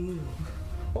illusion.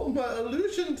 Oh, my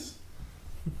illusions.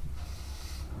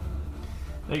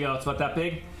 There you go. It's about that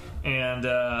big, and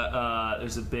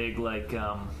there's a big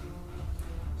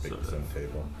Big stone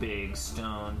table. big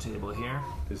stone table here.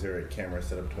 Is there a camera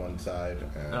set up to one side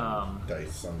and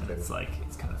dice on the table?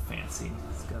 It's kind of fancy.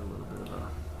 It's got a little bit of a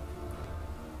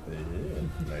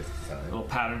Nice design. little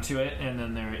pattern to it, and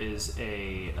then there is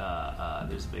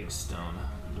there's a big stone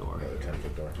door. Another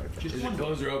 10-foot door. Okay. Is it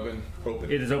closed or open?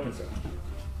 Open. It is open.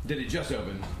 Did it just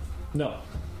open? No,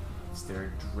 Is there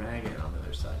a dragon on the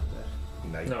other side of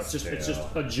that? Nice no, it's just tail.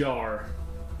 ajar.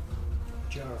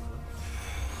 Jar.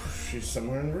 She's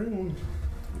somewhere in the room.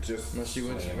 Just Unless she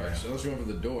went somewhere. for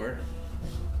the door.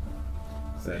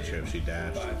 That show she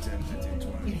dashed. 5, 10, 15,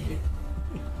 20.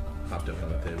 Hopped up on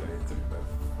the table.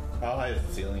 How high is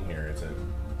the ceiling here? Is it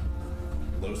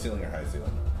low ceiling or high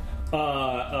ceiling?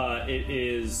 It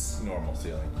is Normal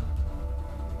ceiling.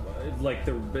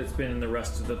 it's been in the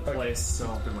rest of the place,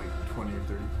 so It's been like 20 or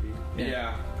 30 feet.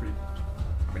 Yeah. Pretty.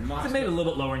 I mean, it's made it a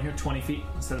little bit lower in here, 20 feet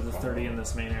instead of the 30 in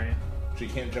this main area. She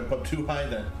can't jump up too high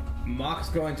then. Mock's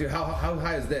going to. How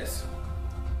high is this?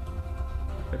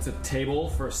 It's a table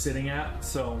for sitting at,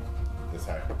 so This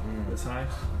high. this high.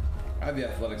 I have the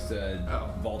athletics to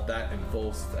vault that at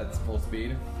full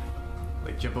speed.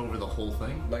 Like jump over the whole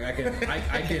thing? Like I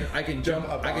can jump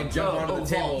up I can on- jump onto the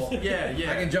table. Yeah,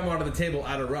 yeah. I can jump onto the table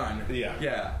at a run. Yeah.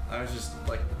 Yeah, I was just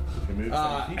like, She moves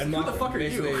 7 feet. And Who the fuck are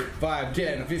basically you? 5,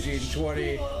 10, 15,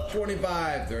 20,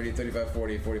 25, 30, 35,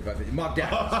 40, 45, 50. Mock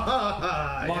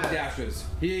dashes. Mock dashes.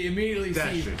 He immediately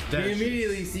Dashes, sees. dashes. He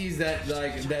immediately sees that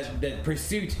that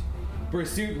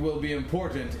pursuit will be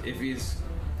important if he's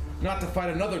not to fight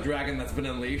another dragon that's been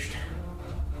unleashed.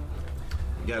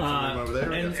 You got some room over there,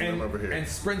 we got some room over here. And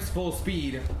sprints full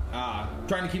speed,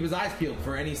 trying to keep his eyes peeled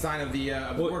for any sign of the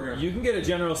warger. You can get a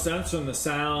general sense from the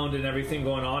sound and everything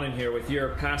going on in here with your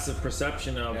passive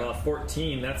perception of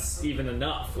 14. That's even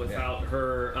enough without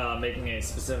her making a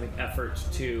specific effort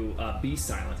to be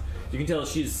silent. You can tell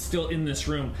she's still in this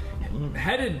room,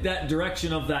 headed that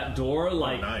direction of that door,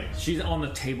 like nice. she's on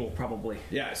the table probably.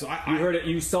 Yeah, so You heard it.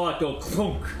 You saw it go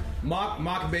clunk.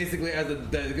 Mock basically as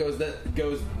it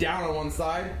goes down on one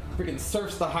side, freaking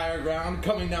surfs the higher ground,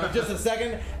 coming down just a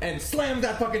second, and slams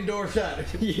that fucking door shut.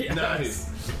 Yes.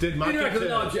 Nice. Did Mock Interact get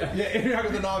with an to, object. Yeah, interact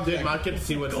with an object. did Mock get to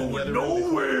see what's in the other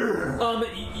room?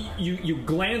 You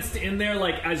glanced in there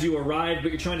like as you arrived,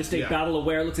 but you're trying to stay Yeah. battle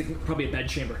aware. It looks like probably a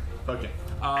bedchamber. Okay.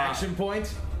 Action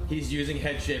point. He's using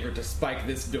Head Shaver to spike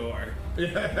this door.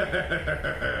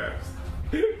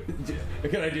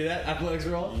 Can I do that? Athletics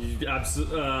roll? That's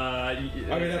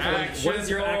Action what does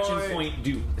your action point. point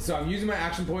do? So I'm using my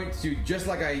action point to, just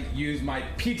like I use my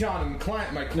piton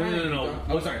and my climbing. No.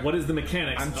 Oh, sorry. What is the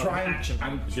mechanics I'm of trying. action?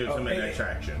 Gives him an extra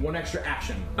action. One extra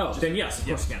action. Oh, then yes, of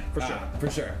course you can, for sure. For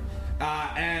sure.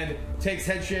 And takes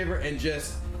Head Shaver and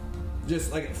just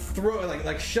like throw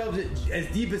like shoves it as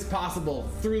deep as possible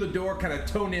through the door, kind of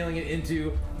toenailing it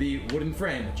into the wooden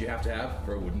frame that you have to have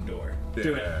for a wooden door.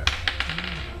 Do it.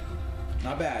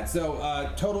 Not bad.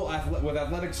 So total with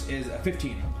athletics is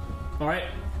 15. All right.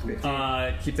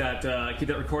 Keep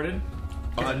that recorded.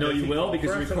 I know does you he will call because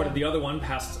for you us at recorded all? the other one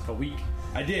past a week.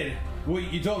 I did. Well,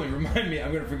 you told me. Remind me.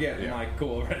 I'm gonna forget. Yeah. I'm like,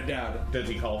 cool. Write it down. Does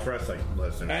he call for us? Like,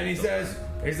 listen. And he says,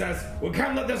 "We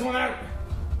can't let this one out.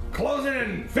 Close it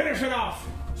and finish it off."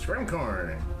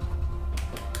 Scrimcorn.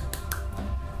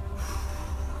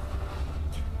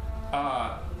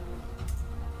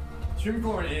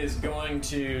 Streamcorn is going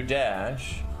to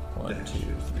dash. 1, 2, 3,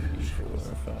 4,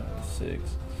 5, 6,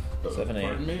 7, 8,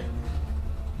 Pardon me.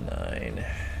 9.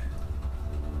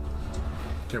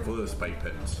 Careful of those spike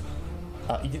pits.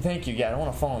 Thank you. Yeah, I don't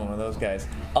want to fall on one of those guys.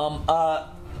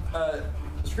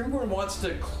 Scrimcorn wants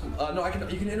to. No,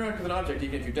 you can interact with an object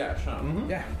even if you dash, huh?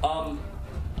 Yeah.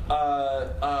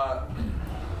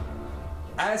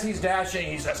 As he's dashing,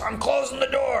 he says, "I'm closing the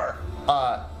door."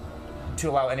 To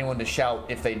allow anyone to shout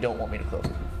if they don't want me to close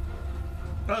it.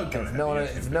 Oh, go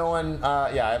ahead. If no one, I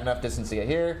have enough distance to get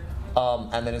here,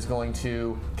 and then is going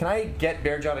to. Can I get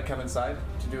Bearjaw to come inside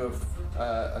to do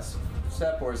a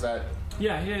step, or is that?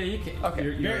 Yeah, you can. Okay.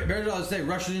 Bearjaw would say,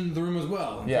 rush into the room as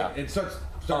well. Yeah. It starts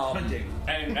hunting.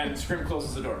 And Scrim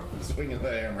closes the door. Swinging the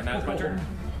hammer. Now it's my turn.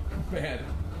 Man,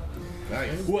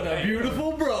 Nice. what a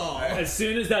beautiful brawl! As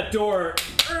soon as that door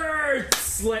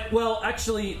door well,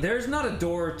 actually, there's not a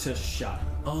door to shut.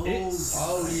 It's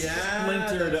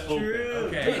splintered open. True.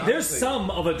 Okay. Hey, there's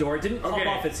some of a door. It didn't pop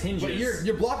off its hinges. But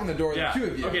you're blocking the door, Yeah. the two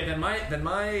of you. Okay,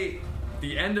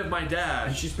 the end of my dash.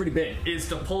 And she's pretty big. Is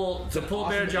to pull awesome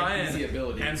Bear and Giant easy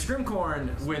ability. and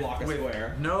Scrimcorn block a with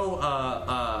square.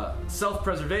 no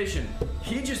self-preservation.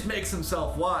 He just makes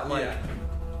himself wide. Like Yeah.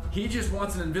 he just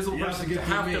wants an invisible You have person to to get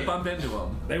have through to me. bump into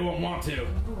him. They won't want to.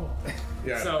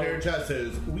 Yeah, So- Bearjaw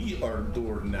says, we are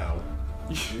door now.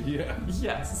 Yeah.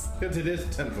 Yes. Because it is a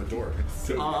 10-foot door.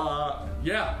 So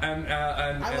Yeah, and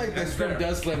I like that Scrim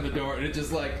does slam the door and it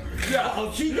just like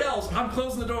Yeah, he yells, "I'm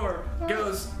closing the door."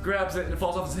 Goes, grabs it, and it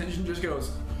falls off his hinge and just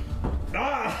goes.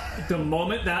 The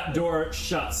moment that door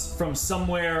shuts, from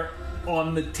somewhere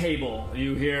on the table,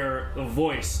 you hear a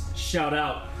voice shout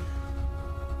out,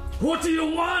 "What do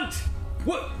you want?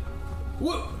 What?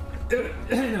 What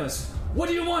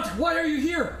do you want? Why are you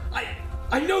here?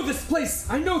 I know this place.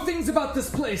 I know things about this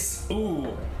place."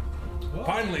 Ooh.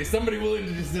 Finally, somebody willing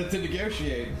to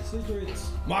negotiate.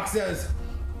 Mock says,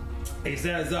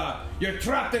 you're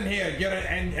trapped in here.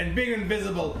 And being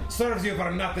invisible serves you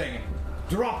for nothing.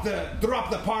 Drop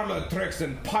the parlor tricks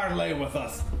and parlay with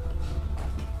us.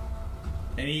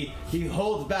 And he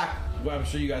holds back what I'm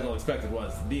sure you guys all expected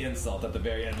was the insult at the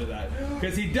very end of that,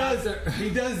 because he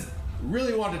does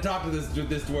really want to talk to this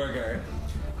Dwergar.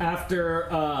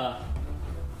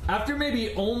 After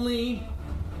maybe only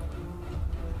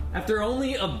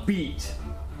a beat,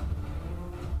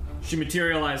 she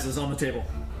materializes on the table.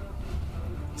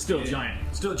 Still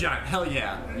giant. Still giant. Hell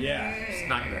yeah. Yeah. It's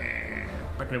not gonna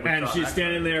And withdraw she's that.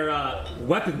 standing there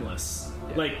weaponless.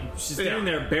 Like she's standing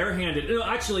there barehanded. No,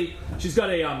 actually, she's got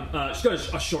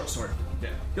a short sword. Yeah.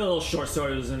 Got a little short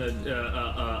sword is in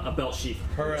a belt sheath.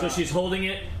 So she's holding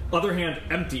it, other hand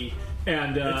empty,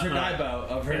 and It's her Daibo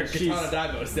of her Katana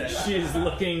Daibo set. She's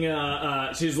looking.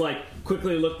 She's like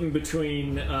quickly looking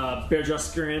between Bearjaw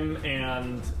Scrim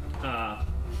and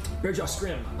Bearjaw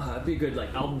Scrim. It'd be a good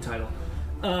like album title.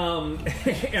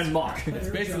 And Mock. It's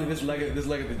basically this leg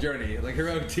of the journey. Like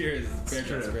heroic tears,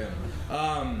 Bearjaw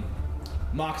Scrim.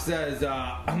 Mock says,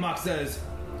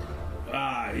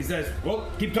 he says, well,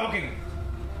 keep talking.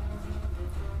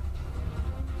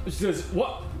 She says,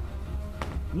 "What?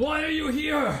 Why are you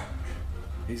here?"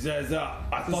 He says,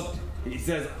 I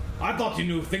thought you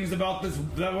knew things about this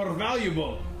that were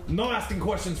valuable. No asking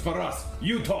questions for us.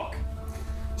 You talk.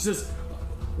 She says,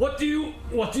 What do you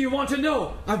want to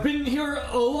know? I've been here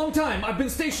a long time. I've been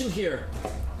stationed here."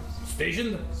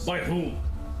 Stationed? By who?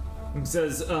 He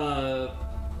says,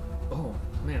 oh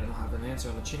man, I don't have an answer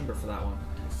on the chamber for that one.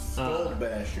 Skull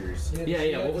Bashers.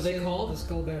 Yeah, what were they called? The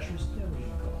Skull Bashers? Yeah, what did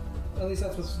you call them? At least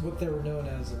that's what they were known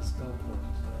as in Skullport.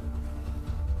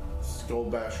 Skull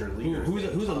Basher leader. Who's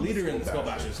a leader in the Skull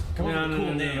Bashers? Come on, with a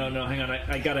cool name. No, hang on.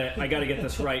 I gotta get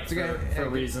this right for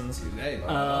reasons. Hey,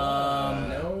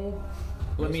 No.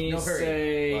 Let me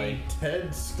say By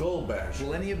Ted Skull Basher.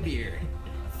 plenty of beer.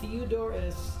 Theodore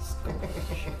S. Skull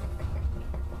Basher.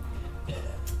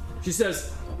 She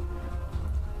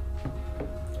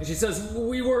says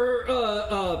we were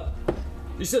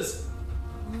she says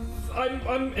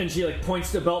I'm and she like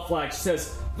points to belt flag. She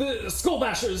says the Skull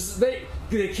Bashers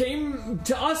they came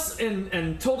to us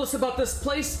and told us about this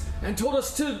place and told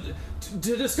us to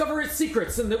discover its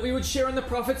secrets and that we would share in the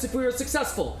profits if we were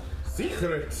successful.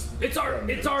 Secrets. It's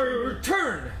our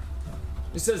turn.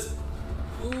 He says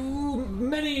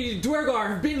many Dwergar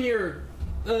have been here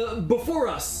before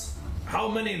us. How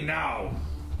many now?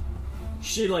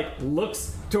 She like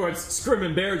looks towards Scrim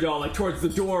and Bearjaw, like towards the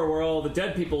door where all the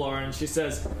dead people are, and she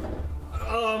says,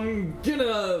 "I'm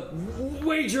gonna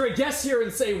wager a guess here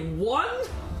and say 1."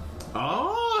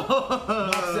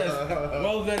 Mock says,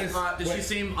 well, then it's... Does she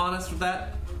seem honest with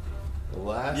that?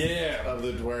 Last Yeah. of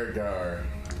the Dwergar.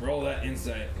 Roll that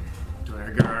insight.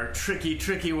 Dwergar,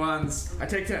 tricky ones. I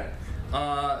take 10.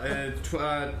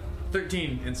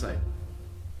 13 insight.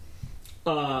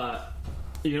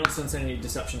 You don't sense any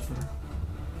deception from her.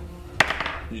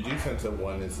 You do sense that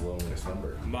 1 is the lowest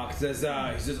number. Mock says,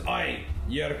 he says, "Aye,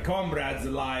 your comrades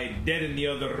lie dead in the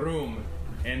other room,"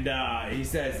 and he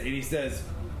says,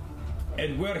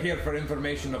 "And we're here for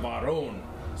information of our own.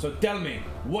 So tell me,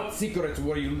 what secrets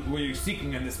were you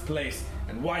seeking in this place,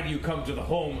 and why do you come to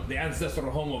the ancestral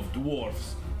home of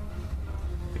dwarves?"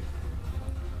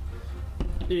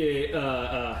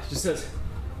 She says,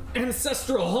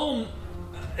 "Ancestral home,"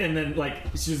 and then like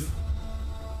she's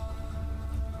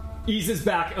eases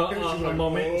back a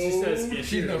moment. She says,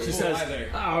 She's no fool either.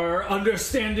 "Our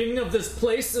understanding of this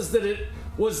place is that it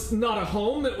was not a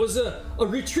home; it was a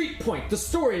retreat point. The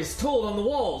stories told on the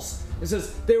walls." It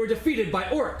says they were defeated by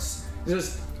orcs. It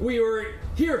says we were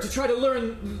here to try to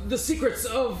learn the secrets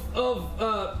of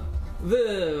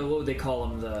the what would they call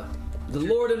him, the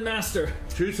Lord and Master,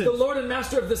 Drusen. the Lord and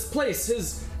Master of this place.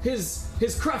 His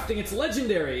crafting, it's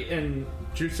legendary. And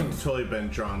Drusen's totally been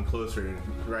drawn closer,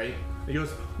 right? He goes,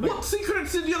 "What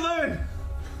secrets did you learn?"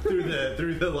 through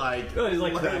the like, he's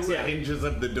like cracks, yeah. hinges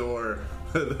of the door,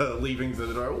 the leavings of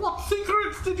the door. What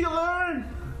secrets did you learn?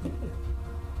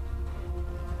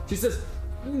 she says,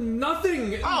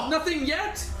 nothing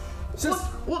yet. Says,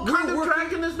 What "We're kind of working-"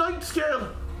 dragon is Nightscale?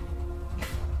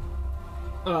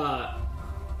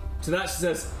 To that she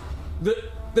says,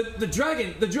 the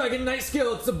dragon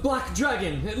Nightscale, it's a black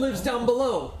dragon. It lives down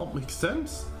below. That makes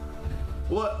sense.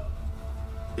 What?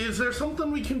 Is there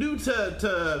something we can do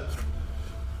to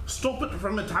stop it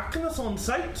from attacking us on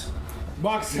sight?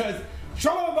 Mock says,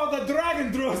 "Show him about the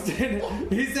dragon,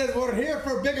 Drustin." He says, "We're here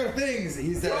for bigger things."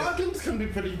 He says, "Dragons can be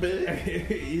pretty big."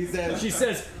 He says, She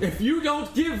says, if you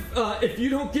don't give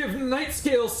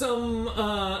Nightscale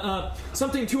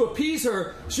something to appease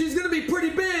her, she's gonna be pretty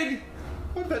big.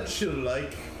 I bet she'll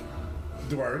like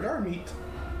Dwargar meat.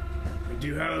 We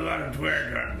do have a lot of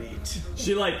Dwargar meat.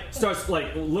 She starts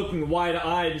looking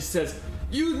wide-eyed and says,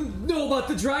 "You know about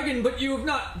the dragon, but you have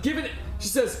not given it." She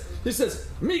says,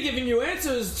 "Me giving you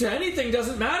answers to anything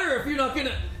doesn't matter if you're not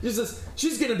gonna." She says,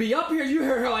 "She's gonna be up here. You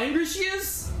hear how angry she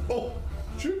is?" Oh,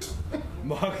 shoot.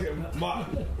 Mock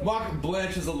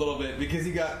blanches a little bit because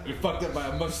he got fucked up by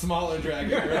a much smaller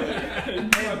dragon earlier.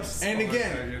 and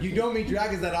again, you don't meet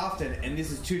dragons that often, and this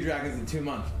is 2 dragons in 2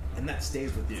 months, and that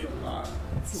stays with you.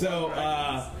 So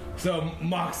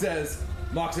Mock says,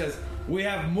 "We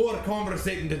have more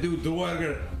conversating to do,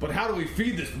 Dwarger, but how do we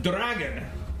feed this dragon?"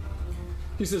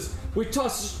 He says, "We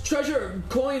toss treasure,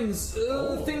 coins,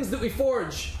 things that we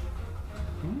forge."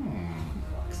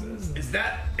 Is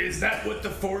that what the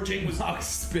forging was? Mock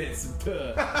spits.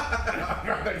 They're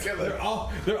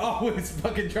always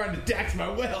fucking trying to tax my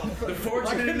wealth. The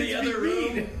forgemen in the other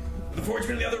room. The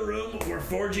forgemen in the other room were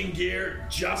forging gear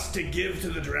just to give to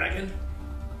the dragon.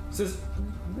 Says,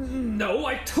 "No,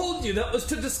 I told you that was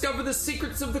to discover the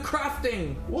secrets of the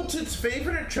crafting." What's its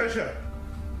favorite treasure?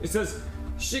 He says,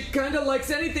 "She kind of likes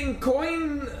anything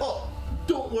coin." Oh,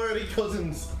 don't worry,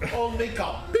 cousins. I'll make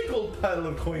a big old pile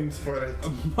of coins for it.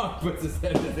 Mock puts his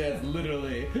head in his hands,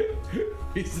 literally.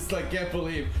 He's just can't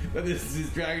believe that this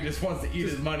dragon just wants to eat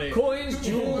his money. Coins,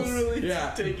 jewels,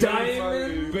 yeah,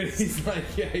 diamonds.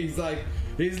 But he's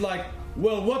like,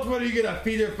 "Well, what were you gonna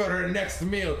feed her for her next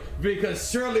meal?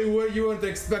 Because surely you weren't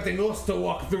expecting us to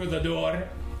walk through the door."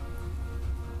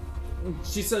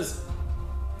 He says,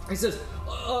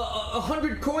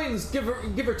 100 coins, give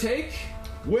or take.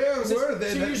 Where were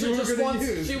they She that usually you were just gonna wants.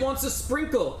 use? She wants a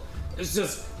sprinkle. It's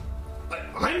just,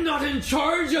 I'm not in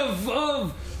charge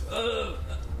of.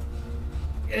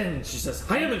 And she says,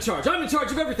 "I am in charge. I'm in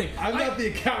charge of everything. I'm not the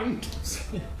accountant."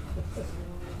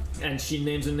 And she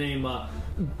names a name,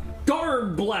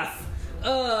 Garbleth.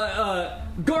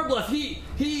 Garbleth.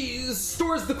 He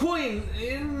stores the coin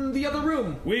in the other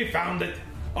room. "We found it.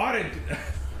 Alright,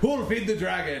 who'll feed the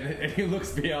dragon?" And he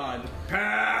looks beyond.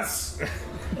 Pass.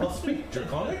 I'll speak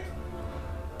Draconic.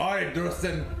 "Alright,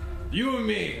 Drustin, you and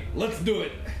me, let's do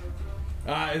it."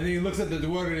 And then he looks at the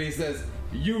dwarf and he says,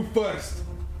 "You first.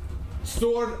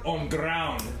 Sword on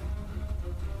ground."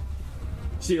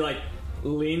 She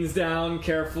leans down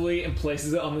carefully and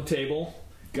places it on the table,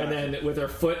 Gotcha. and then with her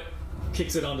foot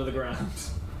kicks it onto the ground.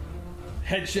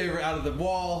 Head shaver out of the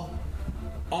wall,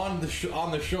 on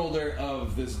the shoulder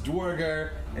of this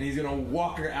dwargar, and he's gonna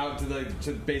walk her out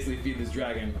to basically feed this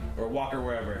dragon, or walk her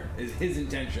wherever is his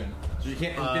intention. So she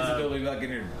can't invisibility without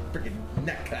getting her freaking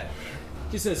neck cut.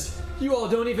 He says, "You all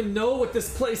don't even know what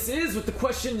this place is with the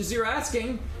questions you're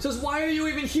asking." Says, "Why are you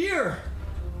even here?"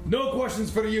 "No questions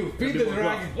for you. Feed the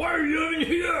dragon. Why are you even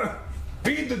here?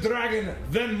 Feed the dragon,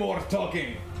 then more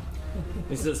talking."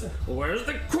 He says, "Where's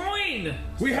the coin?"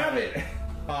 "We have it."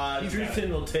 Drusen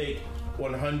will take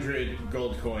 100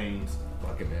 gold coins,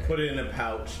 put it in a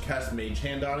pouch, cast Mage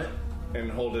Hand on it,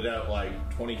 and hold it out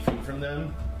 20 feet from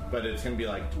them. But it's gonna be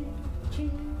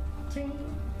ting, ting,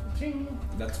 ting.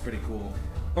 That's pretty cool.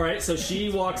 All right, so she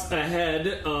walks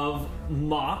ahead of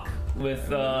Mock with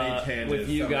Mage Hand is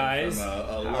you summoned guys. from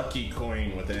a lucky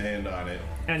coin with a hand on it.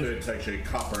 And- so it's actually a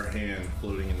copper hand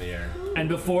floating in the air. And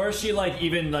before she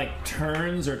even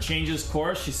turns or changes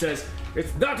course, she says,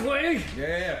 "It's that way."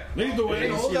 Yeah. Lead the way.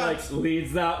 And she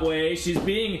leads that way. She's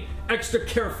being extra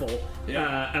careful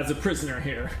as a prisoner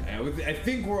here. I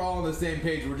think we're all on the same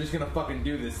page. We're just gonna fucking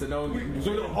do this, so we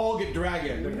don't all get We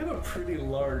dragon. have a pretty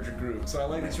large group, so I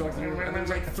like that you walked through. And there's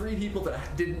like 3 people that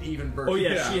didn't even burst. Oh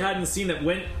yeah, she hadn't seen it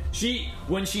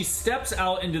when she steps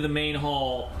out into the main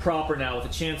hall proper now with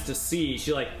a chance to see.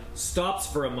 She like stops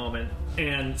for a moment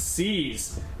and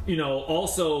sees,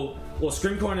 also. Well,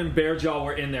 Scrimcorn and Bearjaw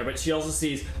were in there, but she also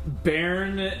sees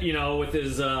Bairn, with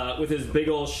his big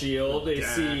old shield.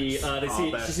 She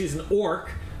sees an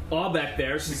orc, Aubeck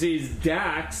there. She sees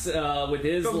Dax with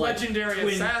his The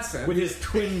legendary assassin. with his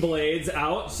twin blades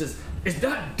out. She says, "Is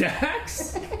that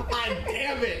Dax?" God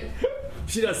damn it!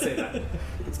 She does say that.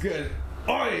 It's good.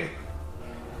 Oi!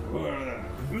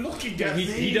 Looking at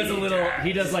He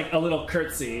does like a little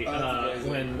curtsy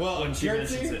when she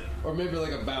mentions it. Or maybe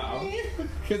like a bow.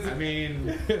 Because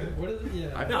What is it?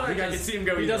 Yeah. I feel like I can see him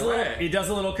go He does either way. he does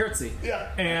a little curtsy.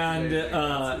 Yeah. And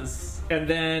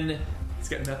then He's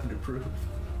got nothing to prove.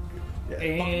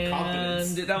 and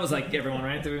that was like everyone,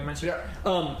 right? That we mentioned.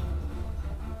 Yeah.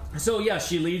 So yeah,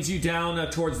 she leads you down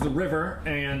towards the river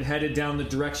and headed down the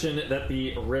direction that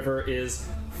the river is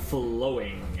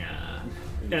flowing.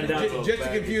 And that's Just to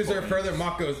confuse her further,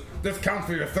 Mock goes, "This counts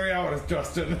for your 3 hours,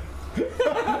 Justin." Just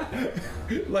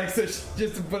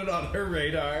to put it on her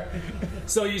radar.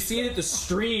 So you see that the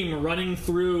stream running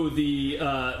through the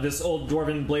this old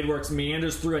dwarven bladeworks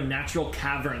meanders through a natural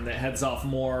cavern that heads off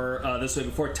more this way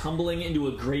before tumbling into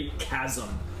a great chasm.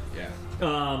 Yeah.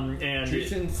 And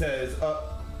Tristan says,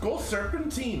 "Go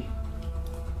serpentine,"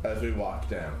 as we walk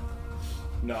down,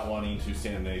 not wanting to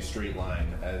stand in a straight line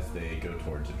as they go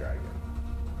towards the dragon.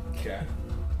 Okay.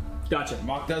 gotcha.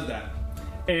 Mock does that.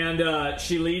 And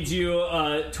she leads you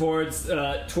towards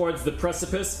the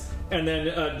precipice, and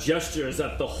then gestures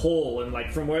at the hole. And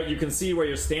like from where you can see where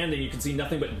you're standing, you can see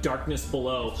nothing but darkness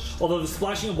below. Although the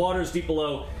splashing of waters deep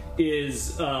below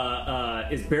is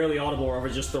barely audible over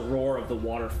just the roar of the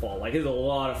waterfall. Like there's a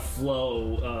lot of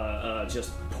flow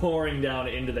just pouring down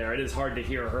into there. It is hard to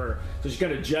hear her. So she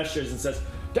kind of gestures and says,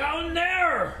 "Down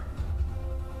there!"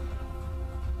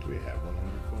 Do we have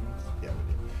 100 coins? Yeah, we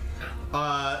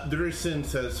do. Drusen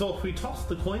says, "So if we toss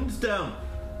the coins down,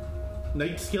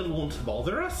 Nightskill won't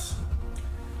bother us?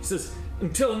 He says,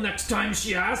 "Until next time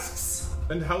she asks."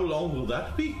 And how long will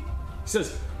that be?" He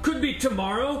says, "Could be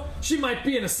tomorrow. She might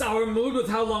be in a sour mood with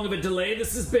how long of a delay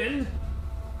this has been."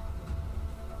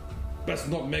 Best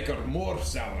not make her more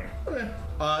sour.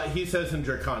 He says in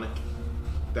Draconic,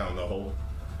 down the hole.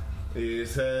 He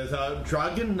says,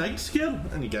 "Dragon Nightskill,"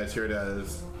 and you guys hear it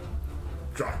as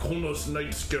Draconos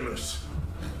Nightskillus.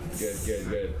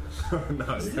 Good.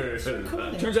 No, you heard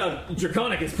it. Turns out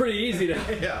Draconic is pretty easy to...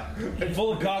 Yeah. And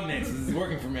full of cognates. This is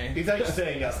working for me. He's actually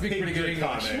saying, Speak pretty good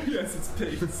Draconic. English. Yes, it's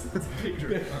pigs. It's pig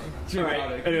draconic.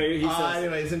 Alright, anyway, he says...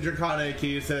 Anyways, in Draconic,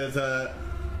 he says,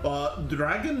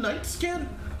 "Dragon Nightskin,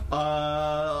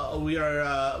 we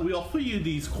offer you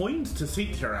these coins to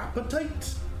sate your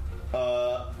appetite.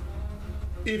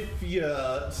 If you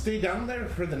stay down there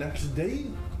for the next day,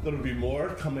 there'll be more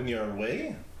coming your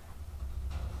way."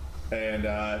 And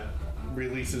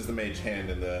releases the mage hand,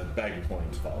 and the bag of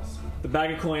coins falls. The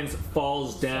bag of coins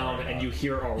falls down, and you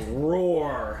hear a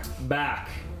roar back.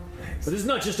 But this is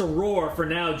not just a roar, for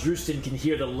now Drustin can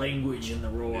hear the language in the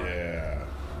roar. Yeah.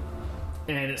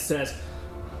 And it says,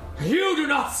 "You do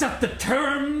not set the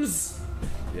terms!"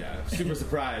 Yeah, super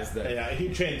surprised that. Yeah, he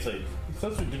translates. He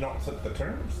says we do not set the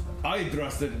terms. I,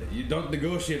 Drustin, you don't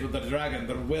negotiate with the dragon.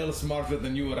 They're well smarter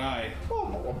than you or I. Oh,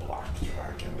 no, a black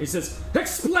dragon. He says,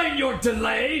 "Explain your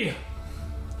delay!"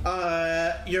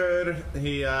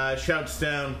 He shouts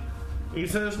down. He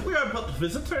says, "We are but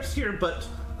visitors here, but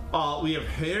we have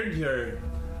heard your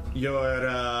he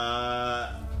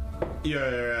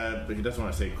doesn't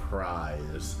want to say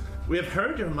cries. We have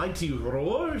heard your mighty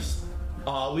roars.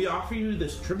 We offer you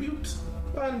this tribute,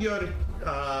 and your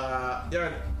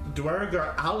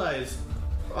Dwargar allies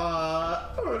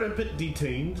are a bit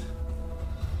detained."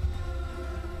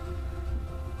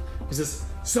 He says,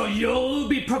 "So you'll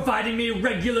be providing me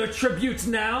regular tribute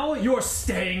now? You're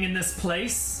staying in this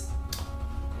place?"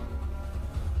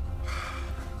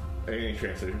 Any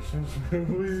translations?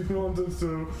 We want us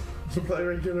to supply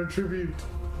regular tribute.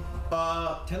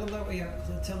 Tell them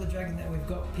that tell the dragon that we've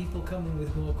got people coming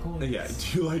with more coins. Yeah,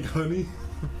 do you like honey?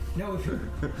 No, if you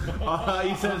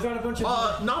He says, got a bunch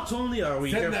of not only are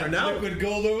we here for now, liquid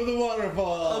gold over the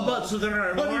waterfall. but so there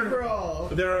are Honey for more. all.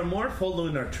 There are more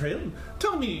following our trail.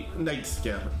 Tell me,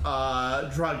 Nightskin,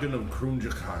 Dragon of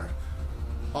Krunjakar,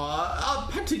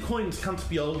 petty coins can't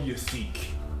be all you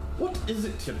seek. What is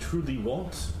it you truly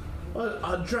want?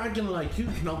 A dragon like you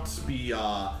cannot be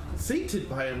sated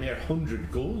by a mere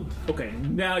 100 gold. Okay,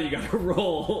 now you gotta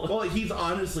roll. Well, he's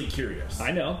honestly curious.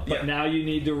 I know, but Yeah. now you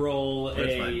need to roll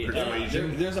That's fine.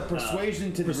 Persuasion. There's a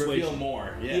persuasion to reveal persuasion.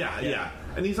 more. Yeah.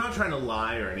 And he's not trying to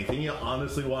lie or anything. He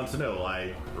honestly wants to know,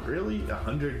 like, really?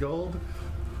 100 gold?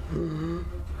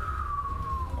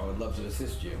 I would love to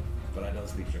assist you, but I don't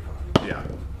speak Draconic. Yeah.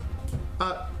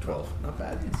 12. Not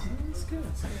bad. It's good.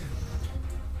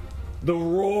 The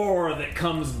roar that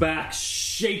comes back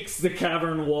shakes the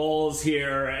cavern walls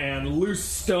here, and loose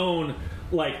stone,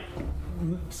 like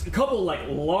a couple like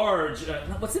large.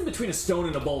 What's in between a stone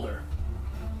and a boulder?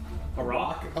 A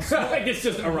rock? I guess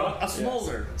just a rock. A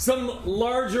smolder. Some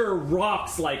larger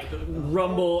rocks like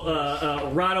rumble,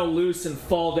 rattle loose and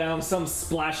fall down. Some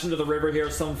splash into the river here.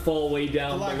 Some fall way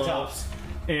down below.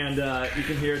 And you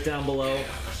can hear it down below.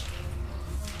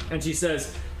 And she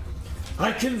says,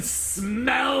 I can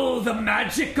smell the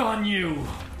magic on you.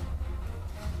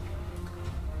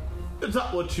 Is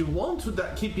that what you want? Would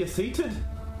that keep you seated?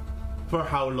 For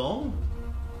how long?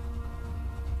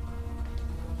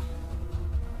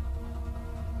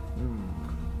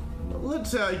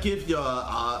 Let's say I give you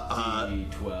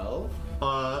D12.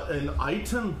 an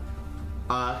item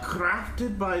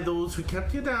crafted by those who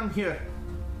kept you down here,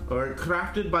 or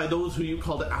crafted by those who you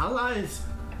called allies,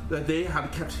 that they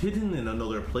had kept hidden in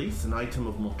another place, an item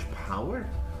of much power.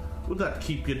 Would that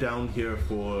keep you down here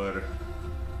for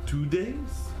 2 days?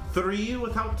 3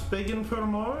 without begging for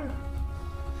more?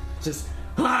 Says,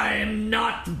 I am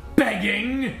not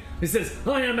begging. He says,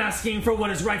 I am asking for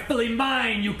what is rightfully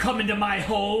mine. You come into my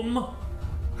home.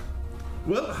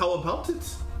 Well, how about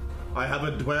it? I have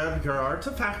a Dwerger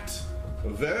artifact.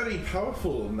 Very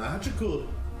powerful, magical.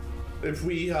 If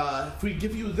we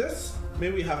give you this,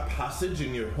 may we have passage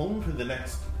in your home for the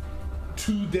next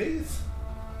 2 days?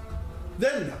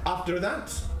 Then, after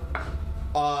that,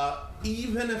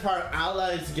 even if our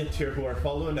allies get here who are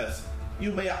following us,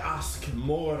 you may ask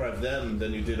more of them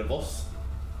than you did of us.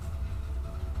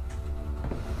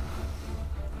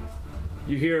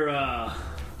 You hear a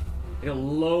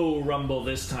low rumble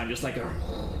this time, just like a...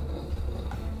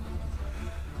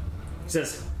 It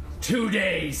says, 2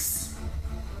 days.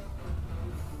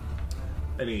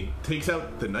 And he takes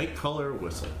out the Nightcaller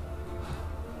whistle.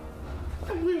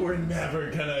 We were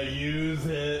never gonna use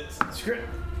it.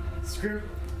 Screw.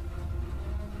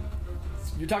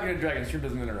 You're talking to dragons. Screw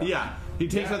doesn't interrupt. Yeah, he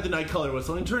takes out the Nightcaller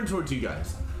whistle and turns towards you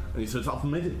guys. And he says, I've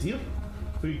made a deal.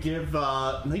 We give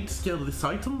Nightscale this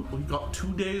item. We've got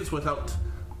 2 days without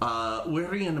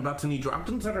worrying about any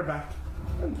dragons that are back.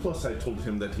 And plus I told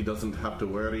him that he doesn't have to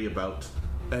worry about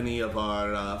any of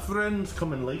our friends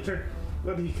coming later.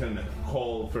 That he can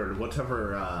call for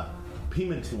whatever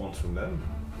payment he wants from them.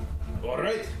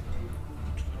 Alright.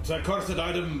 It's a cursed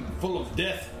item full of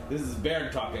death. This is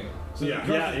Baird talking. So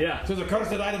Yeah. So it's a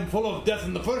cursed item full of death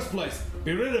in the first place.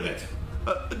 Be rid of it.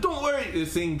 Don't worry,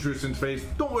 seeing Drusen's face.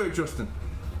 Don't worry, Justin.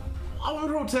 I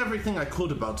wrote everything I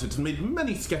could about it and made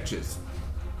many sketches.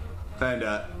 And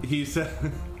he said...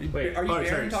 Wait, are you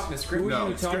Baron talking to Scrimcorn?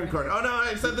 No, Scrimcorn. Oh no,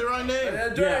 I said the wrong name.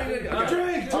 Drink.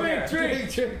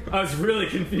 I was really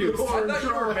confused. I thought you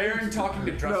were Baron talking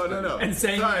to Drustin. No. And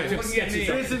saying Sorry. magic sketches.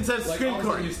 Jason says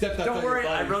Scrimcorn. You stepped out. Don't worry,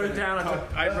 I wrote it down.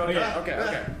 I wrote it down.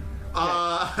 Okay.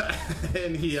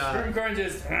 And he Scrimcorn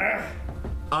just...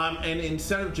 and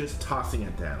instead of just tossing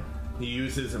it down, he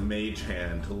uses a mage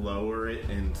hand to lower it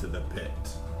into the pit.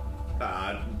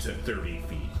 To 30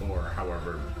 feet or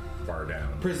however far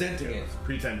down. Presenting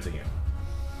it.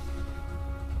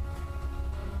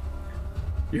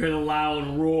 You hear the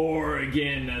loud roar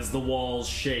again as the walls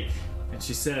shake. And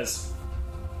she says,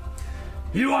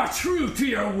 you are true to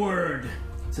your word.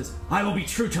 Says, I will be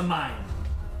true to mine.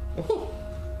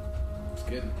 It's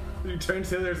good. He turns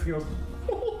to the others and goes,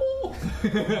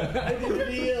 I did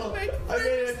a deal. I made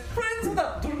it. Friends with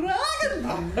a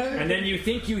dragon! And then you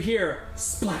think you hear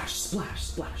splash, splash,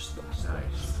 splash, splash.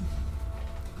 Nice.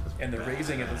 And the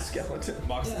raising of the skeleton.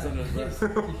 Mox is under his breath.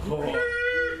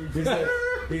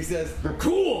 He says,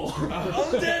 Cool!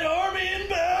 undead army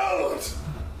inbound!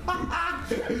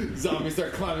 Zombies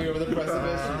start climbing over the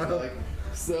precipice. She's like,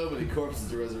 so many corpses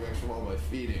to resurrect from all my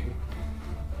feeding.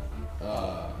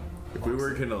 If we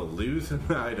were gonna lose an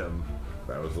item,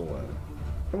 that was the one.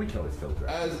 And we can always kill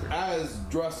dragons. As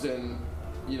Drustin,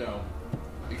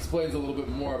 explains a little bit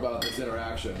more about this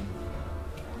interaction,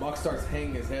 Mox starts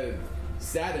hanging his head,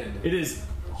 saddened. It is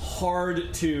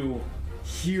hard to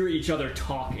hear each other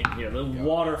talk in here. The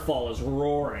waterfall is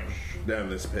roaring. Down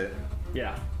this pit.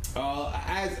 Yeah.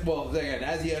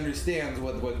 As he understands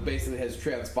what basically has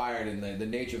transpired in the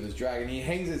nature of this dragon, he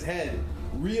hangs his head,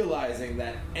 realizing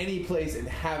that any place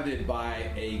inhabited by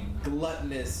a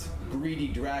gluttonous, greedy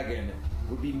dragon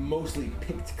would be mostly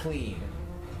picked clean,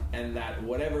 and that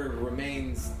whatever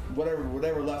remains,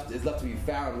 whatever left is left to be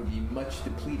found would be much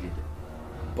depleted.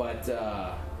 But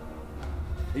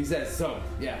he says so.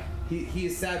 Yeah, he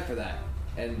is sad for that,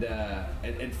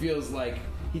 and feels like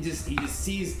he just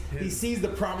sees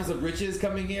the promise of riches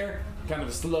coming here, kind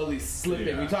of slowly slipping.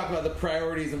 Yeah. We talk about the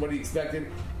priorities and what he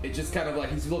expected. It just kind of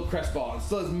like he's a little crestfallen.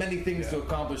 Still has many things to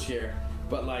accomplish here,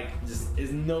 but like just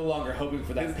is no longer hoping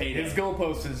for that payday. His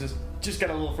goalpost is just got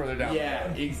a little further down.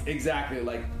 Yeah, exactly.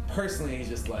 Like personally, he's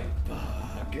just like,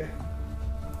 fuck.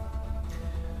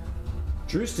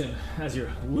 Drewston, as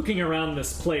you're looking around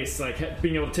this place, like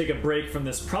being able to take a break from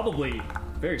this probably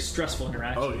very stressful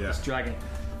interaction with this dragon,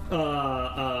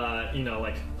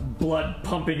 like blood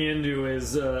pumping into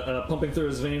his, pumping through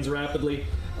his veins rapidly,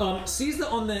 sees that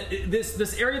on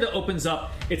this area that opens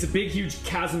up, it's a big, huge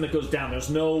chasm that goes down. There's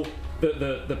no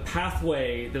the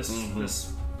pathway,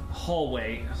 this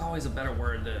hallway. There's always a better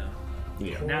word.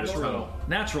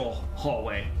 Natural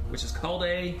hallway, which is called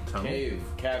a cave.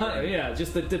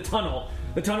 Just the tunnel.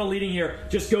 The tunnel leading here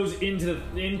just goes into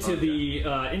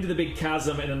the big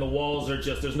chasm, and then the walls are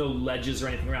there's no ledges or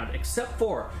anything around, except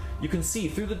for you can see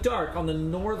through the dark on the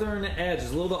northern edge.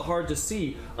 It's a little bit hard to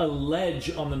see a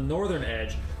ledge on the northern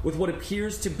edge with what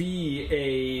appears to be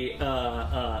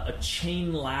a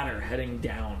chain ladder heading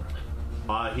down.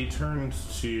 He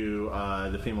turns to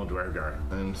the female Dwergar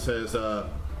and says,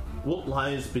 "What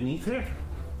lies beneath it,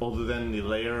 other than the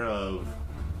layer of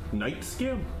night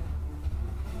skin?"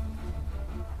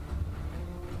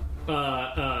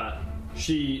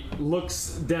 She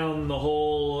looks down the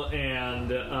hole and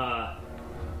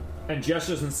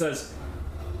gestures and says,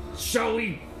 "Shall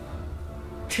we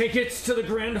take it to the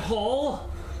Grand Hall?"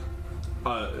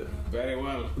 Very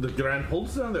well. The Grand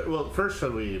Hall's down there. Well, first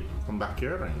shall we come back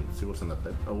here and see what's in the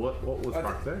pit? What was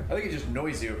parked there? I think it just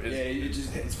noisy.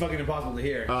 It's fucking impossible to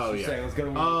hear. Oh, She's yeah. saying, let's go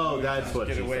to That's what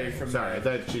get she's away saying. from Sorry,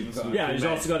 that. I thought she's... Yeah, he's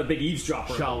also got a big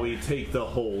eavesdropper. Shall we take the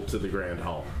hole to the Grand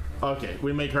Hall? Okay,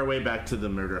 we make our way back to the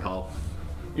murder hall.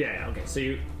 Yeah, okay, so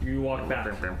you walk back.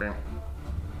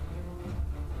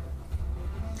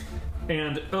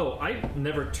 And, I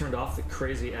never turned off the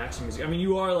crazy action music. I mean,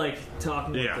 you are, like,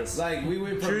 talking about this. Like, we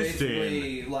went from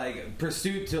basically, like,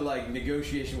 pursuit to, like,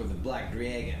 negotiation with the Black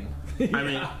Dragon. I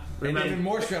mean, and even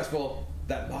more stressful,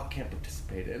 that Mock can't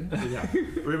participate in. Yeah.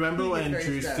 Remember when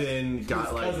Drewston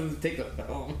got, like, take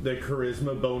home. The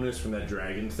charisma bonus from that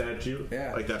dragon statue?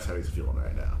 Yeah. Like, that's how he's feeling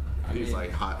right now. He's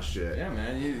like, hot shit. Yeah,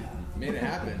 man, you made it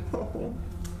happen.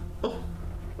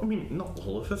 I mean, not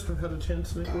all of us have had a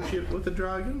chance to negotiate with the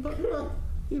dragon, but,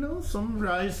 some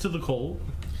rise to the call.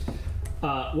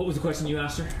 What was the question you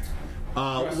asked her?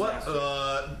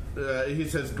 He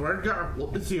says, Dwergar,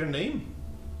 what is your name?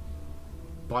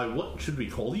 By what should we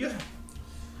call you?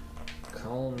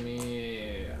 Call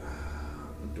me...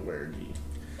 Dwergy.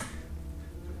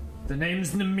 The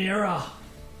name's Namira.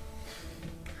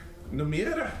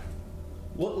 Namira?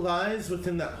 What lies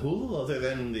within that hole other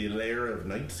than the layer of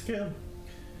night skin?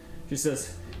 She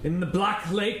says, in the Black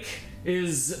Lake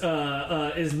is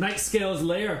Nightscale's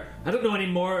lair. I don't know any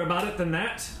more about it than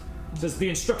that. Says the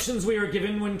instructions we were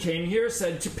given when came here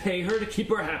said to pay her to keep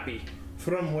her happy.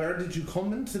 From where did you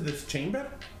come into this chamber?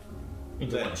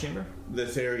 Into what chamber?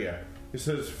 This area. It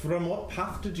says, from what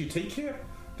path did you take here?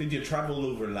 Did you travel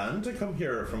over land to come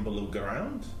here or from below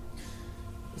ground?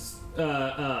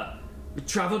 We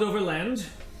traveled over land.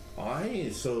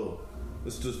 Aye, so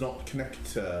this does not connect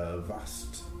to a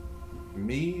vast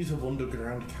maze of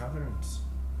underground caverns.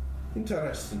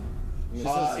 Interesting.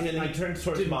 And he turns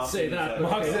towards didn't Mark. say that.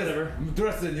 Mark says, whatever.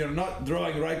 Dresden, you're not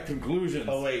drawing right conclusions.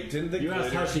 Oh wait, didn't the You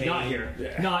asked how she got here,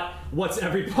 Yeah. not what's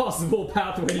every possible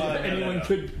pathway that no, anyone no.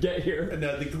 could get here.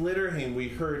 No, the Glitterhame, we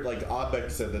heard, like,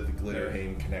 Abek said that the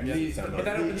Glitterhame connects to but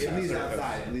that opens It leads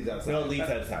outside. It leads outside. No, it leads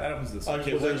outside. That opens this.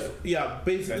 Okay, well,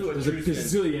 basically what There's a Drewston...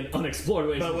 gazillion unexplored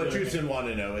ways. But to what go. Drewston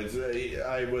wanted to know is,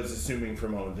 I was assuming for a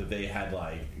moment that they had,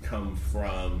 like, come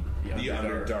from the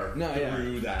Underdark No, yeah.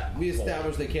 through that We hole.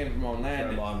 established they came from on land.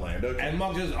 From on land, okay. And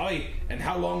Monk says, "Oi, and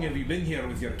how long have you been here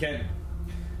with your kin?"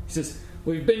 He says,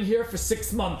 we've been here for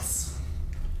 6 months.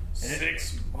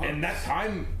 In that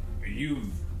time,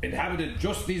 you've inhabited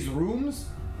just these rooms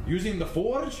using the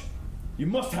forge. You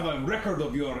must have a record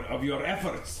of your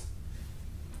efforts.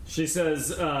 She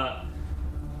says,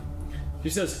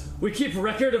 we keep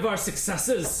record of our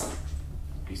successes.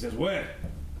 He says, "Where?"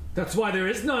 That's why there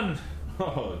is none.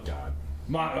 Oh, God.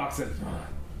 Mark says,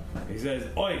 he says,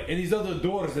 "Oi, and these other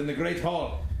doors in the Great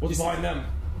Hall. What's behind them?"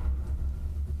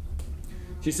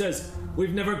 She says,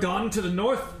 we've never gone to the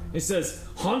north. He says,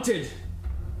 haunted.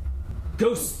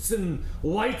 Ghosts and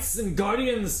lights and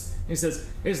guardians. He says,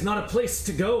 it's not a place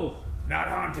to go. Not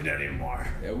haunted anymore.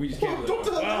 Yeah, we just can't.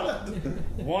 Well,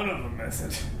 one of them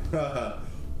isn't.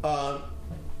 Well,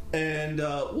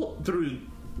 through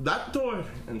that door,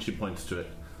 and she points to it.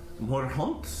 More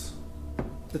haunts?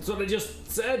 That's what I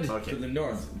just said. Okay. To the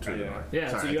north. To the north. Yeah,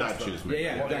 Sorry, so you I asked thought she them. was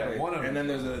Yeah, moving. exactly. one of them. And then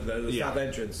there's the Yeah. south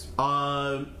entrance.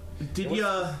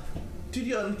 Did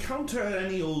you encounter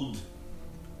any old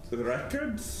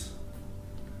records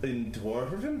in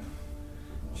Dwarven?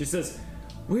 She says,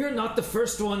 we are not the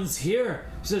first ones here.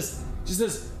 She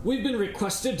says, we've been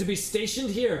requested to be stationed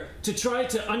here to try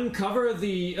to uncover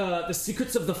the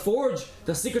secrets of the forge,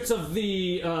 the secrets of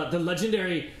the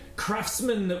legendary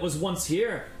craftsman that was once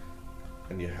here.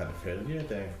 And you had a failure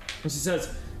there. And she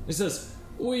says,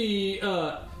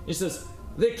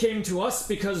 they came to us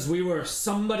because we were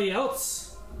somebody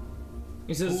else.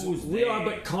 He says, Who's we are they?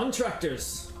 but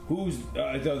contractors. Who's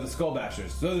the Skull Bashers?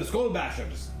 So the Skull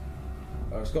Bashers.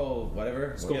 Or Skull,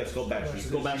 whatever. Yeah, Skull Bashers. The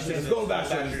Skull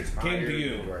Bashers came to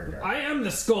you. I am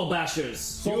the Skull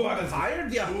Bashers. You are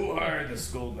Hired? Yeah. Who are the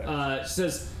Skull Bashers? She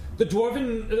says, the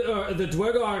Dwarven, the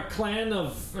Dwergar clan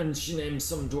of, and she named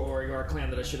some Dwergar clan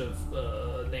that I should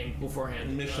have named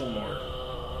beforehand. Michelmore.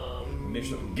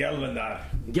 Gelvindar.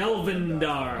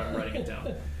 Gelvindar. I'm writing it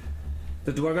down.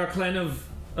 The Dwergar clan of,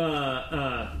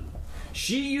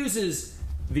 she uses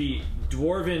the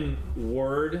Dwarven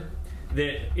word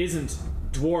that isn't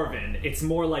Dwarven. It's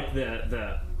more like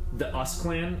the Us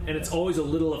clan, and it's always a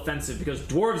little offensive because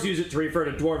dwarves use it to refer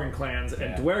to Dwarven clans,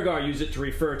 and Dwergar use it to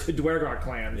refer to Dwergar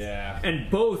clans. Yeah. And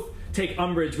both take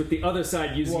umbrage with the other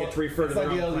side using it to refer to it's their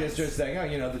like the own LDS clans. Church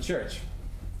saying, the church.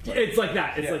 It's like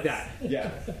that. It's like that. Yeah.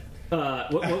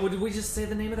 What did we just say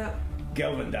the name of that?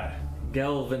 Gelvindar.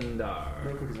 Gelvindar.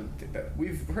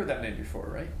 We've heard that name before,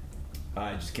 right?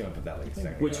 I just came up with that like a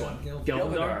second. Which one?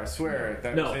 Gelvindar, I swear.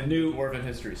 That No, was in new- Dwarven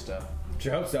history stuff.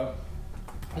 Sure hope so.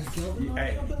 Is Gilvin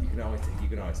Hey, open? you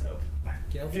can always hope.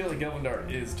 I feel like Gelvindar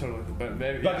is totally, but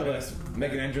maybe Bucket list.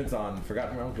 Make an entrance on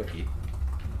Forgotten Realms Wiki.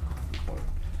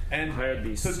 And Hired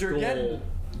the so Skull Durgen,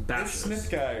 this Bashers. Smith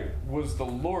guy was the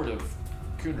lord of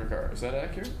Kundrakar. Is that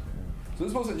accurate? So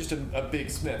this wasn't just a big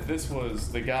smith. This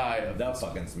was the guy of That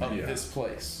fucking Smith. this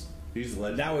place. He's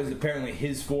legend. That was apparently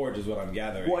his forge, is what I'm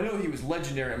gathering. Well, I know he was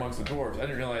legendary amongst the dwarves. I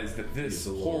didn't realize that this He's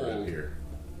the lord whole here.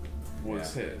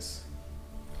 was his.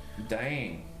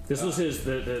 Dang. This was his.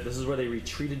 This is where they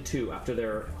retreated to after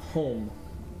their home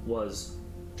was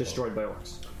destroyed by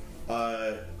orcs.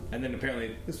 And then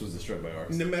apparently this was destroyed by orcs.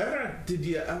 Nemera, did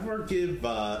you ever give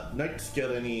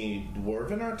Nightscale any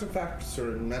dwarven artifacts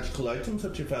or magical items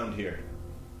that you found here?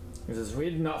 He says, we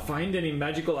did not find any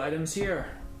magical items here.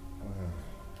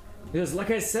 Because,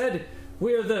 like I said,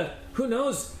 we are the... Who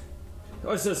knows?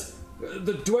 Oh, it says,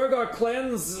 the Dwergar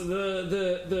clans,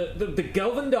 the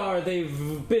Gelvindar,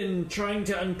 they've been trying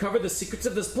to uncover the secrets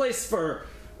of this place for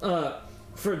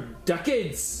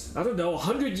decades. I don't know,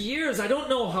 100 years. I don't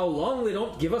know how long. They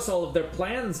don't give us all of their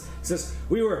plans. It says,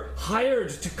 we were hired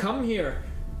to come here.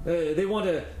 They want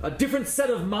a different set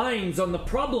of minds on the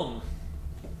problem.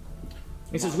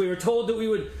 He says, we were told that we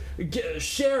would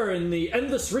share in the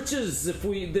endless riches that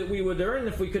we would earn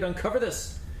if we could uncover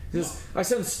this. He says, I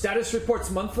send status reports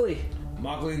monthly.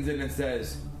 Mock leans in and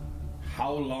says,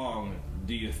 how long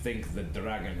do you think the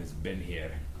dragon has been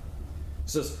here? He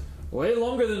says, way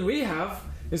longer than we have.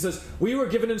 He says, we were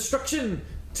given instruction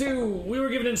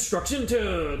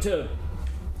to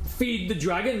feed the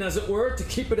dragon, as it were, to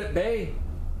keep it at bay.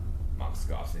 Mock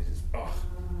scoffs and he says, oh,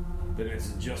 then it's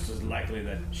just as likely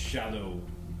that Shadow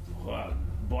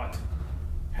Bot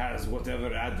has whatever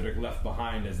Adric left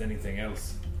behind as anything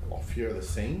else. If you're the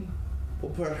same,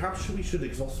 well, perhaps we should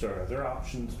exhaust our other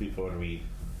options before we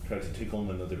try to take on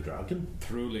another dragon.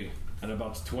 Truly. And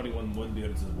about 21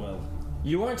 Moonbeards as well.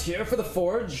 You aren't here for the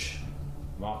forge.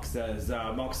 Mock says,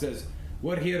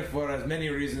 we're here for as many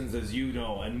reasons as you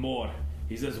know and more.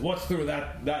 He says, what's through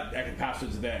that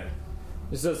passage there?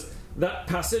 He says, that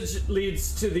passage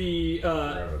leads to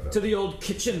the old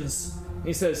kitchens.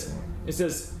 He says,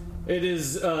 it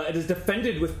is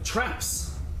defended with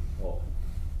traps. Oh.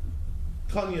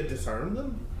 Can you disarm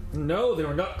them? No, they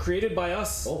were not created by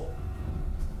us. Oh.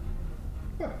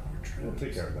 Well, we'll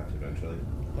take care of that eventually.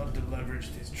 Love to leverage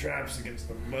these traps against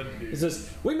the mud He dudes.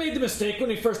 says, we made the mistake when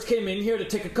we first came in here to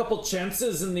take a couple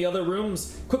chances in the other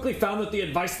rooms. Quickly found that the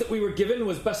advice that we were given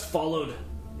was best followed.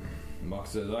 Mock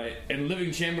says, in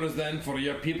living chambers then for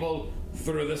your people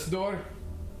through this door?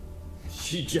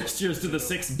 She gestures to the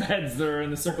 6 beds that are in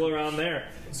the circle around there.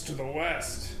 It's to the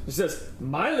west. He says,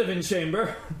 my living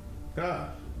chamber. Ah,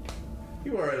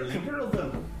 you are a liberal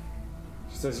then.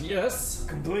 She says, yes.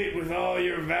 Complete with all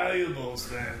your valuables,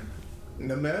 then.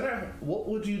 No matter, what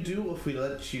would you do if we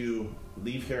let you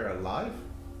leave here alive?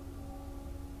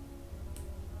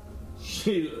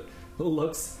 She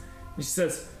looks, she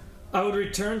says, I would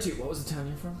return to, what was the town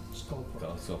you're from?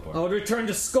 Skullport. I would return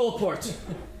to Skullport.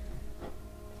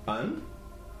 And?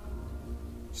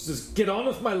 She says, get on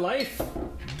with my life.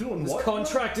 Doing This what?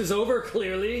 contract is over,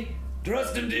 clearly.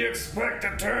 Trustin, do you expect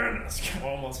to turn...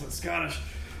 Almost went Scottish.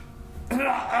 Do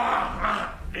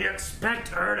you expect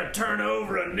her to turn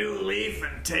over a new leaf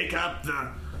and take up the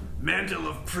mantle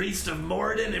of Priest of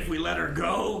Moradin if we let her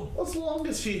go? As long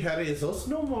as she harries us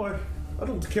no more, I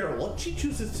don't care what she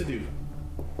chooses to do.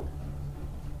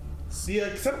 Do you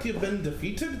accept you've been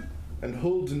defeated and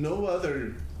hold no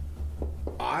other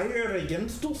ire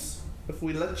against us? If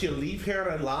we let you leave here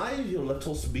alive, you'll let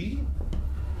us be?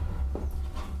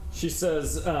 She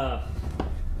says, I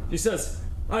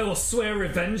will swear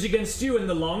revenge against you in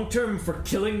the long term for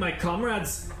killing my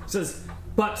comrades. Says,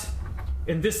 but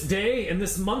in this day, in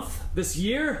this month, this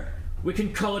year, we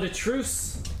can call it a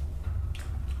truce.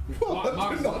 Well,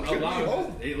 Mark's not gonna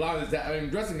allowed be this. I mean,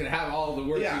 Dresden can have all the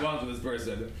words Yeah. he wants with this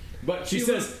person. But She she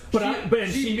says, looks- but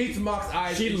she she meets Mock's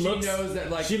eyes. she and looks- she knows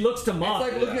that, like, she looks to Mock.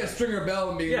 It's like looking at Stringer Bell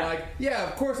and being Yeah. like, "Yeah,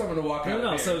 of course I'm going to walk out."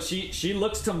 No, of so here. she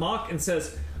looks to Mock and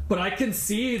says, but I can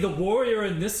see the warrior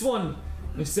in this one.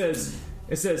 It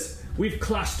says, we've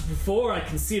clashed before, I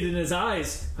can see it in his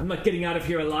eyes. I'm not getting out of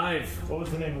here alive. What was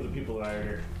the name of the people that are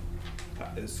here?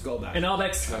 Skullbash. And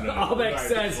Albeck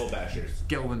says,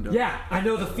 Gelwindo. yeah, I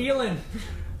know the feeling.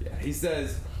 Yeah, he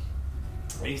says,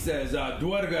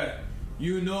 Dwergar,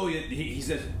 you know, he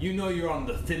says, you know you're on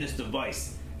the thinnest of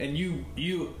ice, and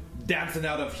you dancing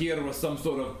out of here with some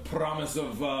sort of promise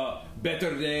of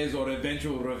better days or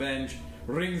eventual revenge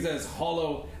rings as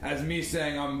hollow as me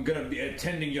saying I'm gonna be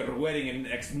attending your wedding in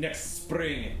next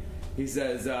spring. He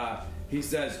says,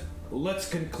 let's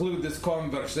conclude this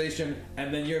conversation,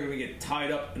 and then you're gonna get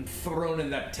tied up and thrown in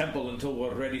that temple until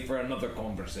we're ready for another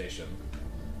conversation.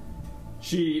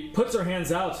 She puts her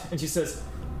hands out and she says,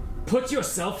 put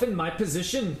yourself in my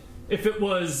position. If it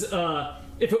was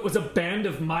a band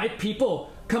of my people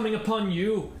coming upon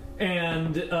you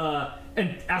and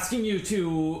asking you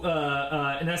to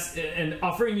and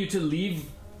offering you to leave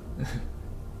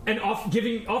and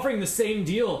offering the same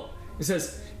deal. It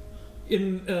says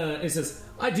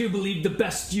I do believe the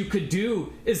best you could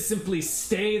do is simply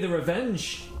stay the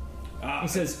revenge. He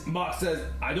says, Mark says,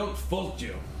 I don't fault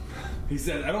you. He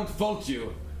says, I don't fault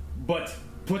you, but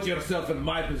put yourself in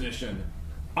my position.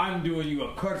 I'm doing you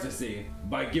a courtesy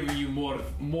by giving you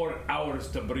more hours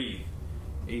to breathe.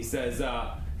 He says,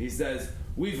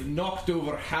 we've knocked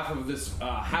over half of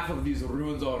these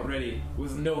ruins already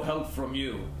with no help from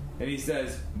you. And he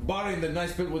says, barring the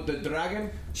nice bit with the dragon.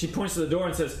 She points to the door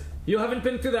and says, you haven't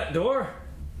been through that door?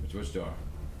 Which door?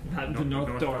 Not the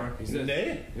north door. He says,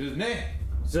 Nay? He says, nay.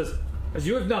 He says, as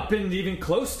you have not been even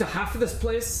close to half of this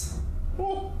place.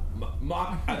 Oh.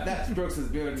 Mock at that strokes his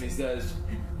beard and he says,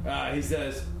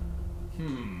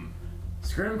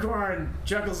 Scrimcorn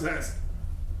chuckles says,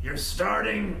 you're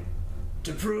starting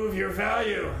to prove your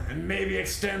value and maybe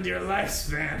extend your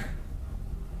lifespan.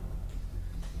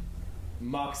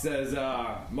 Mock says, he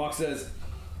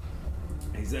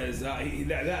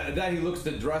looks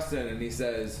to Drustin and he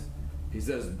says,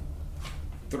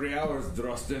 3 hours,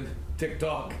 Drustin. Tick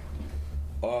tock.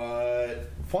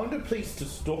 Find a place to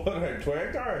store our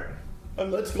Dwergar,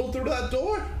 and let's go through that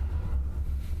door.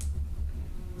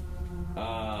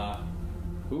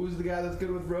 Who's the guy that's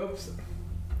good with ropes?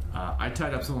 I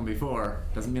tied up someone before.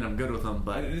 Doesn't mean I'm good with them,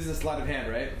 but This is a sleight of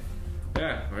hand, right?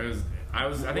 yeah,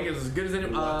 I think it was as good as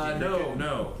anyone.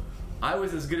 No. I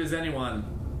was as good as anyone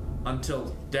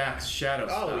until Dax Shadow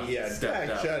stepped Dax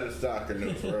up. Shadowstalker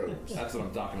knows ropes. That's what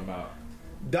I'm talking about.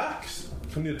 Dax,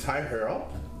 can you tie her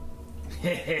up?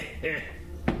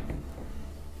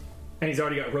 And he's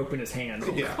already got rope in his hand.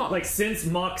 Yeah. Like, since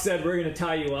Mock said we're gonna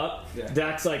tie you up, Yeah.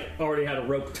 Dax like already had a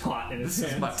rope taut in his This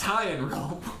is hand. my tie-in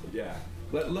rope. Yeah.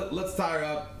 Let's tie her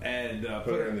up and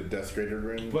Put her in the desecrated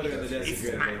room. Put her in the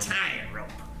desecrated room. Tie-in rope.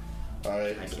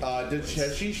 Alright.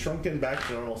 Has she shrunken back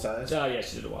to normal size? Oh yeah,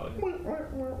 she did a while ago.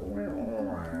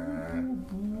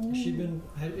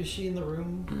 Is she in the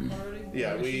room already?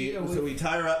 Yeah, Is she away- we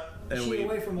tie her up and is she we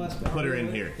away from us, put her in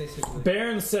away, here. Basically.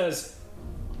 Baron says,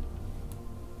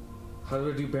 how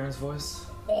do I do Baron's voice?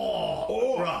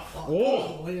 rough.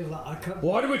 Oh, I can't.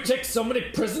 why do we take so many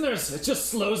prisoners? It just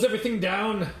slows everything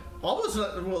down. Almost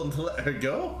not willing to let her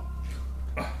go.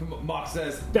 Mock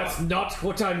says, That's not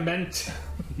what I meant.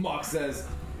 Mock says,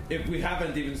 if we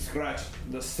haven't even scratched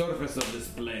the surface of this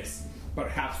place,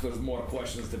 perhaps there's more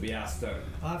questions to be asked her.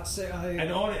 I have to say,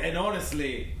 And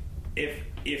honestly,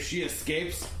 if she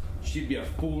escapes, she'd be a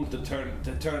fool to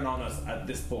turn on us at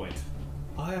this point.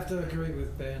 I have to agree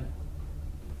with Ben.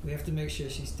 We have to make sure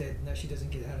she's dead and that she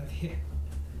doesn't get out of here.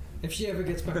 If she ever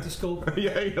gets back to school,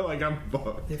 yeah, you're like, I'm.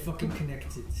 they're fucking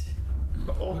connected.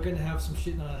 Oh. We're gonna have some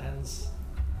shit on our hands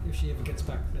if she ever gets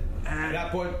back there. At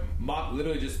that point, Mock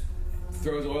literally just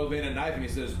throws Oil Vein a knife and he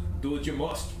says, "Do what you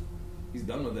must." He's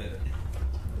done with it.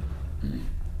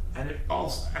 And it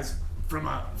also, as from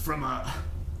a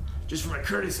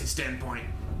courtesy standpoint,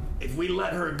 if we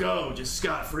let her go just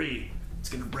scot free, it's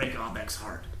gonna break Obek's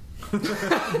heart.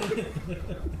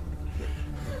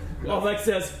 Obek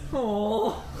says,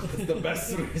 "Oh." It's the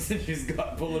best reason she's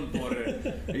got pulling for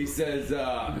her. He says,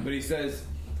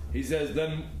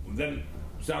 then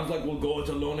sounds like we'll go it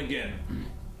alone again.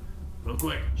 Real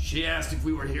quick, she asked if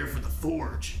we were here for the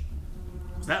forge.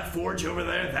 Is that forge over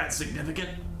there that significant?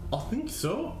 I think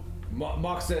so.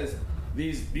 Mock says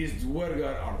these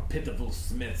Dwergar are pitiful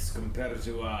smiths compared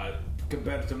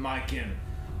to my kin,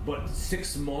 but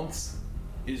 6 months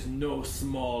is no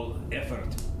small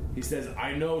effort. He says,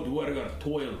 I know Dwergar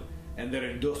toil and they're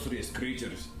industrious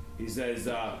creatures. He says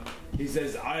I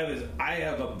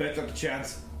have a better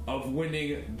chance of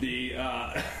winning the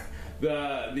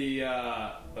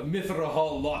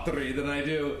Mithrahal lottery than I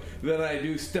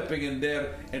do stepping in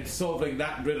there and solving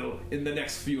that riddle in the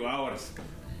next few hours.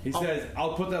 He says,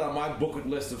 I'll put that on my bucket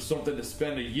list of something to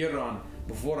spend a year on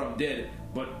before I'm dead,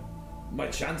 but my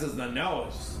chances now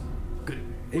is good.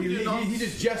 He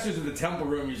just gestures to the temple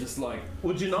room. He's just like,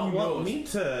 would you not who want knows? me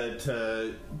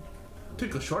to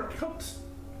take a shortcut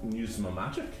and use my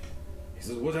magic? He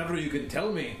says, whatever you can tell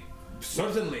me,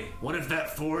 certainly. What if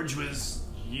that forge was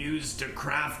used to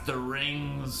craft the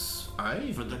rings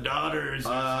for the daughters?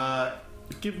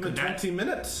 Give me 20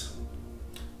 minutes.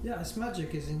 Yeah, its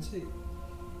magic is insane.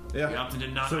 Yeah. We opted to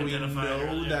not so we identify know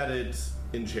earlier. that it's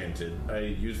enchanted. I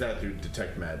use that through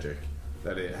detect magic,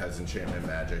 that it has enchantment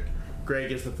magic.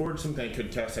 Greg, is the forge something I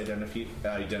could cast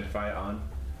identify on?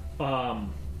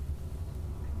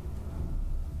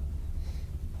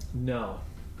 No.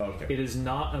 Okay. It is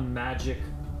not a magic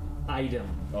item.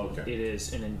 Okay. It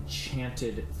is an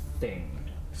enchanted thing.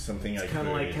 Something it's I kind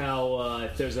of could... like how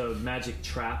if there's a magic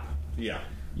trap. Yeah.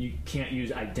 You can't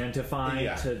use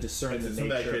identify to discern it's the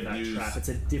nature of that use trap. It's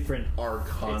a different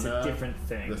arcana. It's a different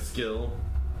thing. The skill,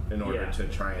 in order to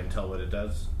try and tell what it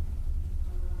does.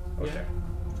 Okay. Yeah,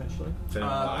 potentially.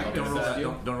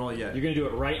 Don't roll it yet. You're gonna do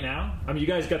it right now. I mean, you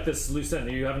guys got this loose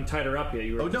end. You haven't tied her up yet.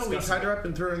 You were we tied her up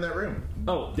and threw her in that room.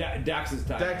 Oh, Dax is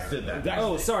tied. Dax did that.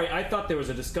 Oh, sorry. I thought there was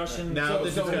a discussion. Now the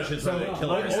discussion's whether to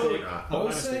kill her or not. I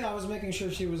was saying I was making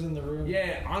sure she was in the room.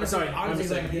 Yeah, honestly,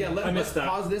 let's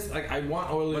pause this. Like, I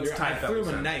want Oil in your eye. I threw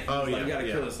him a knife. Oh, Like, yeah, you gotta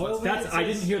kill this. I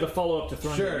didn't hear the follow up to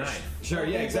throwing the knife. Sure,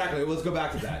 yeah, exactly. Let's go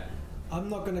back to that. I'm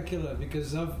not gonna kill her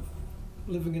because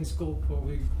living in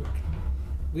Skullport,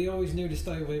 we always knew to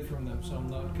stay away from them, so I'm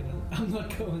not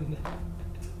going there.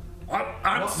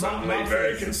 I'm suddenly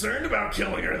very concerned about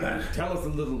killing her then. Tell us a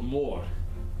little more.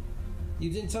 You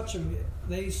didn't touch them.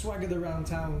 They swaggered around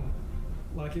town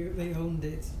like they owned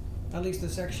it. At least the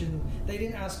section. They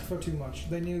didn't ask for too much.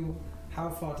 They knew how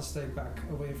far to stay back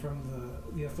away from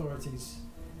the authorities.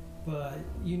 But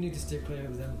you need to stay clear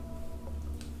of them.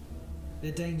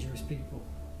 They're dangerous people.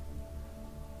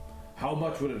 How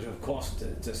much would it have cost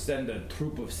to send a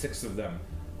troop of 6 of them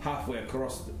halfway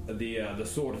across the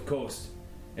Sword Coast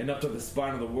and up to the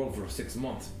spine of the world for 6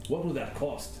 months? What would that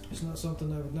cost? It's not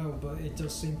something I would know, but it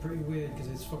does seem pretty weird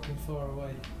because it's fucking far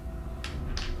away.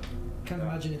 Can't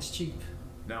imagine it's cheap.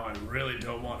 Now I really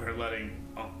don't want her letting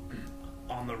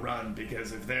on the run,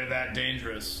 because if they're that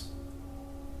dangerous,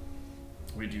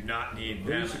 we do not need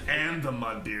them and the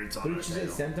Mudbeards on our tail.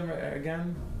 Sent them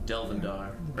again?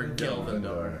 Delvendar. Or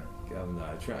Gelvendar.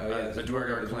 The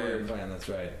Dwergar clan. That's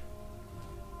right.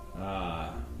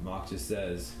 Mock just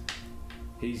says,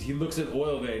 he looks at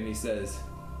Oil Vein and he says,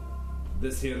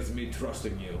 this here is me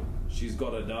trusting you. She's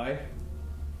gotta die.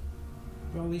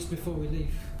 Well, at least before we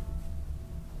leave.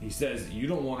 He says, you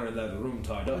don't want her in that room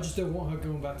tied I up. just don't want her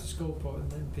going back to Skullport and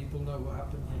then people know what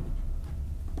happened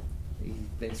here. He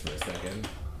thinks for a second.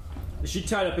 Is she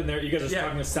tied up in there? You guys are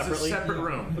talking separately? It's a separate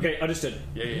room. Okay, understood.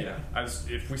 Yeah.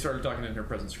 If we started talking in her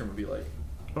presence, Scrim would be like...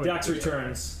 Dax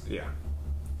returns. Yeah.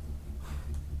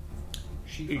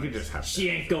 You could just have She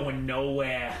ain't going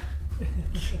nowhere.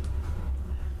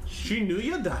 She knew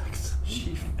you, Dax.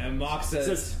 And Mock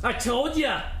says, I told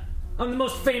ya! I'm the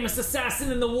most famous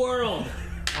assassin in the world!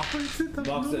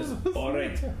 Mock says,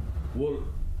 alright,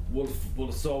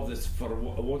 we'll solve this for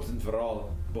once and for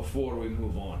all before we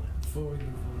move on. Before we move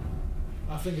on,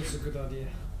 I think it's a good idea.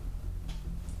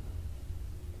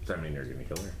 Does that mean you're gonna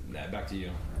kill her? Nah, back to you.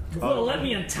 Well, let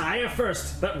me untie her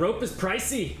first. That rope is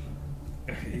pricey.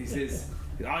 He says,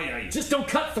 Just don't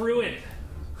cut through it.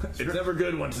 It's never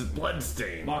good once it's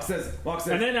bloodstained. Mock says,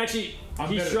 And then actually, I'm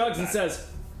he better shrugs than and that.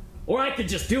 says, or I could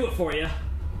just do it for you.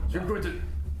 You're going to.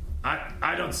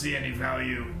 I don't see any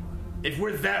value. If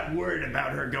we're that worried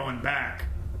about her going back,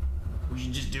 we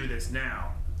should just do this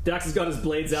now. Dax has got his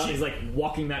blades out and he's like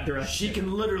walking that direction. She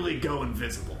can literally go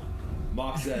invisible.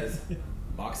 Mock says,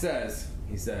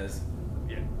 he says,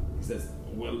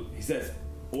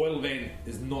 Oilvein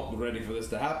is not ready for this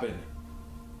to happen.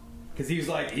 Because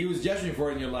he was gesturing for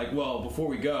it, and you're like, well, before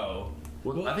we go.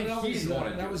 Well, I think he's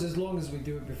wanted that to. was as long as we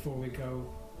do it before we go,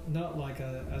 not like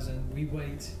as in we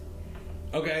wait.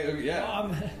 Okay,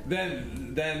 yeah.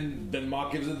 Then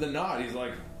Mock gives it the nod. He's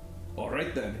like, all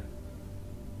right then.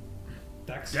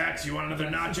 Dax, you want another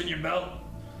notch in your belt?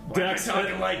 Why Dax, am I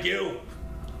talking like you?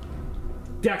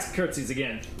 Dax curtsies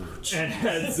again and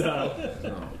heads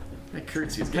That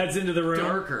curtsy is heads into the room.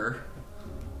 darker.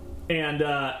 And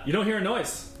you don't hear a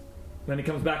noise. Then he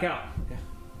comes back out.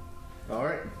 All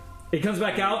right. He comes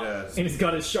back out does. and he's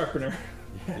got his sharpener.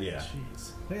 Yeah.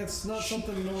 It's not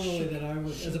something normally that I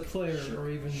would, as a player or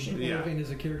even Oilvein as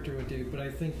a character, would do. But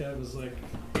I think that was like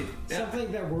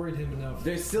something that worried him enough.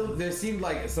 There seemed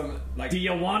like some like. Do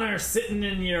you want her sitting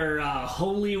in your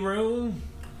holy room?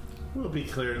 We'll be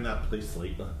clearing that place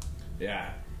later.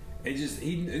 Yeah. It just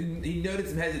he noted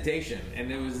some hesitation,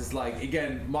 and it was just like,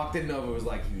 again, Mock didn't know if it was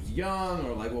like he was young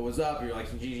or like what was up. You're like,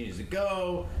 he needs to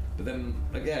go, but then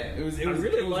again, it was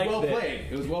really liked well it. played.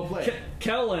 It was well played.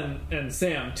 Kel and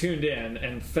Sam tuned in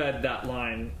and fed that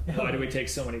line. Why do we take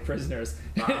so many prisoners?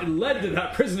 It led to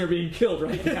that prisoner being killed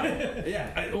right now.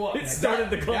 Yeah, It started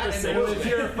the conversation. It was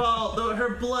your fault. Though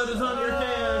her blood is on your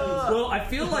hands. Well, I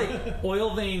feel like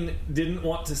Oilvein didn't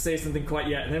want to say something quite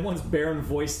yet, and then once Baron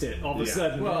voiced it, all of a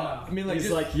sudden, Well, I mean, like, he's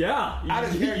just like, yeah, out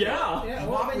of character. yeah.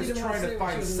 Mock Oilvein was didn't wanna trying say to what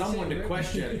she find was gonna someone say, to right?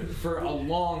 question for a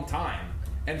long time,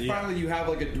 and finally you have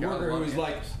like a dwarf who is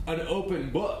like an open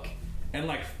book, and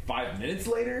like 5 minutes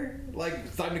later, like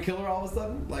it's time to kill her all of a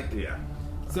sudden, like Yeah.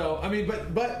 So I mean,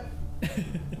 but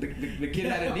the kid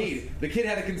had a need. The kid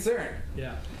had a concern.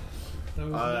 Yeah, that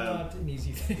was not an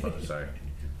easy thing. Oh, sorry.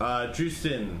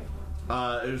 Drustin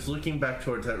is looking back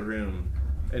towards that room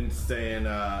and saying,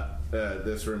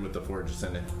 this room with the forges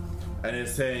in it. And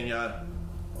it's saying,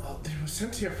 well, they were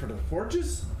sent here for the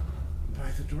forges by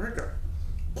the Dwerger.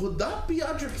 Could that be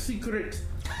Adric's secret?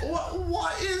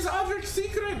 What is Adric's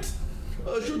secret?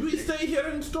 Should we stay here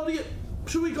and study it?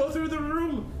 Should we go through the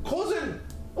room? Cousin,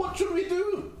 what should we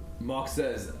do? Mock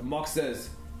says,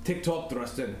 "Tick tock,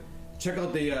 Drustin. Check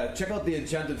out the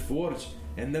enchanted forge,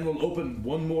 and then we'll open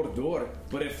one more door.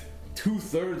 But if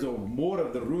 2/3 or more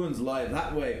of the ruins lie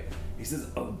that way," he says,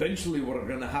 "eventually we're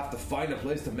gonna have to find a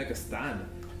place to make a stand.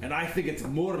 And I think it's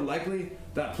more likely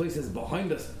that place is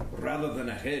behind us rather than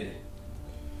ahead."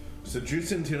 So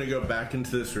Drustin's gonna go back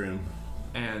into this room.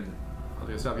 And I'll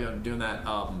just stop you doing that.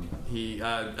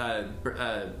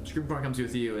 Screwborn comes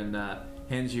with you and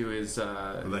hands you his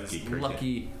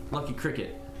lucky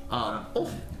cricket.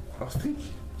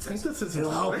 Think this is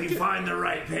He'll help you find the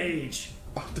right page.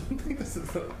 I don't think this is.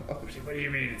 What do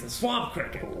you mean? It's a swamp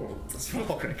cricket. It's a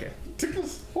swamp cricket.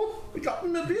 Tickles. Oh, we got him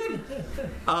in the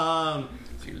beard.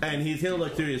 And he's gonna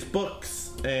look through his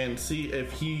books and see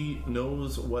if he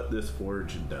knows what this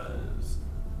forge does.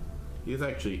 He's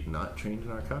actually not trained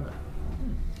in Arcana.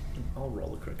 I'll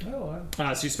roll a cricket. Oh, So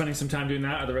you're spending some time doing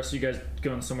that? Are the rest of you guys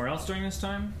going somewhere else during this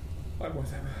time?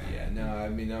 Yeah, no, I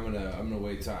mean, I'm gonna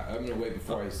wait time. I'm gonna wait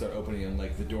before I start opening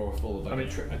like the door full of like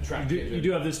a trap. You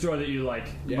do have this door that you like.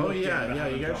 Yeah. Oh yeah,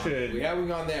 you guys should. We haven't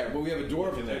gone there, but we have a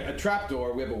door, a trap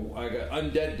door. We have like an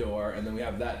undead door, and then we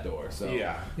have that door. So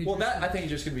Yeah. Well, that I think is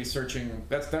just gonna be searching.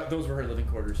 Those were her living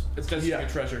quarters. It's just a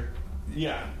treasure.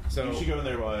 Yeah. So you should go in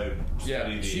there while I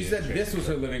study the she said this was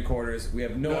her living quarters. We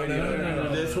have no idea.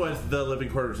 No. This was the living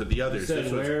quarters of the others. You said,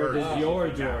 this was where her. does your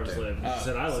dwarves live? She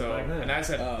said, I look so, like that. and I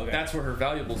said okay. that's where her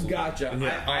valuables. Gotcha.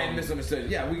 Yeah. I misunderstood.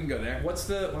 Yeah, we can go there. What's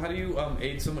the? How do you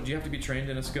aid someone? Do you have to be trained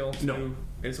in a skill to No.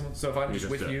 aid someone? So if I'm just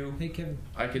with you, hey Kevin,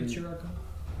 I can. what's your Arcana?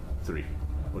 3.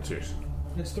 What's yours?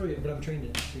 It's 3, but I'm trained in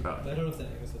it. Oh. I don't know if that.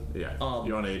 I guess Yeah.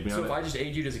 you want to aid me So on if it? I just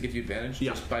aid you, does it give you advantage?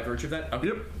 Yeah. Just by virtue of that? Okay.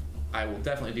 Yep. I will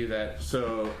definitely do that.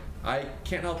 So I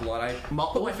can't help a lot. I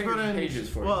put my fingers in pages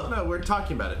for well, you. no, we're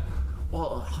talking about it.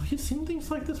 Well, have you seen things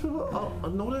like this before? I'll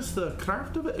notice the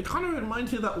craft of it. It kind of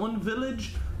reminds me of that one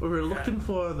village where we were looking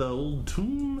for the old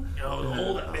tomb.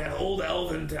 Oh, that old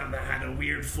elven town that had a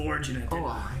weird forge in it.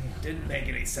 Oh, Didn't make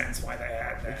any sense why they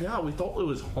had that. Yeah, we thought it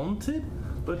was haunted,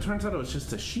 but it turns out it was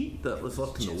just a sheet that was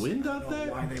left in the wind out I don't know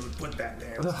there. why they would put that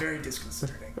there. It was very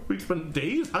disconcerting. We spent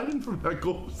days hiding from that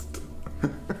ghost.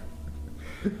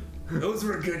 Those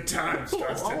were good times,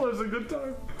 Dustin. Oh, it was a good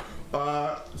time.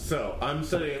 So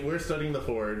we're studying the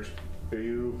forge. Are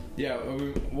you? Yeah,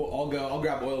 I'll go. I'll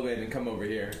grab Oilvein and come over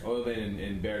here. Oilvein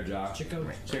and Bearjaw.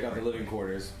 Check out the living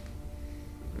quarters.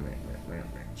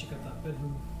 Check out that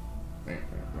bedroom.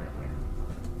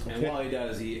 And while he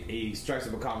does, he strikes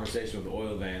up a conversation with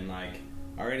Oilvein, like,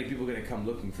 are any people going to come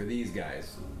looking for these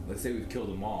guys? Let's say we've killed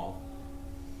them all.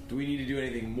 Do we need to do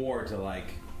anything more to, like,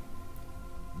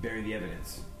 bury the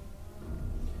evidence?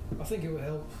 I think it would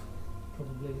help,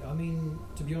 probably. I mean,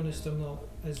 to be honest, I'm not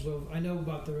as well. I know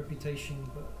about the reputation,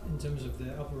 but in terms of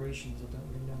the operations, I don't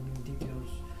really know any details.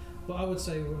 But I would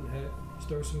say it wouldn't hurt.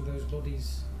 Store some of those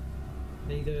bodies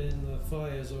either in the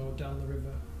fires or down the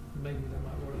river. Maybe that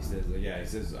might work. He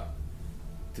says,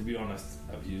 to be honest,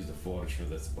 I've used a forge for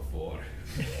this before.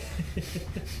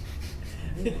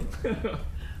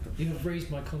 You have raised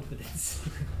my confidence.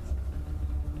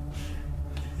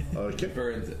 Okay.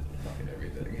 Burns it. Fucking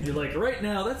everything. You're like, right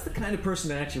now, that's the kind of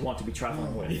person I actually want to be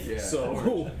traveling with. Yeah.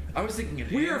 So, I was thinking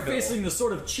we are facing the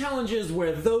sort of challenges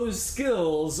where those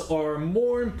skills are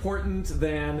more important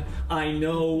than I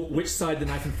know which side the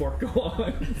knife and fork go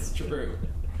on. It's true.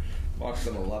 Mock's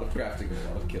done a lot of crafting and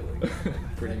a lot of killing.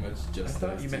 Pretty much just. I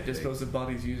thought you meant dispose of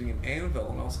bodies using an anvil,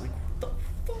 and I was like, what the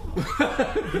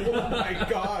fuck? Oh my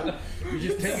god! You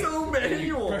just take so it, and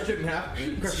you manual. crush it in half,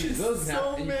 and you crush each of those in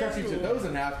half, and you crush each of those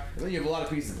in half, and then you have a lot of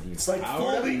pieces. It's like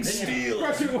folding steel.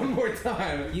 Crush it one more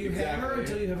time. You hammer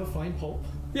until you have a fine pulp.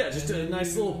 Yeah, just a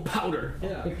nice little powder.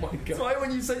 Yeah. Oh my god! That's why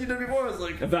when you said you did it before, I was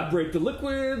like, Evaporate the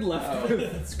liquid, left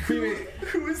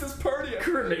who is this party?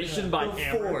 cremation by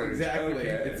hammer. Exactly.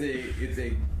 Okay. It's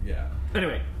a yeah.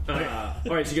 Anyway, all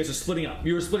right, so you guys are splitting up.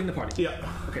 You were splitting the party. Yeah.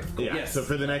 Okay. Yeah. Yes. So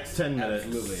for the next 10 minutes.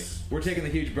 Absolutely. We're taking the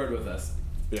huge bird with us.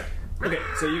 Yeah. Okay,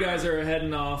 so you guys are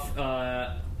heading off.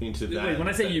 Into that. Wait, when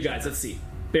I say you guys, let's see.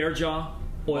 Bearjaw,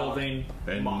 Oilvein,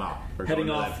 and Mop are heading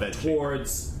going to off that bed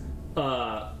towards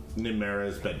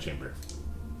Nimera's bedchamber.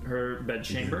 her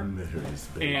bedchamber. Nimera's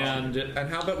bed And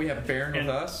how about we have Baron with and-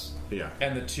 us? Yeah.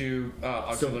 And the two so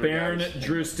auxiliary Baron, guys.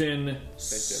 Drewston,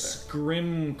 stay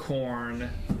Scrimcorn,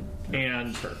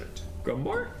 and Perfect.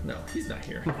 Grumbor? No, he's not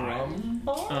here.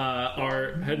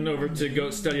 Are heading over to go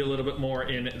study a little bit more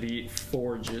in the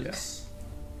forges.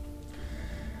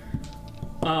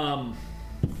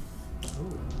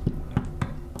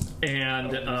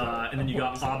 And then you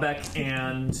got Abek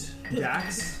and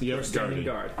Dax. Yep, who are standing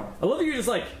guarding. guard. I love that you're just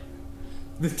like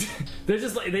they're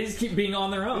just like they just keep being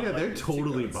on their own. Yeah, Like, they're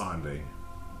totally bonding.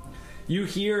 you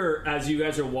hear as you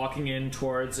guys are walking in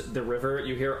towards the river,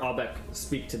 you hear Abek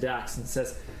speak to Dax and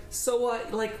says, "So,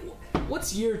 like,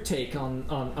 what's your take on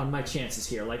my chances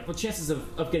here? Like, what chances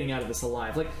of getting out of this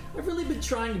alive? Like, I've really been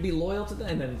trying to be loyal to them."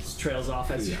 And then just trails off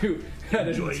as you head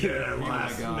Enjoy into your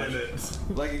last gosh. minute.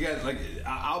 Like again, like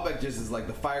Albeck just is like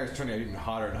the fire's turning out even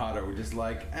hotter and hotter. We're just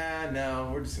like, no,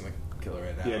 we're just gonna kill her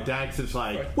right now. Yeah, Dax is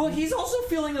like, Well, he's also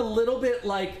feeling a little bit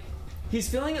like he's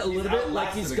feeling a little bit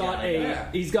like he's outlasted got the guy, a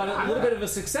yeah. he's got a little bit of a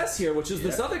success here, which is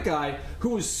this other guy who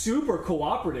was super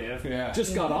cooperative, Yeah.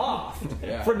 just got off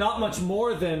Yeah. for not much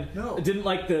more than No. didn't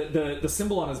like the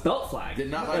symbol on his belt flag.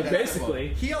 Did not like that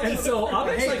basically. He also- And so I'm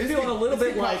Hey, like this feeling could- a little this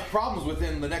bit could cause like problems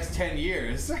within the next 10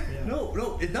 years.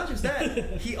 No, it's not just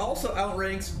that. He also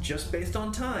outranks, just based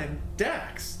on time,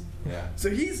 Dax. Yeah. So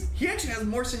he actually has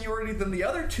more seniority than the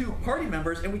other two party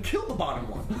members, and we killed the bottom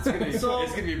one. It's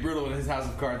gonna be brutal when his house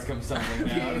of cards comes tumbling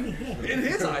down. In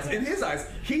his eyes,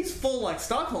 he's full like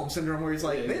Stockholm syndrome, where he's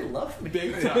like, they love me.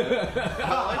 Big time.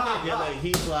 I get that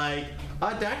he's like,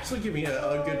 Dax will give me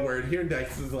a good word here. And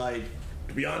Dax is like,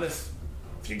 to be honest,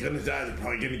 if you're gonna die, they're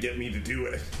probably gonna get me to do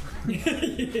it.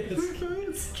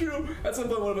 It's true. At some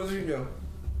point, one of us can go.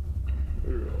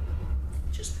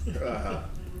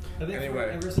 I think Anyway.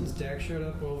 ever since Dax showed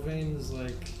up, Oilvein is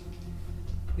like,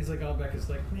 he's like, Albeck is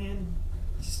like, man,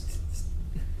 just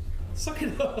suck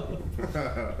it up.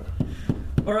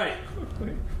 all right.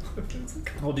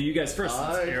 I'll do you guys first.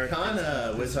 since Eric-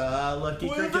 Arcana with Lucky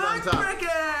Cricket on top.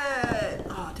 Cricket!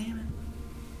 Oh, damn it.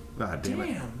 Ah, damn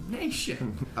it.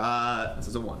 Nation. This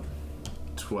is a 1.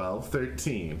 12,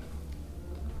 13.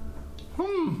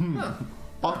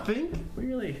 I think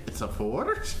Really? it's a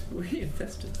forge. We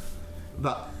invested.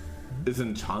 That is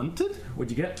enchanted.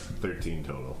 What'd you get? 13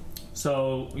 total.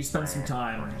 So you spend some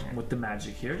time with the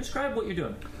magic here. Describe what you're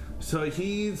doing. So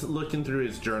he's looking through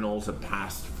his journals of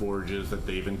past forges that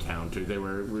they've encountered. They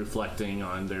were reflecting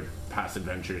on their past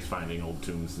adventures, finding old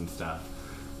tombs and stuff.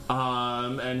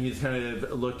 And he's kind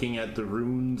of looking at the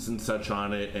runes and such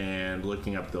on it, and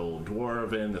looking up the old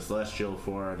Dwarven, the Celestial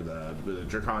Fort, the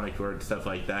Draconic Fort, stuff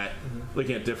like that.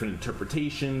 Looking at different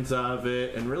interpretations of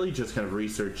it, and really just kind of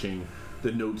researching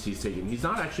the notes he's taken. He's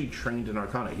not actually trained in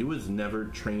Arcana. He was never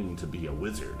trained to be a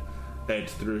wizard.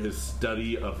 It's through his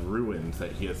study of ruins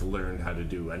that he has learned how to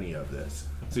do any of this.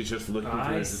 So he's just looking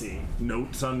through his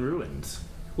notes on ruins.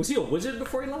 Was he a wizard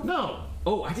before he left? No.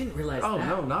 Oh, I didn't realize that. Oh,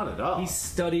 no, not at all. He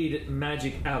studied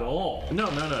magic at all. No.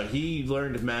 He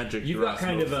learned magic. You've got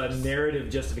kind of a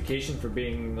narrative justification for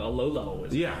being a low-level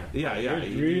wizard. Yeah. You're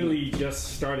really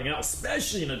just starting out,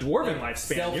 especially in a dwarven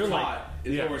lifespan. You're like,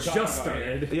 just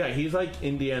started. Yeah, he's like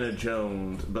Indiana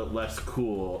Jones, but less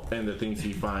cool, and the things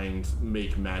he finds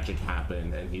make magic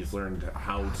happen, and he's learned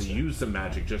how to use the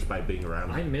magic just by being around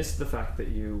it. I missed the fact that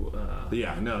you...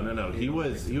 Yeah, no. He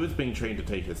was being trained to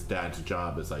take his dad's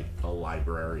job as like a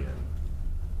librarian.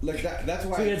 Like that's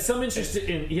why. So he had some interest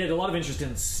in. He had a lot of interest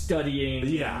in studying.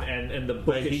 Yeah, and the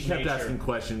bookish but he kept nature. asking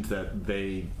questions that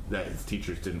his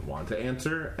teachers didn't want to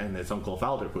answer, and his uncle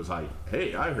Faldrick was like,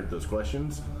 "Hey, I heard those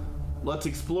questions. Let's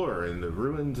explore in the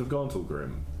ruins of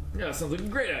Gauntlgrim." Yeah, sounds like a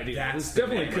great idea. That's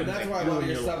definitely could. That's why a lot of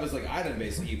your stuff is like item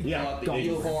based. Like you pull out the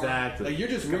eel horn. Like you're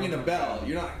just ringing a bell.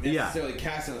 You're not necessarily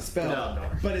casting a spell. No.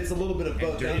 But it's a little bit of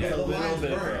both. The line's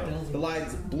bit of burned. The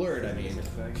line's blurred. I mean,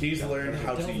 he's learned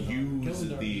how to use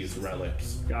these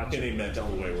relics in a mental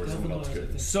way where someone else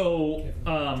could. So,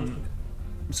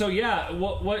 yeah,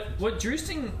 what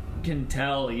Drewsting can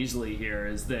tell easily here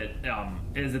is that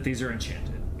these are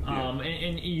enchanted,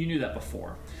 and you knew that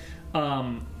before.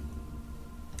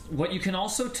 What you can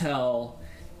also tell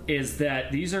is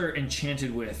that these are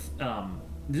enchanted with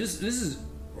this is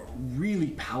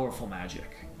really powerful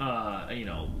magic.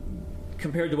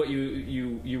 Compared to what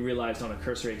you realized on a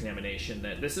cursory examination,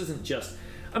 that this isn't just.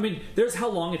 I mean, there's how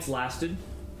long it's lasted.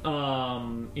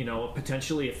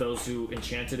 Potentially if those who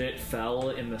enchanted it fell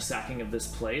in the sacking of this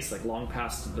place, like long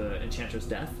past the enchanter's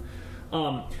death.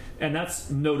 And that's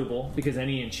notable because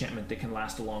any enchantment that can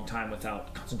last a long time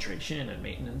without concentration and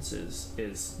maintenance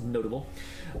is notable.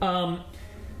 And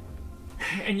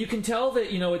you can tell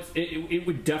that it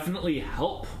would definitely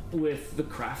help with the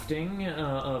crafting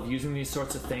of using these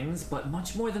sorts of things, but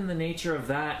much more than the nature of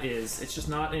that it's just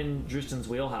not in Drewston's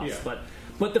wheelhouse. Yeah.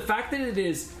 But the fact that it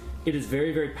is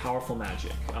very, very powerful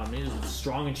magic. It is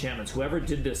strong enchantments. Whoever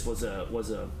did this was a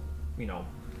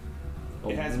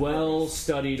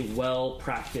well-studied,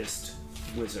 well-practiced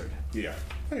wizard. Yeah.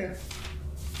 Okay.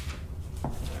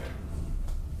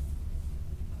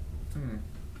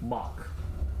 Mock.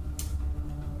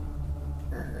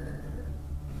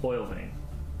 Oil vein.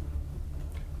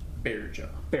 Bearjaw.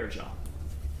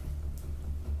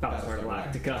 Battlestar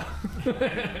Galactica.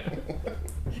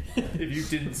 If you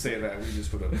didn't say that, we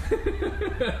just would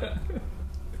have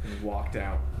walked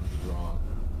out wrong.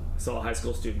 I saw a high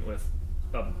school student with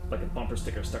a bumper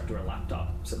sticker stuck to her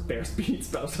laptop. Said Bear Speeds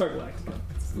Battlestar Galactica.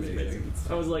 It was amazing.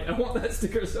 I was like, I want that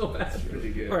sticker so bad. That's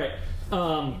really good. All right.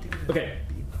 Okay.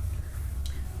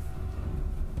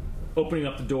 Opening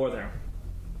up the door there.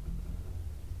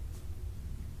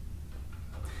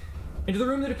 Into the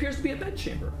room that appears to be a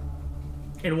bedchamber.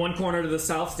 In one corner to the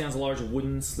south stands a large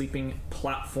wooden sleeping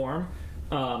platform,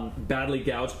 badly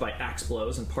gouged by axe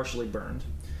blows and partially burned.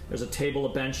 There's a table, a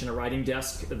bench, and a writing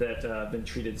desk that have been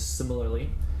treated similarly.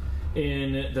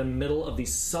 In the middle of the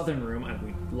southern room, and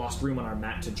we lost room on our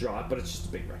mat to draw it, but it's just a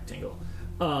big rectangle.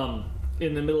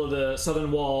 In the middle of the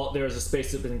southern wall, there is a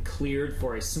space that's been cleared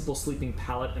for a simple sleeping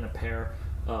pallet and a pair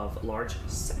of large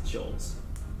satchels.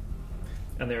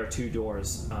 And there are two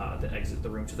doors that exit the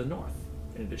room to the north,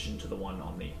 in addition to the one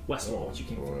on the west wall, which you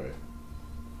came through.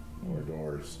 More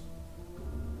doors.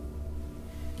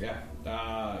 yeah.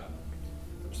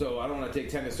 So I don't want to take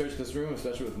 10 to search this room,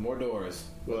 especially with more doors.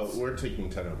 Well, we're taking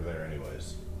 10 over there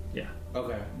anyways. Yeah.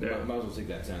 Okay. Yeah. Might as well take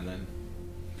that 10 then.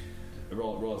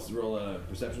 Roll a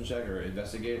perception check or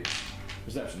investigate.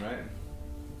 Perception, right?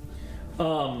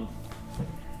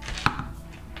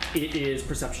 It is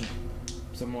perception.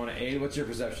 Someone want to aid? What's your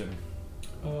perception?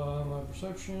 My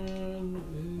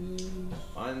perception is...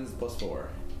 Mine's +4.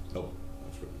 Oh,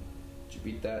 that's good. Did you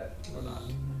beat that or not?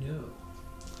 No.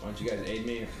 Why don't you guys aid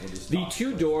me? We'll just The talk.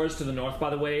 two doors to the north, by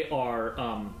the way, are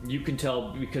you can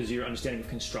tell because of your understanding of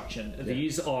construction. Yeah.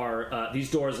 These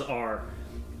doors are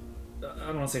I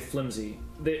don't want to say flimsy.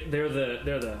 They're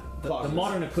the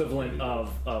modern equivalent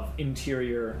of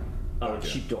interior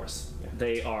sheep doors.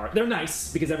 Yeah. They're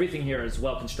nice because everything here is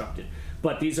well constructed.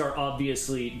 But these are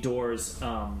obviously doors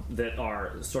that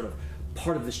are sort of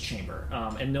part of this chamber.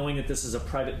 And knowing that this is a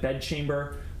private bed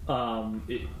chamber,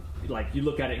 like you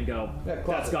look at it and go, Yeah,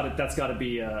 closet. that's got to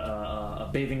be a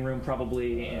bathing room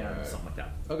probably, and something like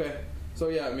that. Okay. So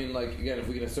yeah, I mean, like again, if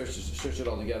we're gonna search it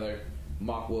all together,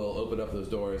 Mock will open up those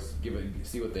doors,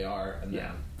 see what they are, and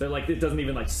Yeah, they're like it doesn't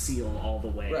even like seal all the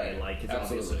way. Right. Like it's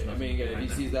absolutely. obvious I mean, again, if he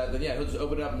sees that, then yeah, he'll just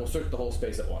open it up and we'll search the whole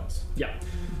space at once. Yeah.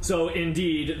 So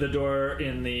indeed, the door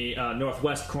in the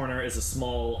northwest corner is a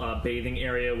small bathing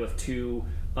area with two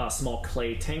small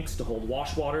clay tanks to hold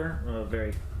wash water. A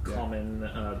very common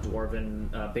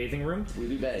dwarven bathing room. We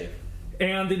do bathe.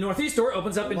 And the northeast door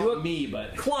opens up into Not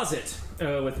a closet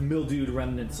with mildewed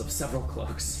remnants of several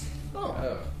cloaks.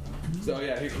 Oh. So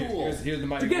yeah, here's the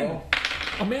mighty Again, roll.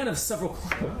 a man of several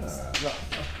cloaks.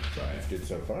 Good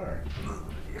so far.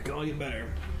 You're gonna get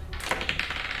better.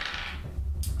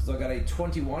 So I got a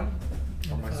 21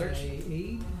 on my search.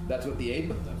 That's what the aid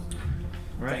does.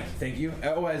 Right. Thank you.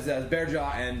 As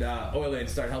Bearjaw and Oilvein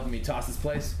start helping me toss this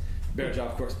place. Bearjaw,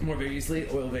 of course, more vigorously.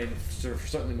 Oilvein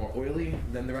certainly more oily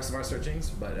than the rest of our searchings,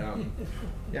 but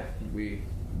yeah, we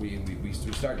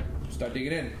start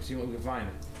digging in, see what we can find.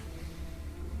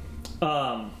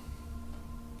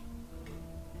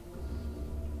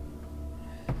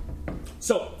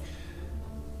 So,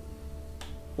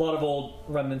 a lot of old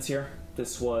remnants here.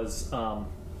 This was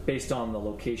based on the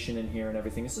location in here and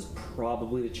everything. This is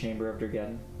probably the Chamber of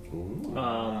Durgeddon.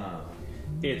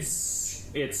 It's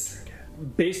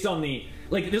based on the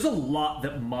there's a lot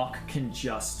that Mock can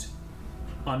just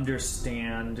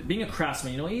understand. Being a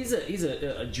craftsman, he's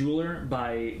a jeweler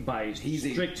by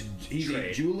strict He's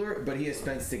trade. a jeweler, but he has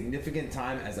spent significant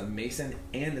time as a mason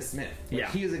and a smith.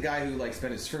 He is a guy who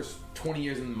spent his first 20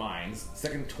 years in the mines,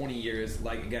 second 20 years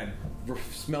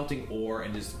smelting ore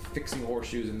and just fixing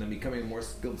horseshoes, and then becoming a more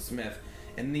skilled smith.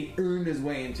 And then he earned his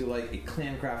way into a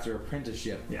clan crafter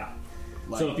apprenticeship. Yeah.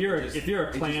 So if you're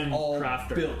a clan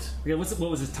crafter, built. Yeah, what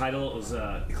was his title? It was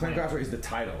clan crafter is the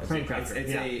title. Clan crafter.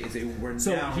 It's a renowned.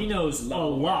 So he knows a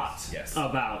lot Yes.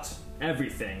 about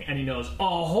everything, and he knows a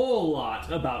whole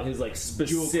lot about his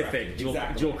specific jewel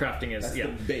crafting is That's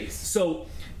the base. So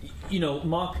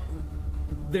Mock.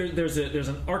 There's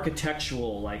an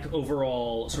architectural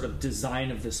overall sort of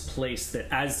design of this place that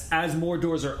as more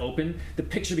doors are open, the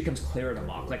picture becomes clearer to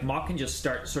Mock. Mock can just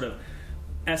start sort of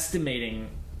estimating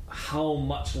how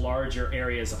much larger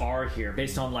areas are here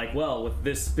based on with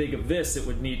this big of this it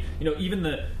would need even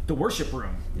the worship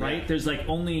room, right? Yeah. There's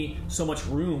only so much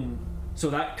room, so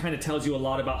that kind of tells you a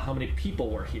lot about how many people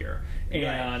were here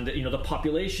and the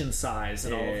population size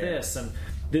and all of this. And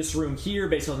this room here,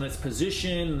 based on its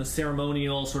position and the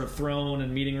ceremonial sort of throne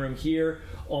and meeting room here,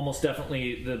 almost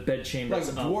definitely the bed chambers.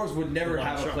 Dwarves would never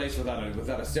have a place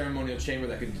without a ceremonial chamber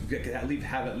that could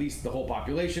have at least the whole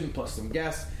population plus some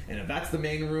guests. And if that's the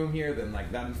main room here, then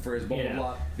that infers blah blah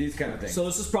blah. These kind of things. So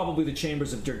this is probably the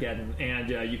chambers of Durgeddon, and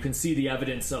you can see the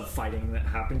evidence of fighting that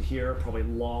happened here probably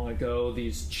long ago.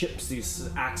 These chips, these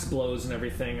axe blows, and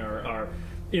everything are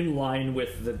in line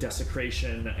with the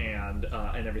desecration and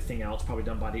everything else, probably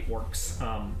done by the orcs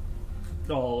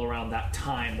all around that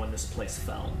time when this place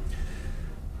fell.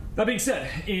 That being said,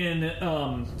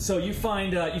 so you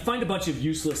find a bunch of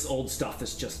useless old stuff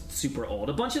that's just super old.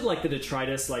 A bunch of the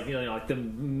detritus, the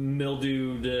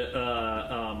mildewed,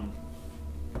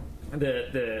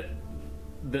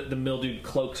 the mildewed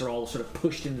cloaks are all sort of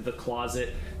pushed into the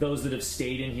closet. Those that have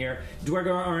stayed in here,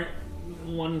 Duergar aren't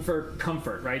one for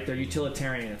comfort, right? They're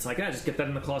utilitarian. It's just get that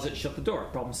in the closet, shut the door,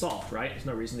 problem solved, right? There's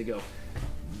no reason to go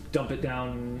dump it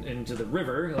down into the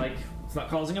river. It's not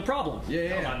causing a problem.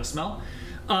 Don't mind the smell.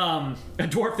 A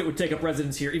dwarf that would take up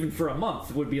residence here even for a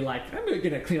month would be I'm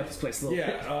gonna clean up this place a little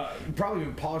bit. Probably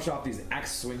even polish off these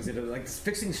axe swings into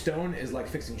fixing stone is like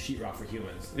fixing sheetrock for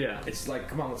humans. Yeah, it's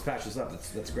come on, let's patch this up.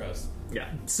 That's gross. Yeah.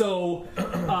 So,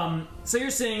 so you're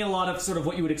seeing a lot of sort of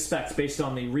what you would expect based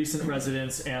on the recent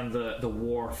residents and the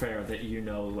warfare that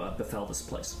befell this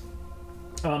place.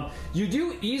 You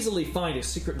do easily find a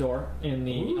secret door in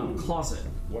the closet.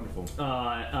 Wonderful.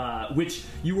 Which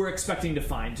you were expecting to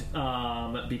find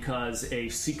because a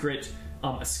secret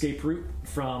escape route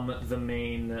from the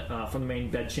main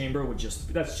bedchamber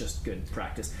that's just good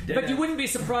practice. In fact, you wouldn't be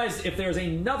surprised if there's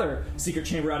another secret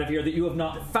chamber out of here that you have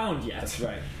not found yet. That's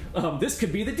right. This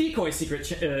could be the decoy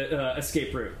secret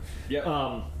escape route.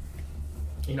 Yeah.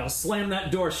 Slam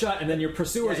that door shut, and then your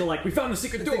pursuers are we found the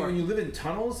secret door. When you live in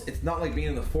tunnels, it's not like being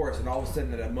in the forest, and all of a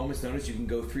sudden, at a moment's notice, you can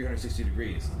go 360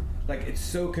 degrees. It's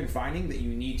so confining that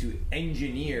you need to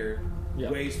engineer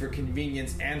ways for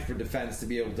convenience and for defense to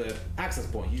be able to access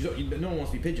points. No one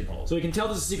wants to be pigeonholed. So he can tell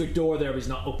there's a secret door there, but he's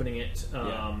not opening it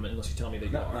unless you tell me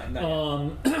that you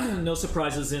are. No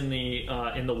surprises in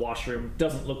the washroom.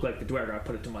 Doesn't look like the Duergar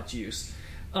put it to much use.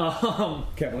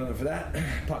 Kettle limit for that.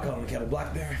 Pot calling kettle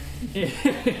black there.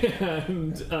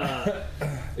 And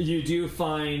you do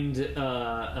find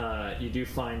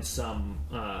some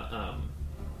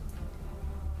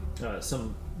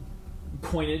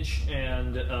coinage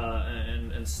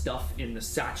and stuff in the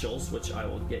satchels, which I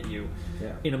will get you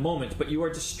in a moment. But you are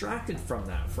distracted from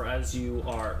that for as you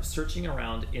are searching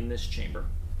around in this chamber.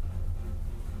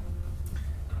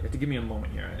 You have to give me a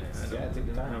moment here. I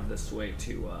don't have this way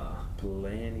to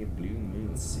plenty of blue moon.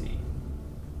 Let's see.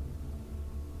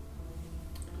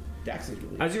 Dax is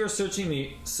really As you are searching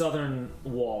the southern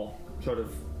wall, sort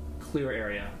of clear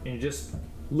area, and you're just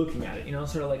looking at it,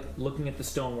 sort of like looking at the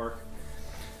stonework.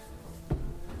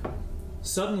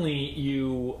 Suddenly,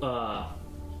 you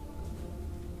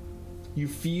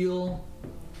feel,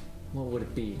 what would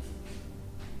it be?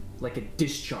 Like a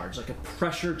discharge, like a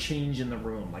pressure change in the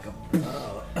room, like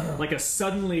a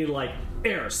suddenly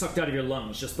air sucked out of your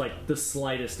lungs, just like the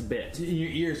slightest bit. In your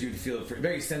ears, you'd feel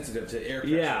very sensitive to air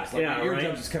pressure. Yeah, it's like yeah, your right?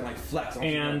 eardrums just kind of flex.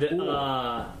 And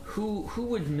who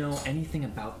would know anything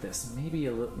about this? Maybe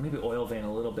Oil Vein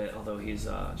a little bit, although he's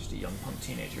just a young punk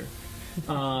teenager.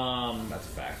 That's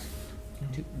a fact.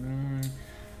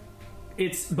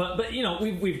 It's but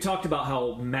we've talked about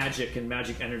how magic and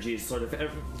magic energy is sort of.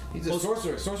 He's a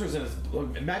sorcerer. Sorcerer's in his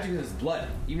magic in his blood,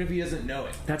 even if he doesn't know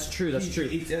it. That's true. That's true.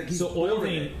 He's so Oil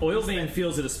Vein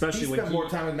feels it, especially he when spent more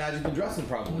time with magic than Dresden,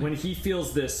 probably. When he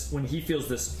feels this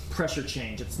pressure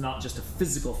change, it's not just a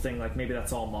physical thing. Like maybe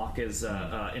that's all Mock is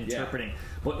interpreting. Yeah.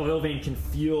 But Oil Vein can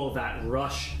feel that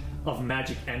rush of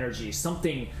magic energy,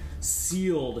 something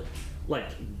sealed,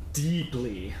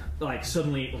 deeply,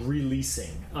 suddenly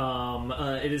releasing.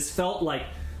 It is felt like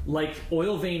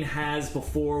Oil Vein has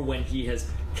before when he has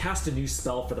cast a new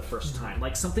spell for the first time,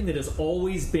 like something that has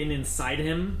always been inside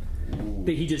him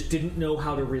that he just didn't know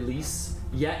how to release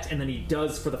yet, and then he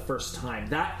does for the first time.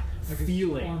 That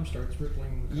feeling. His arm starts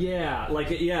rippling. Yeah,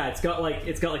 it's got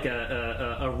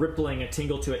a rippling, a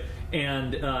tingle to it,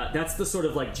 and that's the sort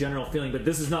of general feeling. But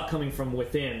this is not coming from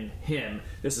within him.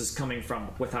 This is coming from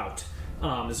without.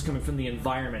 This is coming from the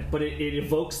environment, but it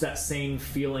evokes that same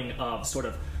feeling of sort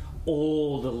of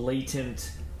old,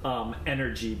 latent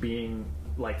energy being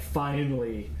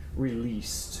finally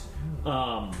released.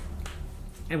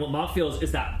 And what Mock feels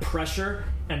is that pressure,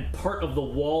 and part of the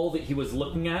wall that he was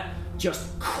looking at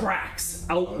just cracks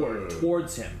outward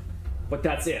towards him. But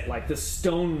that's it. The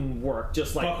stonework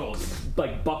just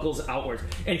buckles outwards.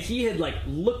 And he had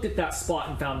looked at that spot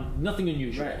and found nothing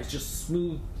unusual. Right. It's just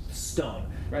smooth stone.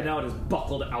 Right now it is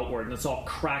buckled outward and it's all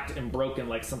cracked and broken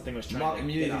like something was trying Mock to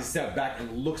immediately steps back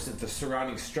and looks at the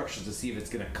surrounding structures to see if it's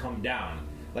going to come down.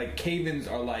 Cave-ins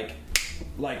are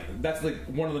that's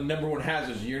one of the number one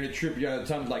hazards. You're in a trip, you're on a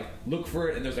ton, look for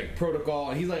it, and there's protocol,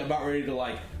 and he's about ready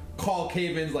to call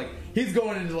cave-ins. He's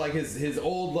going into his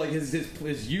old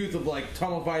his youth of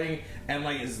tunnel fighting, and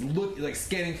is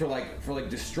scanning for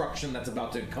destruction that's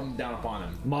about to come down upon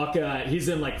him. Mock, he's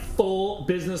in full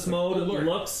business mode. Alert.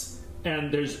 Looks,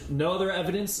 and there's no other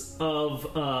evidence of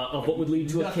what would lead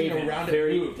to Nothing a cave-in. around it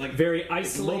Very, moved. very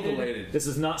isolated. Localated. This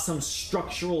is not some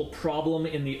structural problem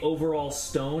in the overall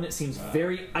stone. It seems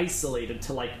very isolated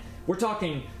to we're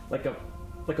talking like a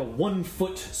 1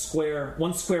 square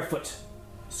foot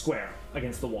square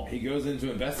against the wall. He goes in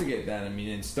to investigate that,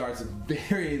 and starts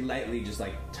very lightly just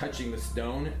touching the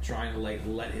stone, trying to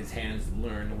let his hands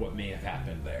learn what may have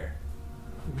happened there.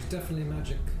 It was definitely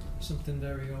magic. Something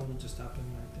very old just happened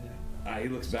right there. He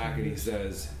looks back and he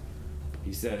says,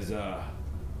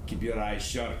 keep your eyes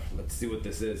sharp. Let's see what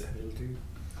this is.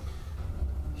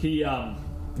 So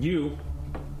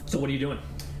what are you doing?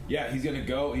 Yeah, he's gonna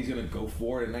go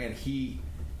for it, and again, he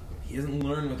doesn't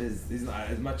learn with he's not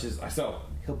as much as so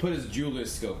he'll put his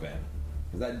jeweler's scope in,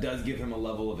 because that does give him a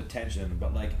level of attention,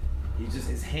 but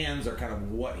his hands are kind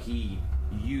of what he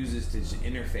uses to just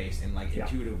interface in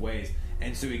intuitive ways,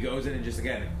 and so he goes in and just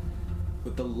again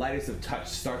with the lightest of touch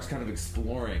starts kind of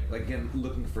exploring, again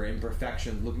looking for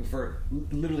imperfections, looking for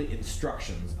literally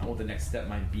instructions on what the next step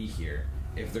might be here,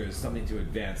 if there's something to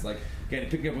advance. Again,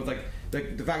 picking up with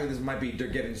the fact that this might be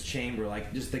Durgettin's chamber,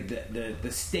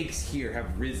 the stakes here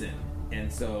have risen,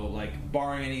 and so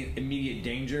barring any immediate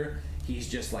danger, he's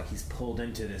just he's pulled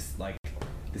into this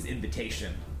this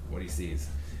invitation, what he sees.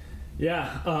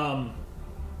 Yeah,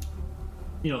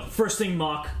 first thing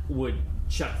Mock would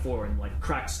check for in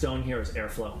cracked stone here is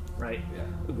airflow, right? Yeah.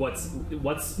 What's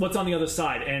on the other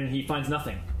side, and he finds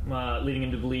nothing, leading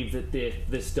him to believe that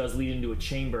this does lead into a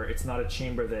chamber. It's not a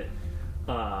chamber that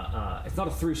it's not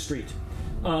a through street,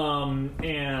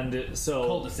 and so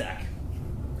Cul-de-sac.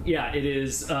 Yeah, it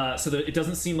is. So that it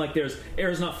doesn't seem like there's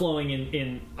air's not flowing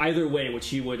in either way,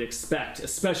 which you would expect,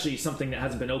 especially something that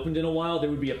hasn't been opened in a while. There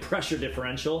would be a pressure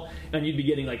differential, and you'd be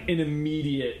getting like an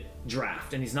immediate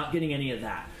draft, and he's not getting any of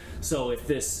that. So if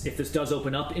this does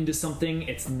open up into something,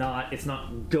 it's not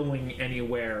going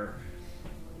anywhere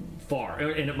far,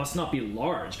 and it must not be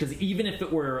large, because even if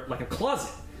it were like a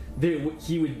closet,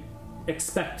 he would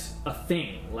expect a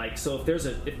thing. Like, so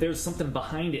if there's something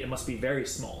behind it, it must be very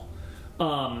small.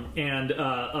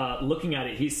 Looking at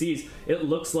it, he sees it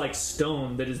looks like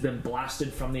stone that has been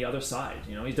blasted from the other side.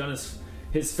 You know, he's done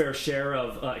his fair share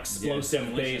of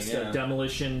explosive-based,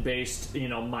 demolition-based,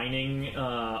 mining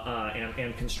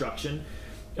and construction.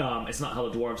 It's not how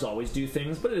the dwarves always do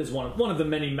things, but it is one of the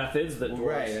many methods that dwarves...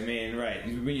 Right, I mean, right.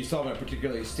 When you're solving a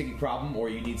particularly sticky problem, or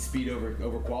you need speed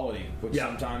over quality, which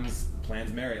sometimes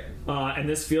plans merit. And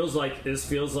this feels like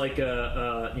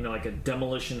a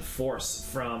demolition force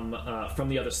from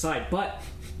the other side, but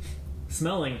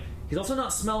smelling. He's also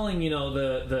not smelling,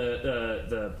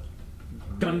 the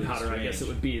gunpowder, I guess it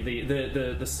would be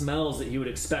the smells that you would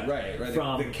expect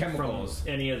from the chemicals, from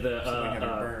any of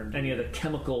the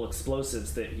chemical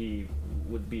explosives that he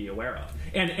would be aware of,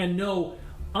 and no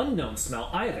unknown smell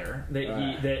either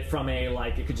that from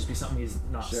it could just be something he's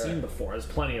not seen before. There's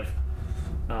plenty of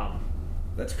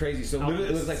that's crazy. So literally,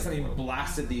 it was like something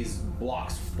blasted these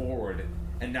blocks forward,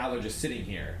 and now they're just sitting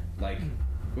here, like,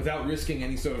 without risking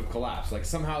any sort of collapse. Like,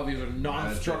 somehow these are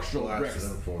non-structural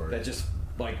bricks that just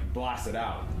blasted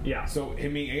out. Yeah. So I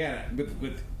mean, again,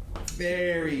 with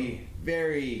very,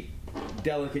 very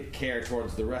delicate care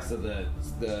towards the rest of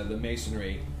the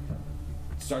masonry,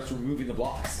 starts removing the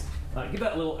blocks. Give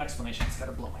that a little explanation. It's got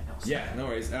to blow my nose. Yeah, no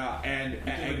worries. And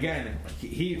again,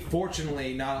 he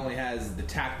fortunately not only has the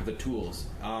tact but the tools,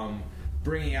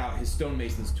 bringing out his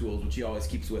stonemason's tools, which he always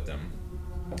keeps with him.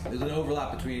 There's an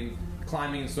overlap between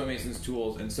climbing and stonemason's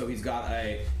tools, and so he's got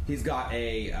a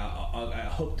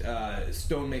hooked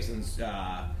stonemason's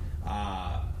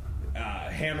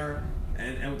hammer.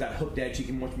 And with that hooked edge, he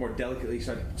can much more delicately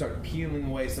start peeling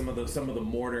away some of the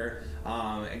mortar.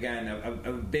 Again,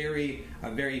 a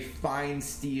very fine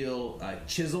steel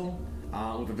chisel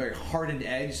with a very hardened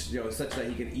edge, such that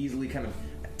he can easily kind of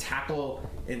tackle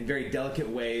in very delicate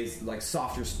ways, like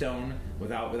softer stone,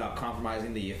 without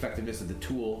compromising the effectiveness of the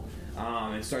tool.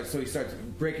 He starts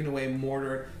breaking away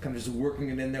mortar, kind of just working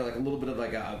it in there, like a little bit of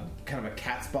like a kind of a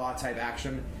cat's paw type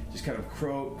action, just kind of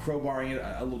crowbarring it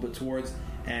a little bit towards.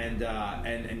 And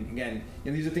again,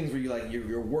 these are things where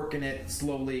you're working it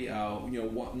slowly,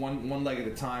 one leg at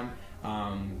a time,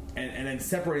 and then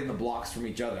separating the blocks from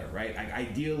each other, right?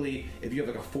 Ideally, if you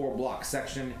have like a 4-block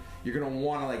section, you're gonna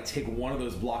want to take one of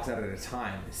those blocks out at a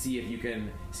time, see if you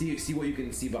can see what you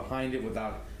can see behind it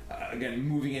without again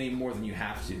moving any more than you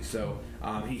have to. So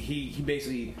he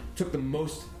basically took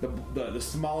the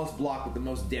smallest block with the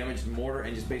most damaged mortar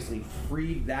and just basically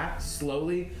freed that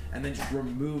slowly, and then just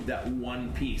removed that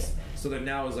one piece. So there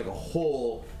now is like a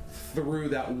hole through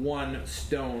that one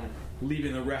stone,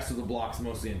 leaving the rest of the blocks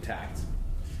mostly intact.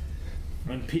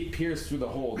 And peers through the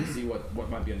hole to see what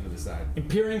might be on the other side. And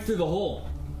peering through the hole,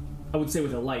 I would say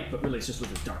with a light, but really it's just with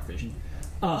his dark vision.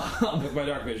 With my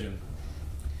dark vision.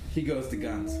 He goes to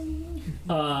guns.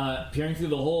 Peering through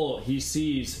the hole, he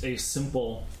sees a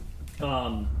simple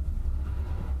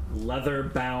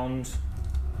leather-bound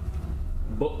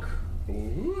book.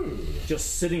 Ooh.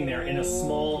 Just sitting there in a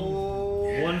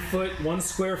small 1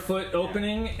 square foot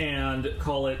opening, and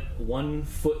call it 1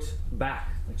 foot back.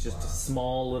 It's just a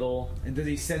small little... And does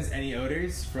he sense any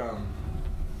odors from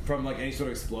like any sort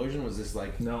of explosion? Was this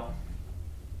like... No.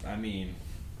 I mean...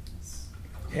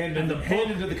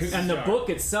 The book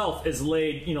itself is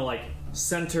laid,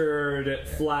 centered,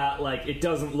 flat. Like, it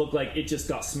doesn't look like it just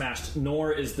got smashed.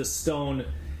 Nor is the stone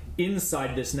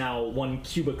inside this now 1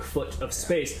 cubic foot of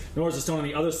space. Nor is the stone on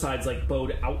the other side's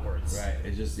bowed outwards. Right.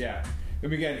 It's just I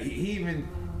mean, again, he even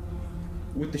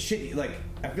with the shit. I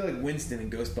feel like Winston in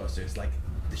Ghostbusters.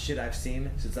 The shit I've seen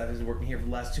since I've been working here for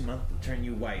the last 2 months will turn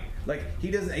you white.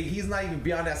 He's not even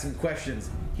beyond asking questions.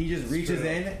 He just reaches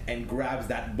in and grabs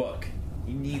that book.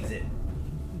 He needs it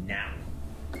now.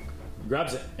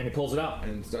 Grabs it and he pulls it out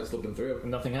and starts flipping through.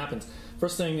 And nothing happens.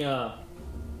 First thing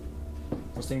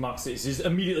Mox sees, he's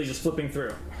immediately just flipping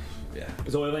through. Yeah.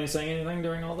 Is Oiling saying anything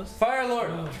during all this? Fire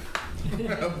Lord.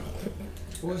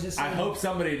 What was this? I hope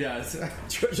somebody does.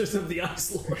 Treasures of the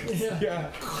Ice Lord.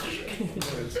 Yeah.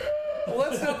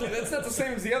 Well, that's not the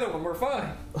same as the other one. We're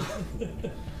fine.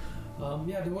 What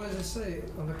does it say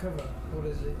on the cover? What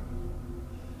is it?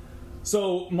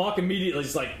 So Mock immediately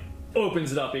just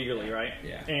opens it up eagerly, right?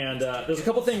 Yeah. And there's a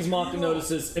couple things Mock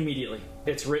notices immediately.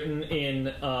 It's written in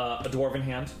a dwarven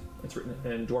hand. It's written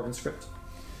in dwarven script.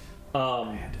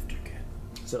 Hand of Durgan.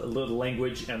 So the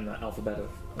language and the alphabet of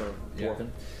dwarven.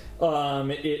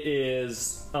 It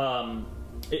is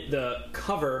the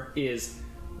cover is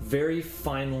very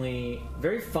finely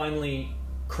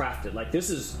crafted. Like this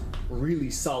is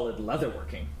really solid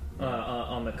leatherworking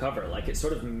on the cover. Like it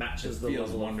sort of matches the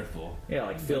feels level. wonderful. Yeah,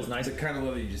 like feels nice. The kind of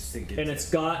leather you just sink into. And it's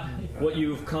got what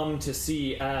you've come to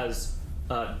see as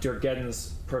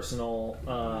Durgeddon's personal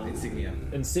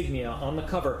insignia on the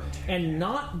cover, and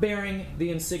not bearing the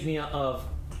insignia of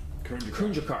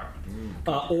Kunjakar,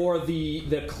 or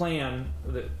the clan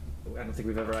that I don't think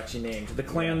we've ever actually named, the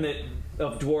clan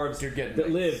of dwarves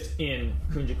that lived in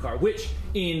Kunjakar, which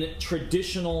in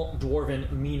traditional dwarven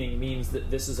meaning means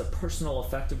that this is a personal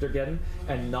effect of Durgeddon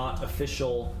and not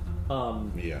official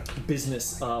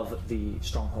business of the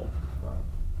stronghold.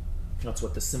 That's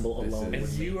what the symbol alone And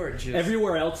would you mean. are just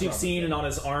Everywhere else you've seen, and on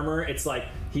his armor, it's like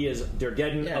he is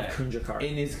Durgeddon of Kunjakar.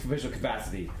 In his official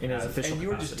capacity. In his official and you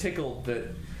were just capacity. tickled that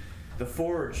the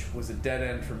forge was a dead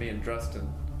end for me and Drustin,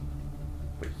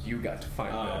 but you got to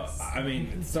find this. I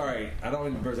mean, sorry, I don't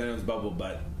want to burst anyone's bubble,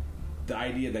 but the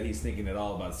idea that he's thinking at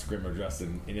all about Scrim or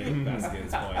Drustin in any capacity at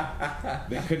this point,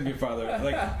 they couldn't be farther.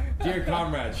 Like, dear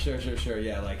comrades, sure,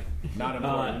 yeah, like, not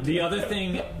important. The other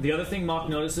thing Mock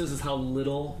notices is how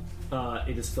little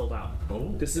it is filled out.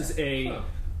 This is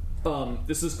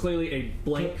this is clearly a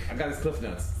blank. I got his cliff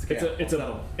notes.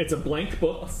 It's a blank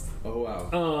book. Oh wow.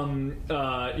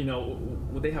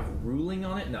 Would they have ruling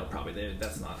on it? No, probably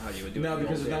that's not how you would do it. No,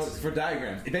 because it's for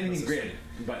diagrams. If anything, grid.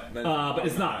 But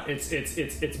it's not.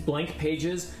 It's blank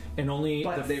pages and only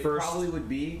But the they first. probably would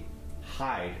be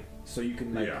hide, so you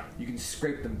can you can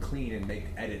scrape them clean and make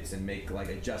edits and make like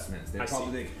adjustments. They're I see.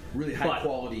 probably like really high But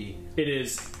quality. It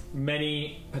is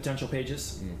many potential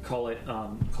pages. Call it a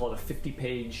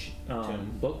 50-page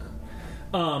book,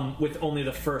 with only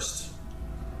the first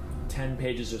 10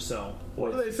 pages or so.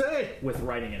 What do they say? With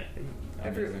writing in it.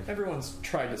 Everyone's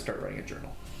tried to start writing a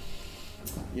journal.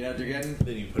 You know, they're getting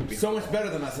Then you put it so much better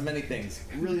than us in many things.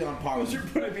 Really on par with You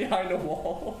put it behind a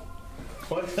wall.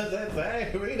 What does that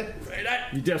say? Read it.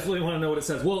 You definitely want to know what it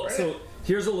says. Well, so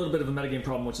here's a little bit of a metagame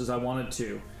problem, which is I wanted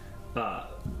to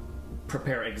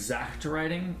prepare exact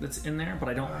writing that's in there, but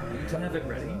I don't have it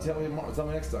ready. Tell me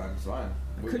next time. It's fine.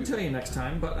 I could tell you next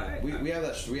time, but we have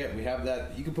that. We have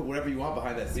that. You can put whatever you want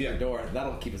behind that secret door.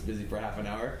 That'll keep us busy for half an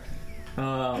hour.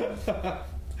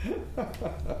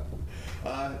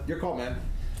 Your call, man.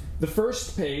 The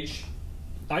first page,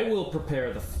 I will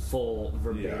prepare the full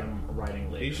verbatim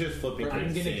writing later. He's just flipping. I'm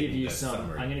going to through give you that some.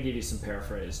 summary. I'm going to give you some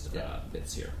paraphrased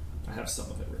bits here. I have some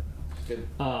of it written. Good.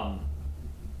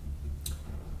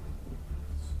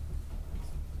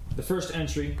 The first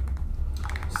entry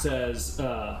says,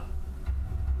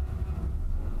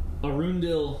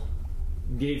 Arundel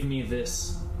gave me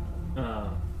this.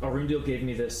 Arundel gave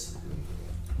me this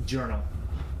journal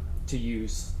to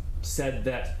use. Said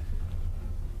that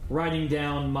writing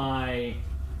down my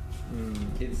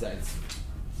insights,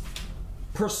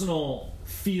 personal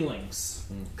feelings,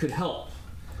 could help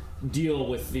deal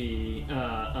with the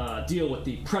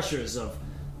pressures of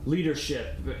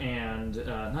leadership and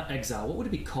not exile. What would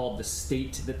it be called? The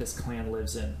state that this clan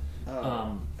lives in.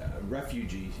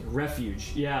 Refugee.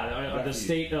 Refuge. Yeah, the Refuge.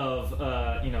 state of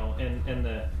and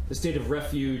the state of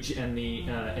refuge and the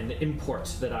import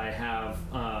that I have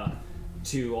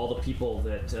to all the people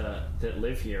that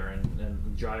live here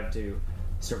and drive to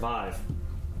survive.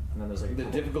 And then there's like The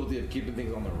difficulty of keeping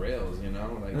things on the rails, you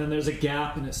know. Like, and then there's a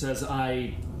gap, and it says,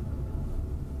 "I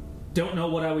don't know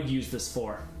what I would use this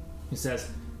for." He says,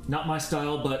 "Not my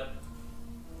style, but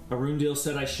Arundel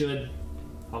said I should.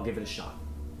 I'll give it a shot."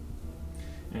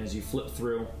 And as you flip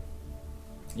through,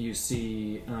 you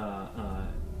see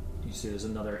there's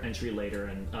another entry later,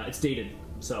 and it's dated.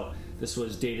 So this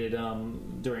was dated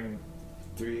during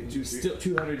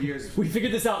 200 years. We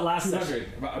figured this out last 200. session.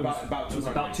 About It was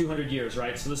 200. about 200 years,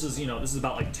 right? So this is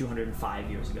about like 205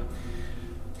 years ago.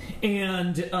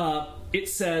 And it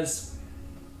says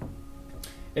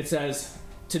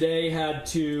today had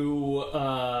to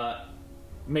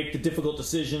make the difficult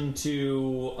decision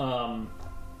to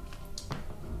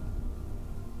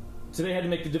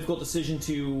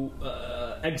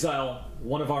exile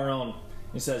one of our own.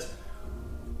 He says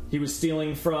he was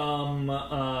stealing from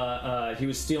the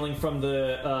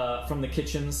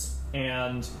kitchens,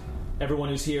 and everyone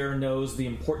who's here knows the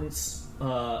importance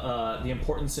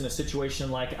in a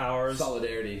situation like ours.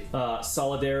 Solidarity.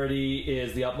 Solidarity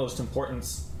is the utmost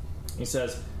importance. He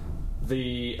says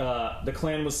the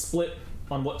clan was split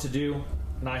on what to do,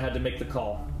 and I had to make the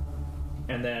call.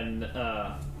 And then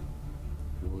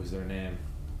What was their name?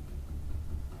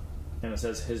 And it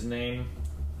says his name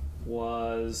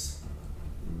was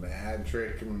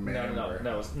Magic Man.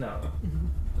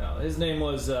 No. His name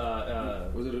was.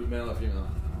 Was it a male or female?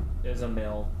 It was a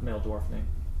male dwarf name.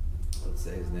 Let's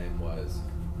say his name was.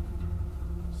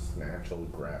 Snatchel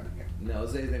Grab. No,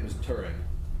 let's say his name was Turin.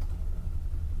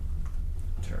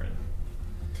 Turin.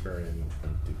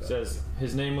 Says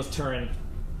his name was Turin.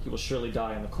 He will surely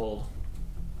die in the cold.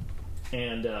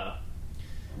 And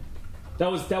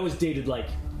that was dated like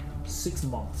 6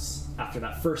 months after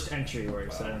that first entry where he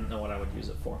said I didn't know what I would use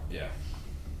it for. Yeah.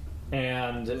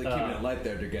 And Really keeping it light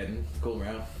there, they're getting cool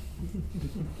around.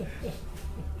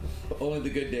 Only the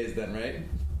good days then, right?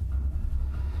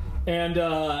 And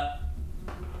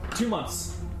 2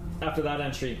 months after that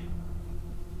entry,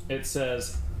 it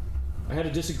says, I had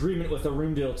a disagreement with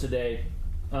Arundel today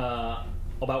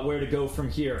about where to go from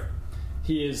here.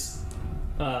 He is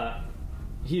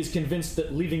convinced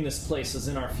that leaving this place is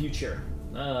in our future.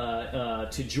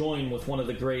 To join with one of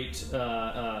the great,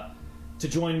 the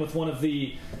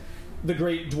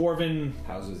great dwarven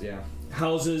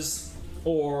houses,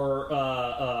 or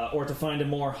to find a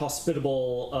more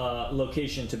hospitable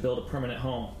location to build a permanent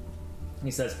home.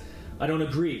 He says, I don't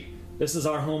agree. This is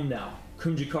our home now.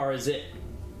 Kunjikar is it.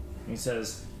 He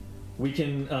says, we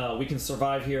can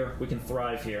survive here. We can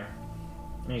thrive here.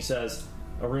 And he says,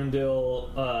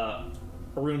 Arundel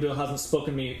hasn't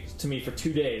spoken to me for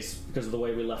 2 days because of the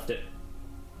way we left it.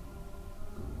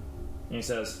 And he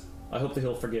says, I hope that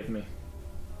he'll forgive me.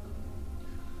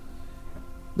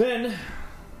 Then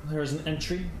there's an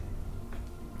entry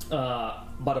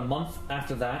about a month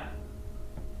after that,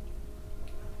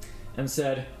 and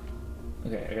said,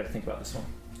 okay, I gotta think about this one.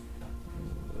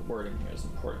 The wording here is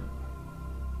important.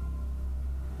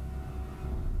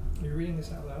 You're reading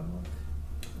this out loud, Mark?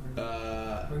 Or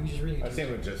are you just reading it? I think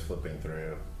we're just flipping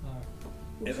through.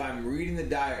 If I'm reading the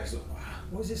diary, so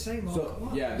What does it say, Mark?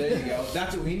 So yeah, there you go.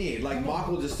 That's what we need. Like Mock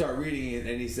will just start reading it,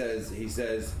 and he says.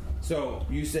 So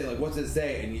you say like, what's it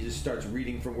say? And he just starts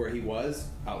reading from where he was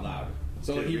out loud.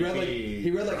 So like, he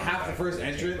read like half the first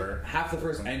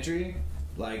entry,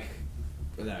 like.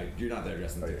 No, you're not there,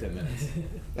 Justin. It's 10 minutes.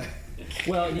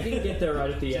 Well, you didn't get there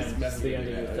right at the end. That's the end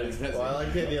of your thing. Well, I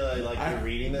like the idea like you're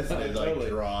reading this and it like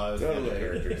draws the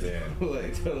characters in.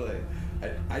 Totally.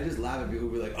 I just laugh at people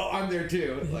who be like, "Oh, I'm there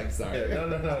too." Like, sorry, no,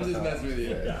 I'm just messing with you.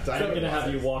 Yeah. I'm gonna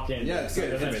have you walk in. Yeah, it's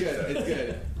good. It's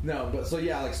good. No, but so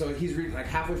yeah, like so he's reading like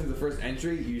halfway through the first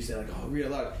entry. You say like, "Oh, read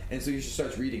it aloud," and so he just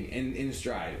starts reading in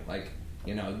stride. Like,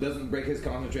 you know, it doesn't break his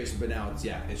concentration, but now it's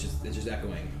just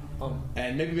echoing.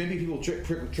 And maybe people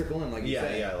trickle in, like you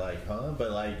say. Yeah, like, huh?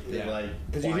 But like,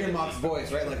 because you hear Mock's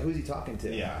voice, right? Like, who's he talking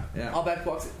to? Yeah. I'll back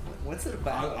box it. What's it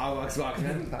about? I'll box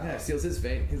man. Yeah, seals his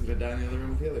fate. He's gonna die in the other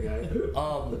room with the other guy.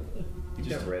 You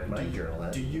just read my journal.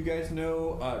 Do you guys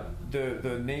know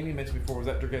the name you mentioned before? Was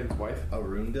that Durgan's wife?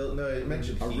 Arundel? No, it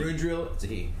mentioned Arundel. It's a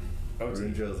he.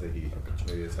 Arundel is a he.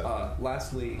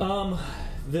 Lastly,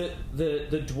 the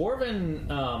dwarven.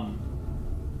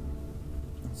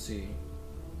 Let's see.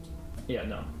 Yeah,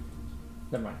 no.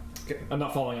 Never mind. Okay. I'm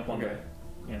not following up on the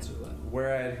answer to that.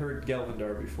 Where I had heard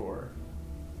Gelvindar before,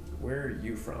 where are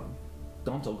you from?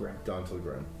 Dontelgrim.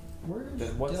 Where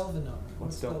is What's Delvinar?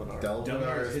 What's Delvinar?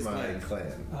 Delvinar is my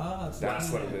clan.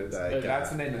 That's what it is. That's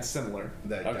the name that's similar.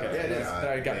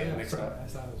 I got it mixed up.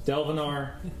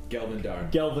 Delvinar.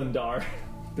 Gelvindar.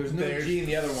 There's no G in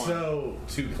the other one. So,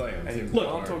 two clans. Look,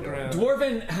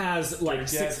 Dwarven has like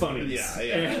 6 phonies.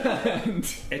 Yeah. And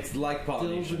it's like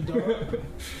Polynesian.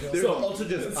 There's also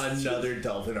just another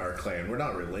Delvinar clan. We're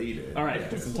not related. All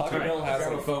right. Taco Bell has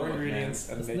like 4 ingredients,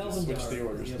 and they just switch the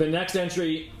orders. The next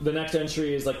entry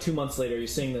is like 2 months later. You're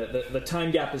seeing the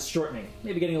time gap is shortening.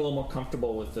 Maybe getting a little more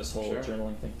comfortable with this whole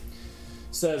journaling thing.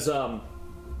 Says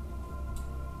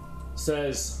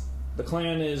the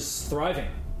clan is thriving.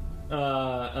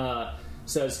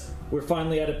 Says we're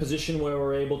finally at a position where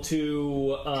we're able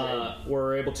to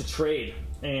trade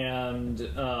and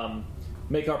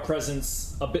make our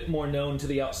presence a bit more known to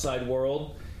the outside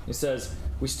world. He says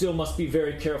we still must be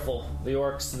very careful. The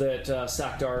orcs that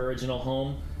sacked our original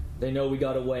home, they know we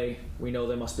got away. We know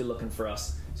they must be looking for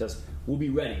us. He says we'll be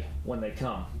ready when they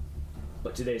come,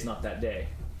 but today's not that day.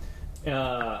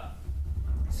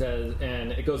 Says,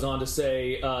 and it goes on to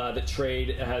say that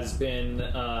trade has been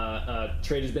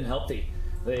healthy.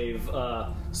 They've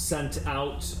sent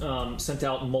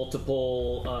out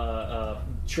multiple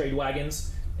trade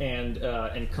wagons and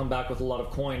come back with a lot of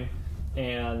coin.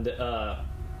 And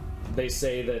they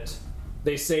say that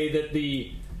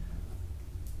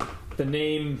the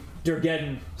name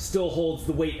Durgeddon still holds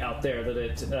the weight out there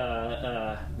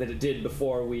that it did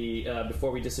before we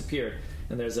disappeared.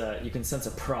 and you can sense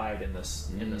a pride in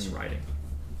this writing.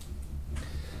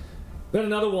 Then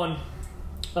another one,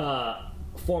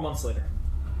 4 months later.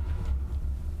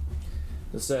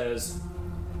 It says,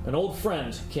 an old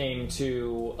friend came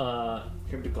to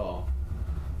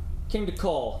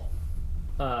call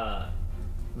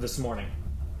this morning.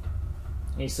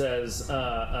 He says,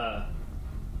 an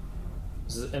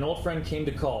old friend came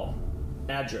to call,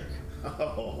 Adric.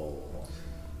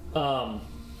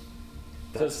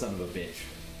 That son of a bitch.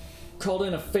 Called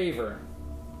in a favor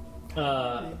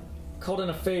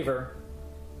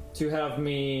to have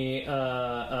me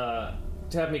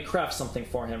craft something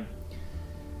for him.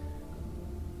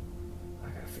 I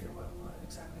gotta figure out what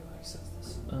exactly he says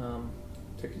this.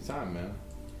 Take your time, man.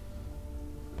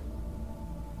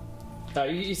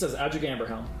 He says Adric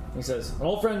Amberhelm. He says an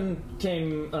old friend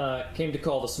came to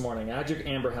call this morning. Adric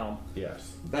Amberhelm.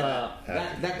 Yes. That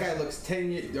guy looks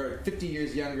 10 years or 50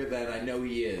 years younger than I know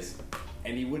he is,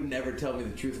 and he wouldn't ever tell me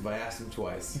the truth if I asked him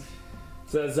twice.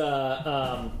 Says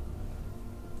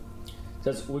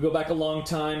we go back a long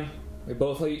time. We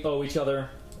both owe each other.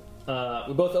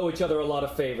 We both owe each other a lot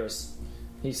of favors.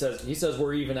 He says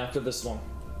we're even after this one.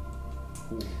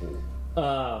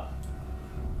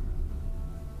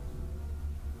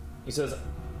 He says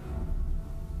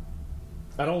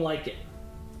I don't like it.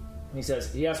 He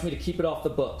says he asked me to keep it off the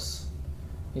books.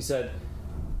 He said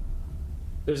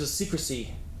there's a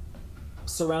secrecy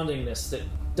surrounding this that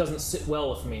doesn't sit well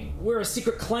with me. We're a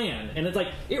secret clan, and it's like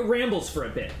it rambles for a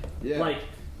bit. Yeah.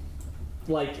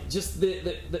 Like just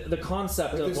the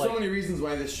concept of there's so many reasons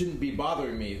why this shouldn't be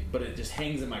bothering me, but it just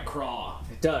hangs in my craw.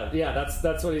 It does. Yeah,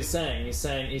 that's what he's saying. He's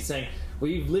saying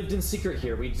we've lived in secret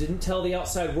here. We didn't tell the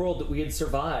outside world that we had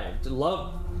survived.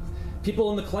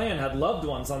 People in the clan had loved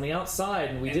ones on the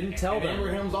outside, and we didn't tell them.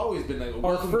 Amberhelm's always been a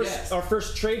welcome guest. Our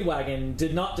first trade wagon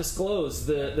did not disclose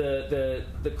the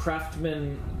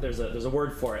craftsman. There's a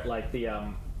word for it, like the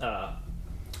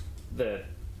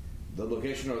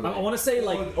location or I want to say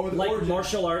like origin.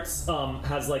 martial arts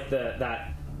has like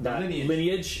that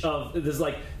lineage of there's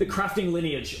like the crafting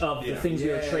lineage of the things we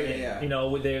were trading. Yeah. You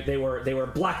know, they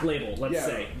were black labeled. Let's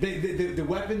say the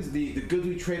weapons, the goods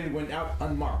we traded went out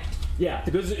unmarked. Yeah,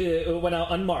 the goods went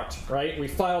out unmarked. Right, we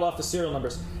filed off the serial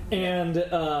numbers, and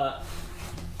and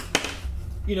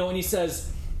he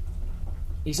says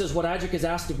what Adric has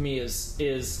asked of me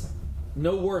is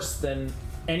no worse than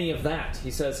any of that.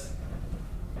 He says,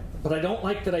 but I don't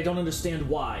like that. I don't understand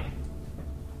why.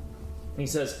 And he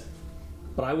says,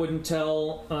 but I wouldn't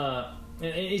tell.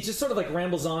 And he just sort of like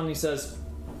rambles on. And he says,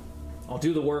 "I'll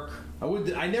do the work."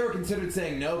 I never considered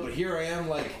saying no, but here I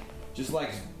am, just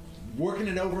working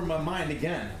it over in my mind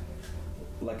again,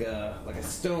 like a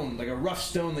stone, like a rough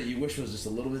stone that you wish was just a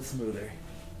little bit smoother.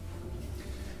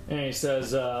 And he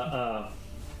says, that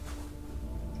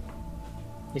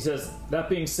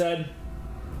being said,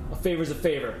 a favor's a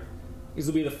favor. These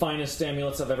will be the finest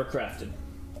amulets I've ever crafted.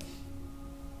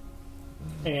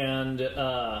 And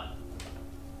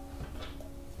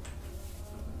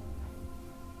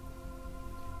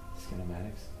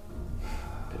Schematics.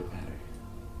 Pitter patter.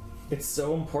 It's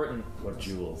so important. What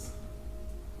jewels?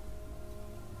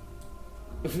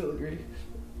 Filigree.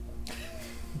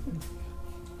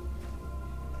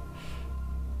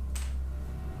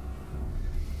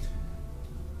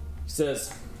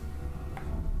 Says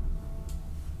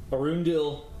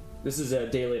Arundel. This is a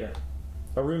day later.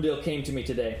 Arundel came to me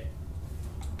today.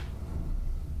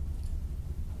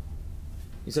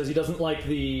 He says he doesn't like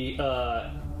the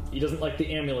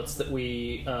amulets that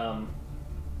we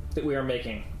are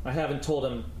making. I haven't told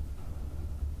him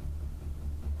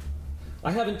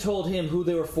who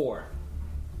they were for.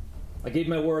 I gave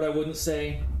my word I wouldn't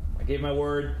say. I gave my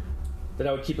word that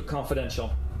I would keep it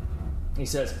confidential. He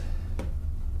says,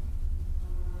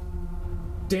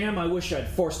 damn, I wish I'd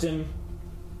forced him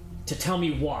to tell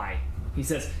me why. He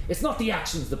says, it's not the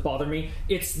actions that bother me,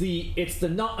 it's the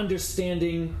not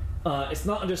understanding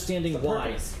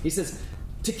why. Purpose. He says,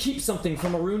 to keep something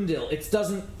from Arundel, it's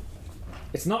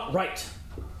not right.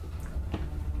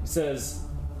 He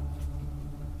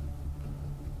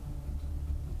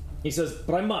says,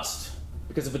 but I must,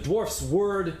 because if a dwarf's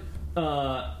word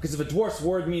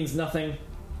means nothing,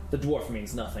 the dwarf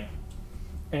means nothing.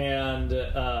 And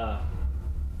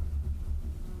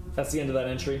that's the end of that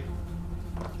entry.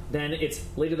 Then it's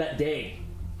later that day.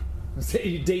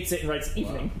 He dates it and writes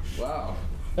evening. Wow.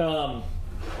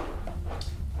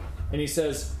 And he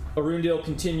says, Arundel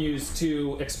continues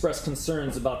to express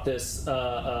concerns about this,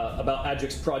 about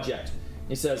Adric's project.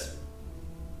 He says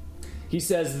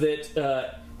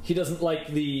that he doesn't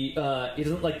like the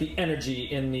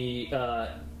energy in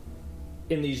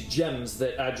in these gems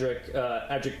that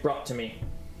Adric brought to me.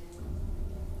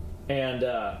 And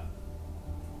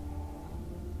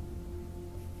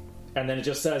then it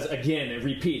just says, again, it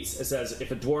repeats. It says,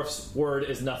 if a dwarf's word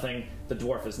is nothing, the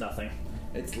dwarf is nothing.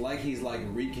 It's like he's like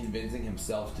reconvincing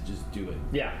himself to just do it.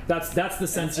 Yeah, that's the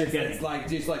sense you're getting. It's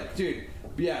like, dude,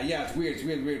 yeah, it's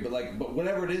weird, but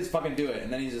whatever it is, fucking do it.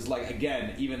 And then he's just like,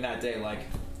 again, even that day, like,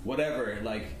 whatever,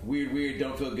 like, weird,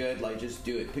 don't feel good, like, just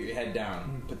do it. Put your head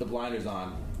down, put the blinders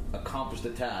on, accomplish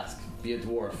the task, be a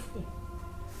dwarf,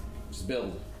 just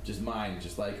build, just mine,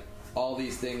 just like all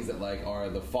these things that like are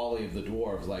the folly of the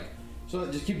dwarves. Like, so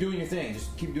just keep doing your thing,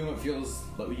 just keep doing what feels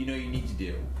like what you know you need to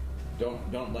do.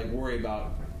 Don't like worry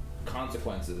about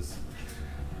consequences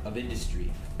of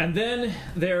industry. And then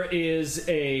there is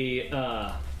a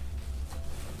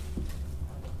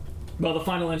the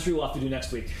final entry we'll have to do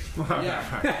next week.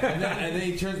 Yeah, and then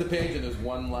he turns the page and there's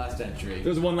one last entry.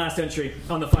 There's one last entry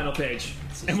on the final page,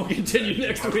 and we'll continue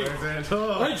next week.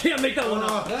 I can't make that one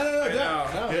up.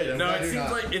 No,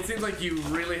 it seems like you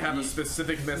really have a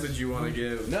specific message you want to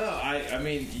give. No, I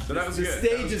mean, so that was the good.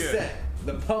 stage is set.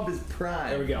 The pump is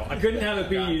primed. There we go. I couldn't have it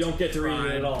be you don't get to read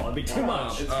it at all. It'd be too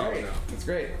much. It's great. It's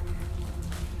great.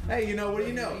 Hey, you know, what do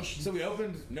you know? So we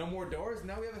opened no more doors.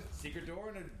 Now we have a secret door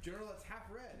and a journal that's half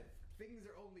read. Things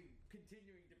are only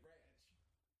continuing.